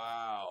crazy.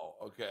 Wow.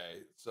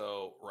 Okay.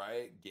 So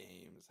Riot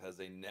Games has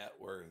a net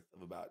worth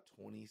of about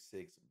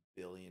 $26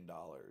 billion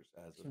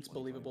as of It's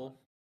believable.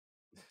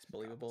 2021. It's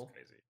believable.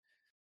 That's crazy.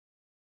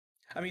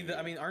 I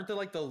mean, aren't there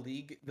like the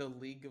League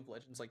of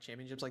Legends like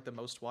championships like the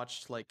most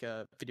watched like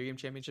video game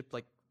championship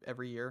like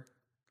every year?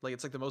 Like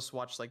it's like the most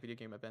watched like video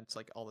game events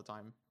like all the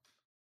time.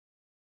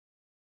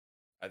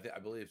 I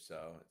believe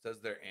so. It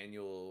says their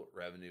annual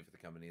revenue for the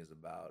company is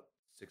about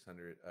 $964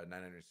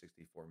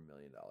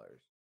 million.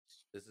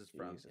 This is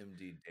from Jesus.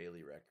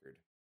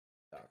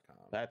 mddailyrecord.com.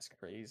 That's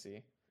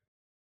crazy.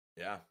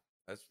 Yeah,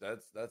 that's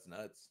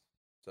nuts.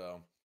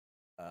 So,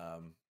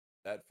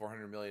 that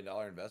 $400 million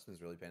investment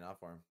is really paying off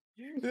for him.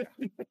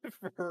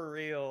 For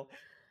real.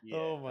 Yeah,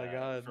 Oh my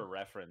God. For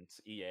reference,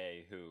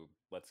 EA, who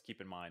let's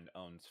keep in mind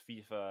owns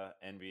FIFA,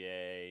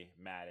 NBA,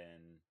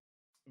 Madden.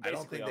 I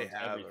don't think they owns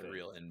have everything. a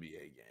real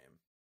NBA game.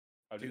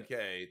 Oh, do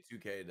they?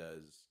 2K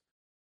does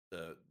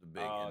the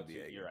big Oh,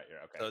 NBA. you're right.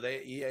 You're okay. So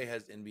EA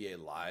has NBA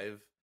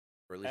Live,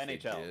 or at least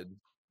NHL. they did.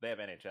 They have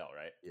NHL,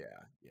 right? Yeah.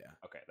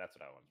 Okay, that's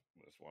what I was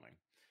wanting.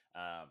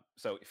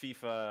 So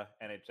FIFA,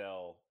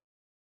 NHL,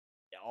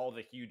 all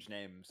the huge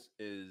names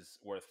is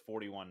worth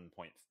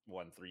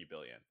 41.13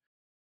 billion.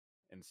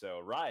 And so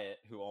Riot,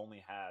 who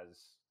only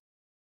has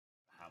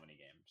how many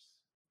games?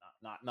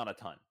 Not a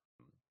ton.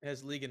 It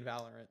has League and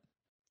Valorant.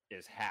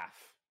 Is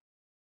half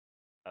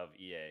of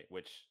EA,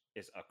 which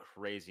is a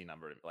crazy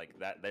number. Like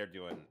that, they're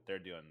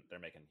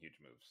making huge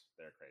moves.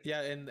 They're crazy.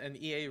 Yeah, and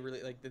EA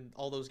really like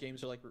all those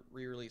games are like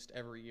re-released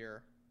every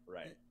year.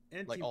 Right.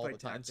 And like all Teamfight the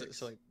time. Tactics.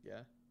 So like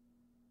yeah.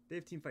 They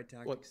have Teamfight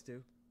Tactics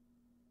too.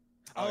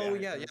 Oh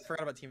yeah, I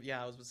forgot about Team.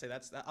 Yeah, I was gonna say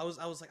that. I was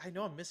like, I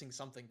know I'm missing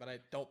something, but I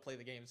don't play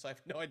the game, so I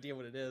have no idea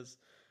what it is.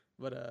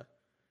 But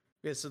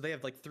yeah, so they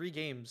have like 3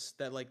 games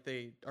that like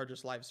they are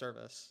just live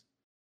service,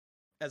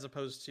 as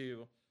opposed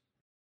to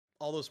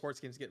all those sports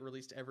games get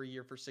released every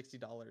year for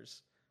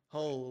 $60.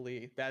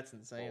 Holy, that's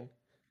insane. Well,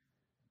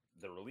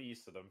 the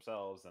release of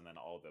themselves, and then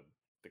all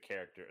the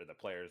character or the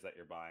players that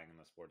you're buying in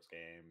the sports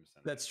games.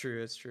 And That's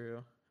true. It's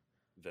true.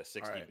 The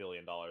 $60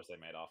 billion they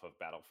made off of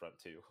Battlefront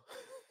 2.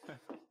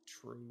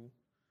 True.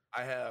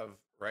 I have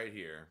right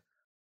here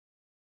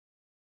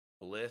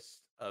a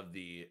list of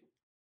the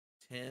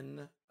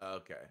 10.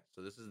 Okay,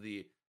 so this is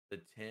the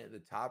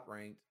top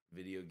ranked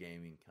video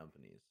gaming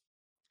companies.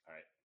 All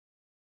right.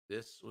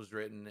 This was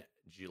written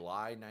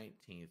July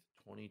 19th,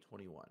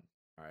 2021.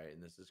 All right,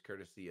 and this is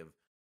courtesy of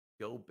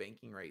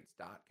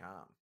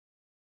GoBankingRates.com.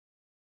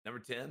 Number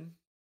 10,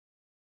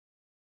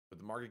 with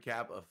a market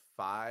cap of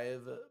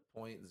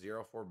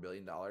 $5.04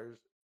 billion,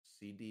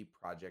 CD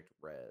Project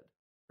Red.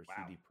 Or Wow.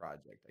 CD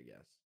Project, I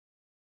guess.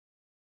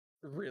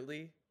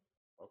 Really?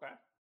 Okay.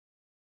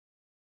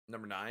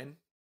 Number 9,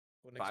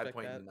 Wouldn't expect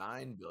that.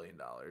 $5.9 billion,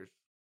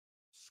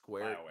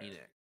 Square BioWare.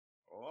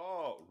 Enix.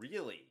 Oh,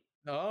 really?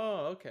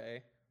 Oh,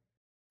 okay.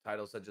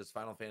 Titles such as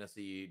Final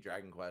Fantasy,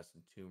 Dragon Quest,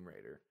 and Tomb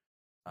Raider.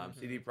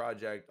 CD Mhm.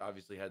 Projekt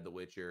obviously had The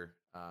Witcher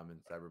and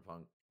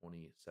Cyberpunk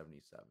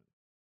 2077.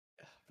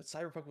 But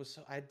Cyberpunk was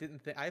so I didn't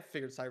think I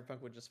figured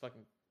Cyberpunk would just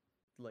fucking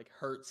like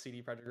hurt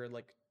CD Projekt Red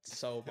like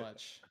so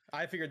much.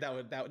 I figured that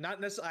would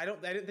not necessarily.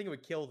 I didn't think it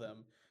would kill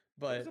them,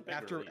 It was a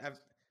but big release.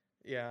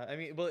 yeah, I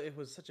mean, well, it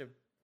was such a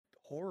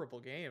horrible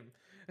game.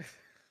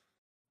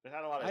 It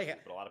had a lot of I issues, ha-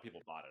 but a lot of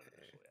people bought it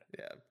initially.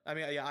 Yeah, I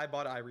mean, yeah, I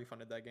bought it. I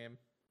refunded that game.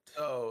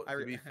 So, I to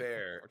re- be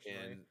fair,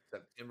 unfortunately. in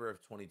September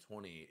of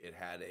 2020, it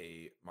had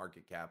a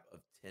market cap of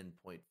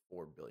 $10.4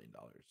 billion.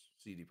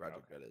 CD Projekt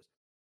Okay. Red is.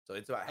 So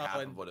it's about Oh, half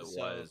and of what it so-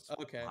 was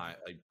okay.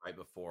 like right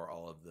before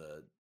all of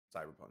the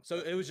Cyberpunk So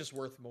stuff it was came just out.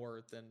 worth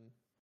more than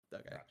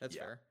okay. Gotcha. That's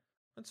Yeah. fair.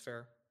 That's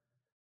fair.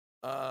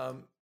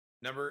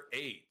 Number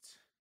 8,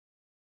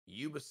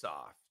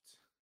 Ubisoft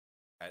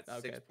at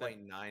Okay,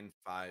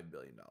 $6.95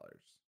 billion.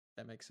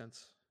 That makes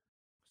sense.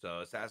 So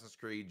Assassin's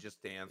Creed,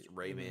 Just Dance, Mhm.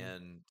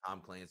 Rayman,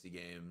 Tom Clancy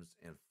games,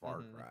 and Far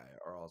Mhm. Cry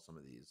are all some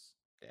of these.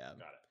 Yeah.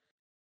 Got it.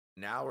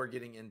 Now we're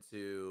getting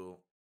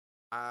into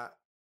I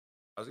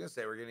was gonna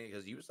say we're getting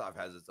because Ubisoft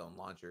has its own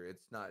launcher.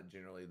 It's not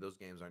generally those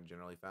games aren't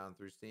generally found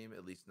through Steam,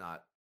 at least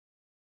not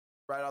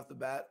right off the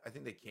bat. I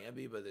think they can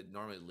be, but it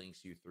normally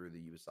links you through the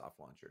Ubisoft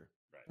launcher.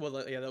 Right.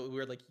 Well, yeah, that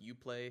weird like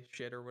Uplay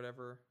shit or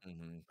whatever.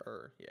 Mm-hmm.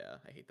 Or yeah,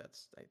 I hate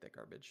that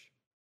garbage.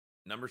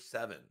 Number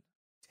 7,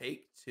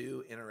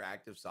 Take-Two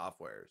Interactive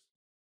Softwares.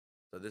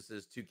 So this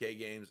is 2K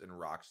Games and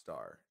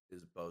Rockstar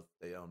is both.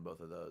 They own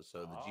both of those.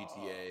 So the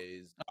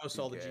GTA's. Oh,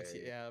 so all the 2K.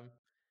 GTA. Yeah.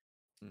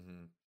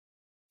 Mm-hmm.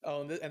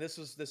 Oh, and this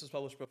was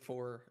published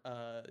before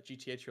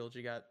GTA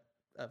trilogy got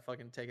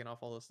fucking taken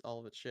off all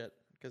of its shit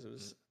because it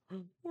was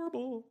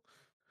horrible.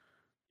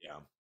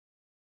 Yeah.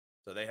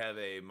 So they have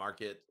a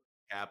market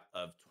cap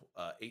of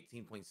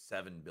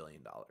 $18.7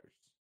 billion.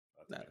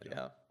 That's a big jump.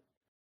 Yeah,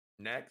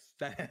 Next,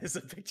 that is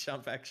a big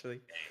jump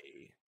actually.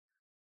 EA.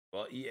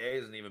 Well, EA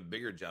is an even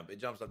bigger jump. It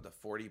jumps up to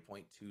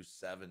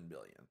 $40.27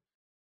 billion.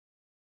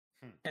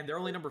 And they're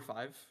only number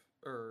 5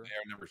 or They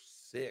are number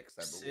 6,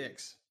 I believe.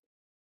 6.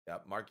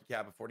 Yep, market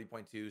cap of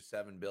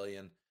 $40.27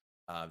 billion.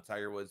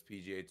 Tiger Woods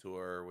PGA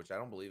Tour, which I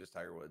don't believe is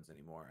Tiger Woods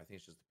anymore. I think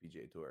it's just the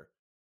PGA Tour.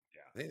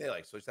 Yeah. I think they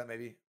like switch that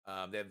maybe.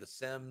 They have The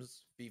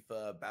Sims,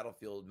 FIFA,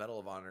 Battlefield, Medal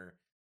of Honor,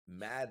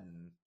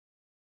 Madden,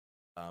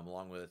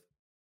 along with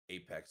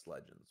Apex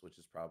Legends, which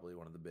is probably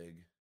one of the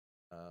big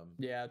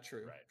Yeah,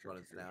 true. Right. True.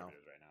 runners now.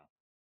 Contributors right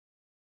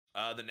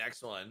now. The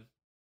next one,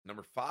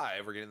 number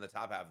 5, we're getting the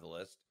top half of the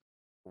list.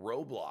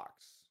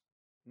 Roblox.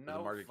 With a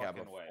No market cap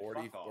of fucking way.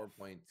 Fuck off.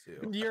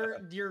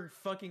 44.2. You're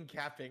fucking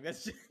capping.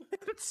 That's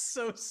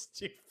so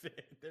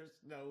stupid. There's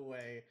no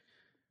way.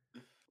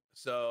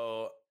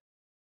 So,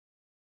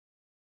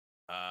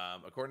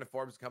 according to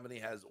Forbes, the company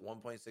has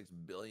 1.6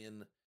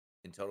 billion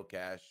in total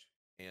cash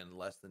and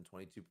less than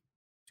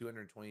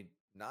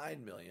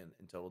 229 million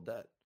in total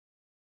debt.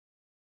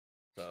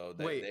 So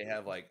they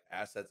have like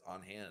assets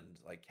on hand,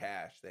 like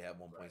cash. They have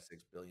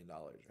 1.6 billion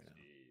dollars right now.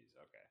 Jeez.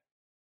 Okay.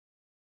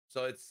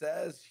 So it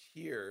says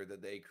here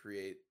that they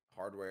create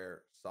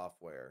hardware,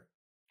 software.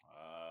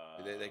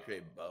 They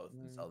create both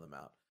and sell them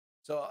out.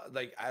 So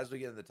like as we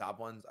get in the top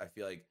ones, I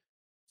feel like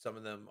some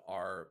of them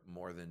are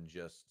more than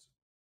just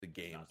the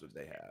games that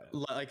they have.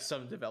 Like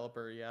some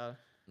developer, yeah.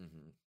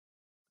 Mm-hmm.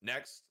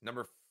 Next,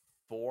 number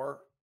 4,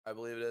 I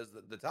believe it is.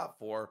 The top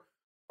 4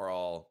 are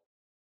all,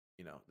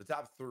 the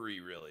top 3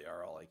 really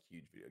are all like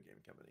huge video game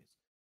companies.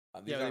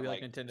 Yeah, aren't maybe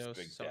like Nintendo,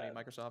 big Sony, bad.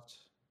 Microsoft.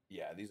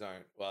 Yeah, these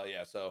aren't. Well,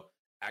 yeah. So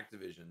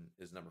Activision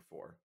is number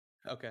 4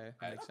 Okay,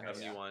 that makes at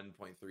sense.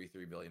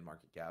 71.33 billion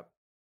market cap.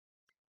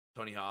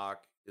 Tony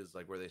Hawk is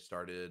like where they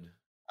started.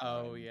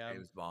 Oh yeah.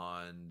 James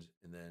Bond,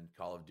 and then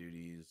Call of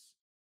Duties,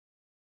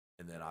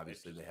 and then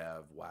obviously they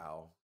have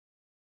WoW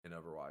and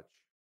Overwatch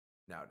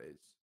nowadays.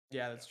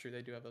 Yeah, that's true.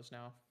 They do have those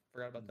now.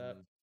 Forgot about that.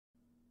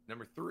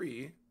 Number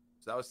 3,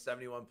 so that was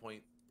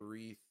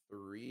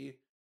 71.33.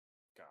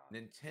 God.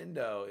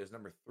 Nintendo is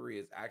number 3.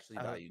 It's actually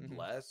valued Mhm.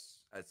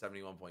 less at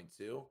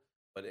 71.2,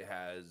 but it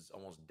has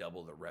almost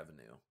double the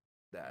revenue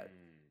that.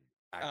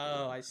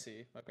 Oh, I Activision.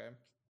 see. Okay.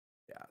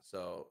 Yeah,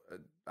 so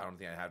I don't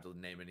think I have to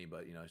name any,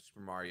 but Super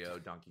Mario,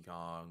 Donkey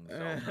Kong,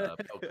 Zelda,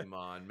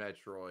 Pokemon,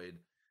 Metroid,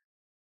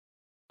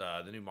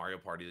 the new Mario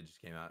Party that just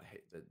came out.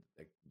 Hey, the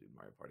new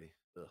Mario Party.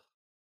 Ugh.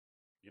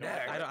 You don't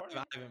like I Mario don't.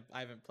 Party? I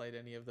haven't played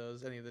any of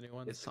those. Any of the new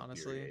ones, It's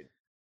honestly.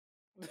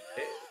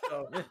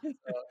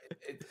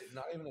 It's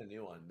not even a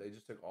new one. They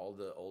just took all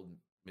the old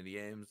mini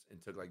games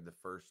and took like the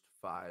first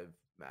 5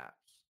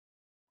 maps.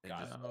 And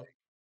Got just it. like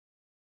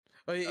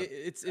Oh,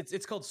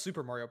 it's called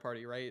Super Mario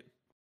Party, right?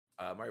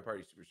 Mario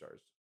Party Superstars.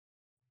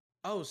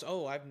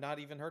 Oh, I've not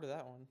even heard of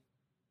that one.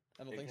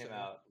 I don't It think came so.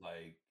 out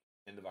like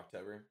end of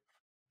October.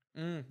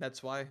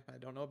 That's why I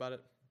don't know about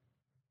it.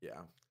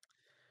 Yeah.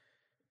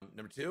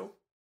 Number 2,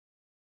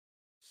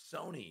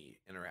 Sony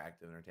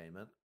Interactive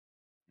Entertainment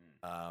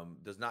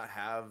does not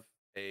have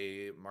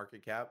a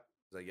market cap.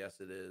 I guess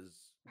it is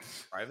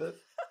private.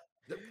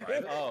 Is it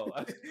private? Oh,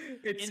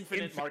 It's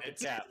infinite market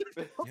cap.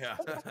 Yeah.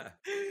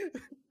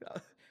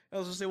 I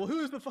was gonna say, well,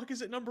 who the fuck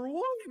is at number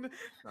 1?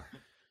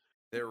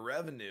 Their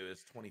revenue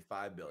is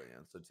 25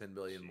 billion, so 10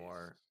 billion Jeez.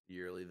 more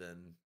yearly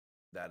than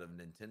that of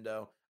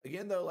Nintendo.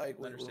 Again, though, like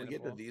when we get to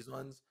Understandable. these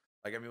ones,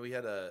 like I mean, we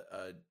had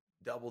a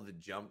double the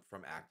jump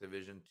from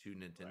Activision to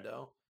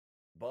Nintendo,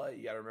 but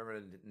you got to remember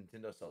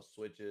Nintendo sells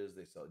Switches,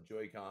 they sell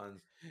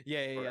Joy-Cons.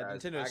 Yeah.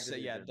 Whereas Nintendo,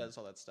 yeah, Activision- does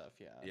all that stuff.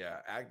 Yeah.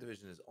 Yeah,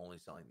 Activision is only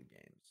selling the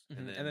games,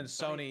 And then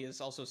Sony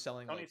is also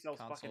selling Sony like sells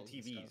consoles fucking and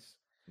stuff. TVs.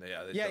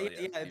 Yeah, they Yeah, sell,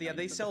 yeah.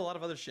 They TVs. sell a lot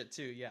of other shit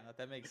too. Yeah,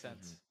 that makes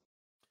sense.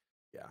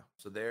 Yeah,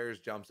 so theirs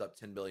jumps up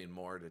 10 billion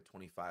more to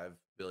 25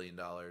 billion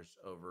dollars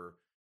over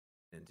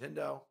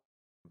Nintendo.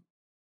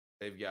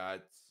 They've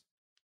got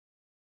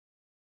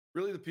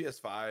really the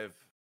PS5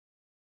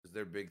 is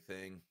their big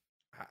thing.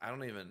 I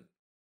don't even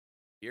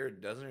here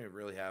it doesn't even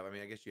really have. I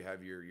mean, I guess you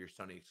have your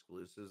Sony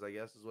exclusives. I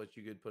guess is what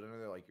you could put in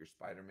there, like your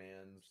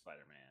Spider-Mans.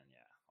 Spider-Man, yeah,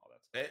 all that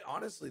stuff.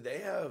 Honestly, they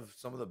have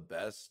some of the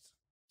best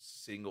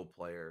single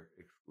player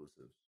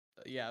exclusives.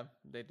 Yeah,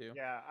 they do.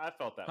 Yeah, I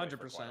felt that way for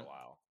 100%. quite a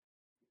while.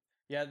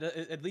 Yeah,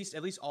 at least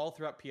all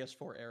throughout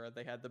PS4 era,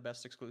 they had the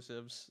best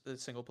exclusives,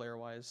 single player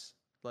wise.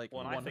 Like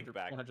Well, and I think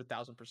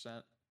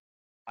 100,000%.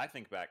 I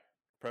think back,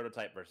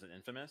 Prototype versus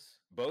Infamous,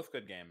 both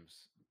good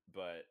games,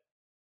 but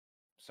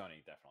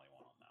Sony definitely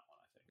won on that one,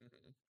 I think.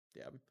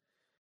 Yeah.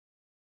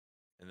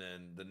 And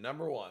then the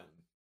number 1,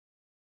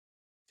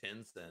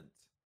 Tencent,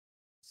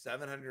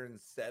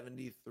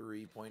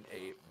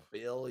 $773.8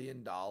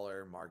 billion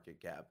market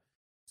cap,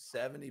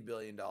 $70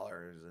 billion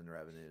in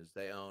revenues.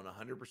 They own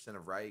 100%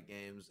 of Riot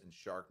Games and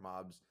Shark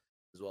Mobs,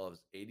 as well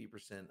as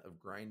 80% of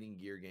Grinding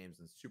Gear Games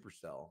and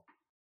Supercell,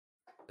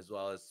 as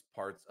well as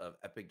parts of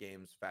Epic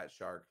Games, Fat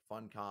Shark,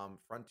 Funcom,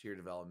 Frontier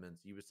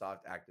Developments,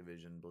 Ubisoft,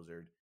 Activision,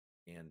 Blizzard,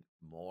 and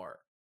more.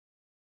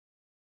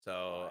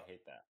 So I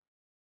hate that.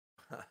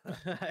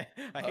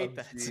 I hate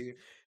that.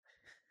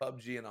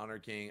 PUBG and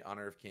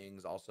Honor of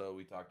Kings. Also,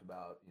 we talked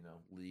about,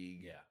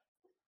 League. Yeah.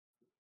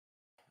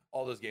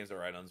 All those games are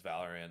right on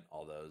Valorant.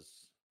 All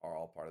those are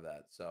all part of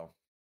that. So,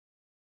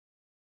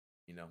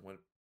 when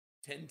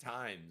 10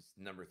 times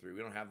number 3,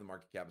 we don't have the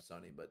market cap of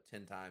Sony, but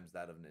 10 times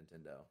that of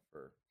Nintendo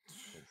for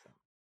Tencent.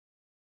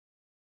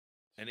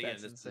 And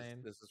again, this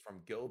is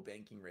from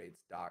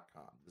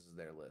GoBankingRates.com. This is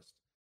their list.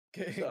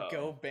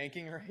 Go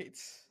banking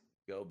rates.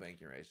 Go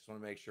Banking Rates. Just want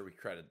to make sure we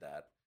credit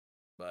that.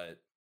 But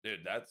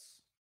dude, that's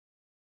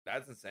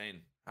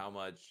insane. How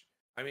much?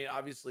 I mean,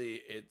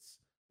 obviously,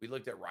 we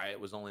looked at Riot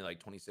was only like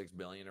 26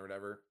 billion or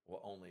whatever.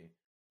 Well, only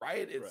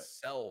Riot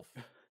itself,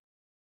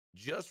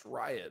 just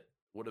Riot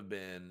would have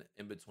been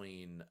in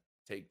between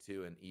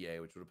Take-Two and EA,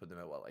 which would have put them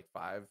at what, like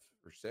 5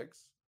 or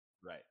 6?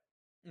 Right.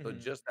 So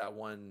just that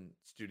one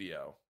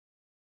studio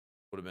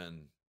would have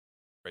been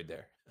right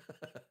there.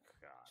 God.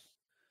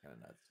 Kind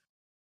of nuts.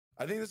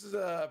 I think this is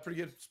a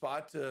pretty good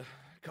spot to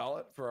call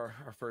it for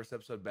our first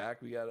episode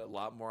back. We got a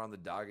lot more on the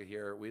docket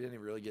here. We didn't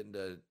even really get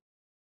into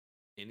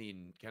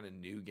any kind of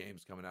new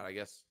games coming out. I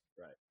guess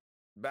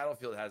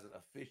Battlefield hasn't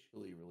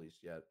officially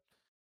released yet.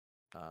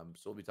 So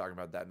we'll be talking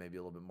about that maybe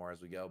a little bit more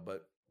as we go.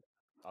 But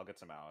I'll get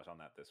some hours on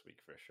that this week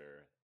for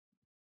sure.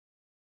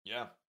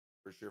 Yeah,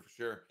 for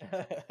sure.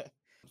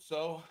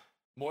 So,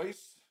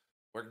 Moise,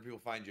 where can people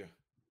find you?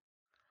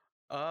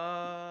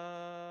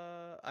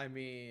 I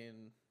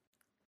mean,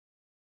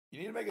 you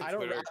need to make a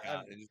Twitter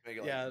account and just make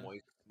it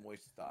like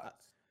Moist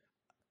Thoughts.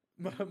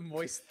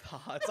 Moist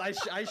Thoughts.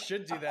 I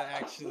should do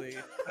that actually.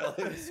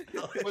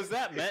 Was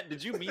that meant?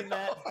 Did you mean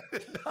that?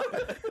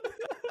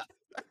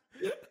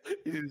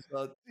 You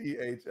spelled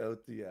THOTS.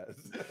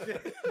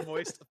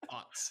 Moist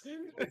Thoughts.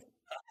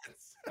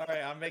 All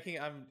right, I'm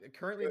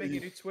currently making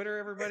a new Twitter.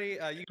 Everybody,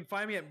 you can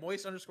find me at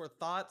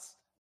moist_thoughts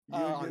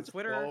on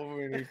Twitter. So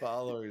many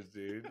followers,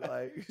 dude.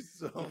 Like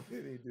so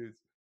many dudes.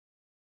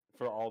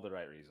 For all the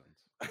right reasons.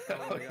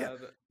 Oh my god.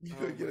 You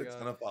could get a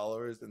ton of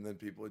followers, and then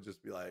people would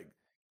just be like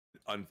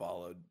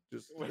unfollowed.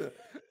 Just where's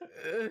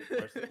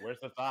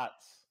the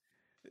thoughts?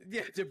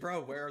 Yeah,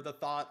 bro. Where are the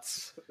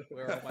thoughts?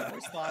 Where are my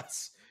moist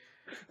thoughts?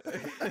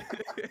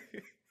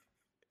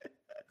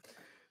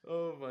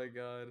 Oh my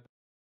god.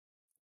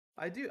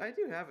 I do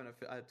have a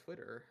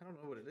Twitter. I don't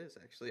know what it is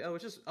actually.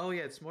 It's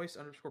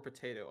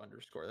moist_potato_.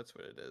 That's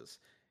what it is.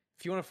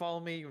 If you want to follow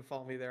me, you can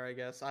follow me there. I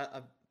guess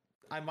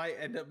I might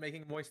end up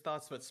making moist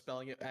thoughts, but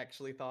spelling it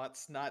actually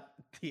thoughts, not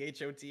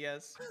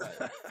THOTS.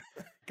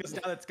 Because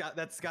now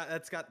that's got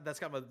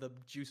the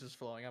juices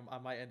flowing. I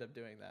might end up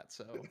doing that.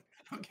 So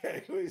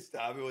okay, can we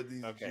stop it with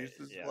these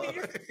juices flowing?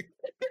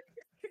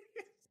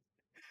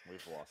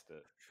 We've lost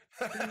it.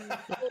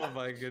 Oh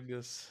my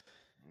goodness.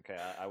 Okay,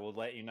 I will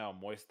let you know.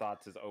 Moist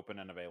Thoughts is open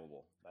and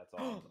available. That's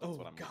all. That's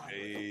what I'm God.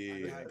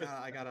 doing.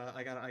 I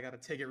gotta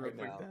take it real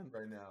quick then.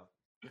 Right now.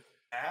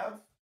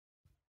 Have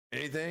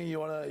anything you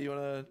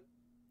wanna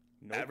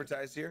Nope.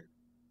 advertise here?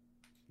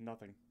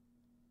 Nothing.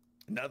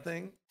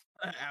 Nothing.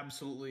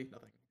 Absolutely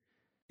nothing.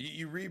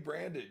 You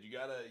rebranded. You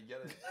gotta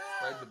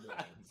spread the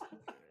brand.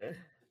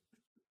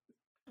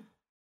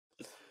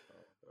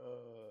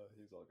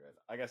 He's all good.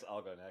 I guess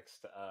I'll go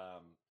next.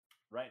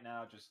 Right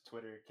now, just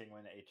Twitter,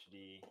 Kinguin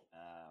HD.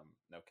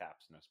 No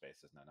caps, no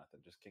spaces, no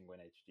nothing. Just Kinguin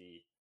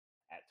HD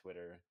at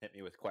Twitter. Hit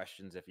me with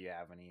questions if you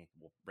have any.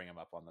 We'll bring them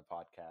up on the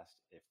podcast.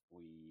 If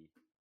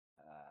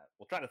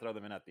we'll try to throw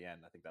them in at the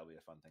end. I think that'll be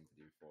a fun thing to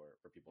do for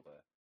people to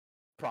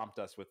prompt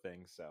us with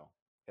things. So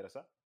hit us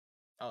up.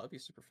 Oh, it'd be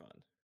super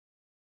fun.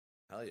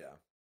 Hell yeah.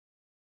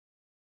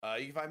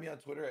 You can find me on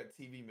Twitter at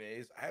TV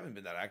Maize. I haven't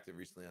been that active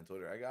recently on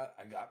Twitter. I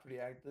got pretty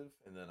active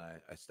and then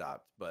I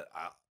stopped, but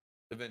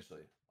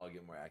eventually I'll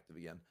get more active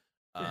again.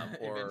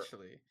 Or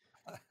Eventually.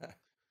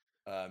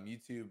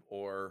 YouTube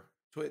or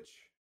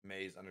Twitch,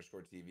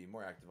 Maize_TV.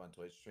 More active on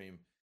Twitch. Stream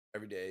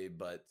every day,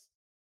 but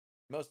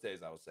most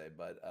days I will say,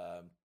 but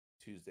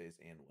Tuesdays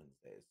and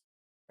Wednesdays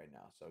right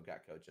now. So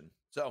got coaching.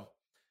 So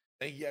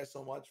thank you guys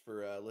so much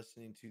for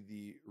listening to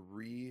the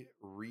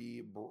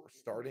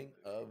restarting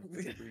of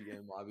the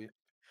pregame lobby.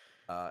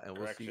 And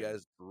we'll see you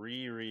guys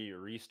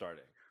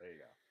restarting. There you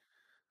go.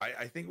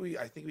 I think we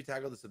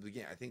tackled this at the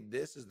beginning. I think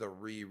this is the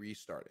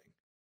restarting.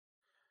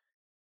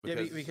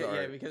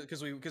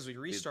 Because we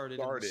restarted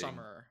in the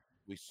summer.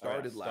 We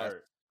started last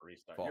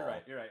restart. fall. You're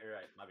right.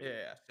 My bad.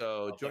 Yeah.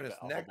 So join us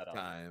next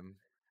time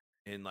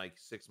in like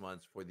 6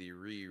 months for the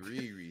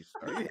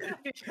restart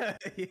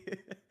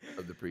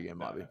of the pregame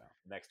lobby. No.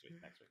 Next week.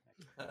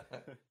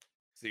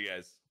 See you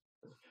guys.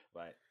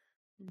 Bye.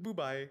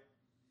 Bye-bye.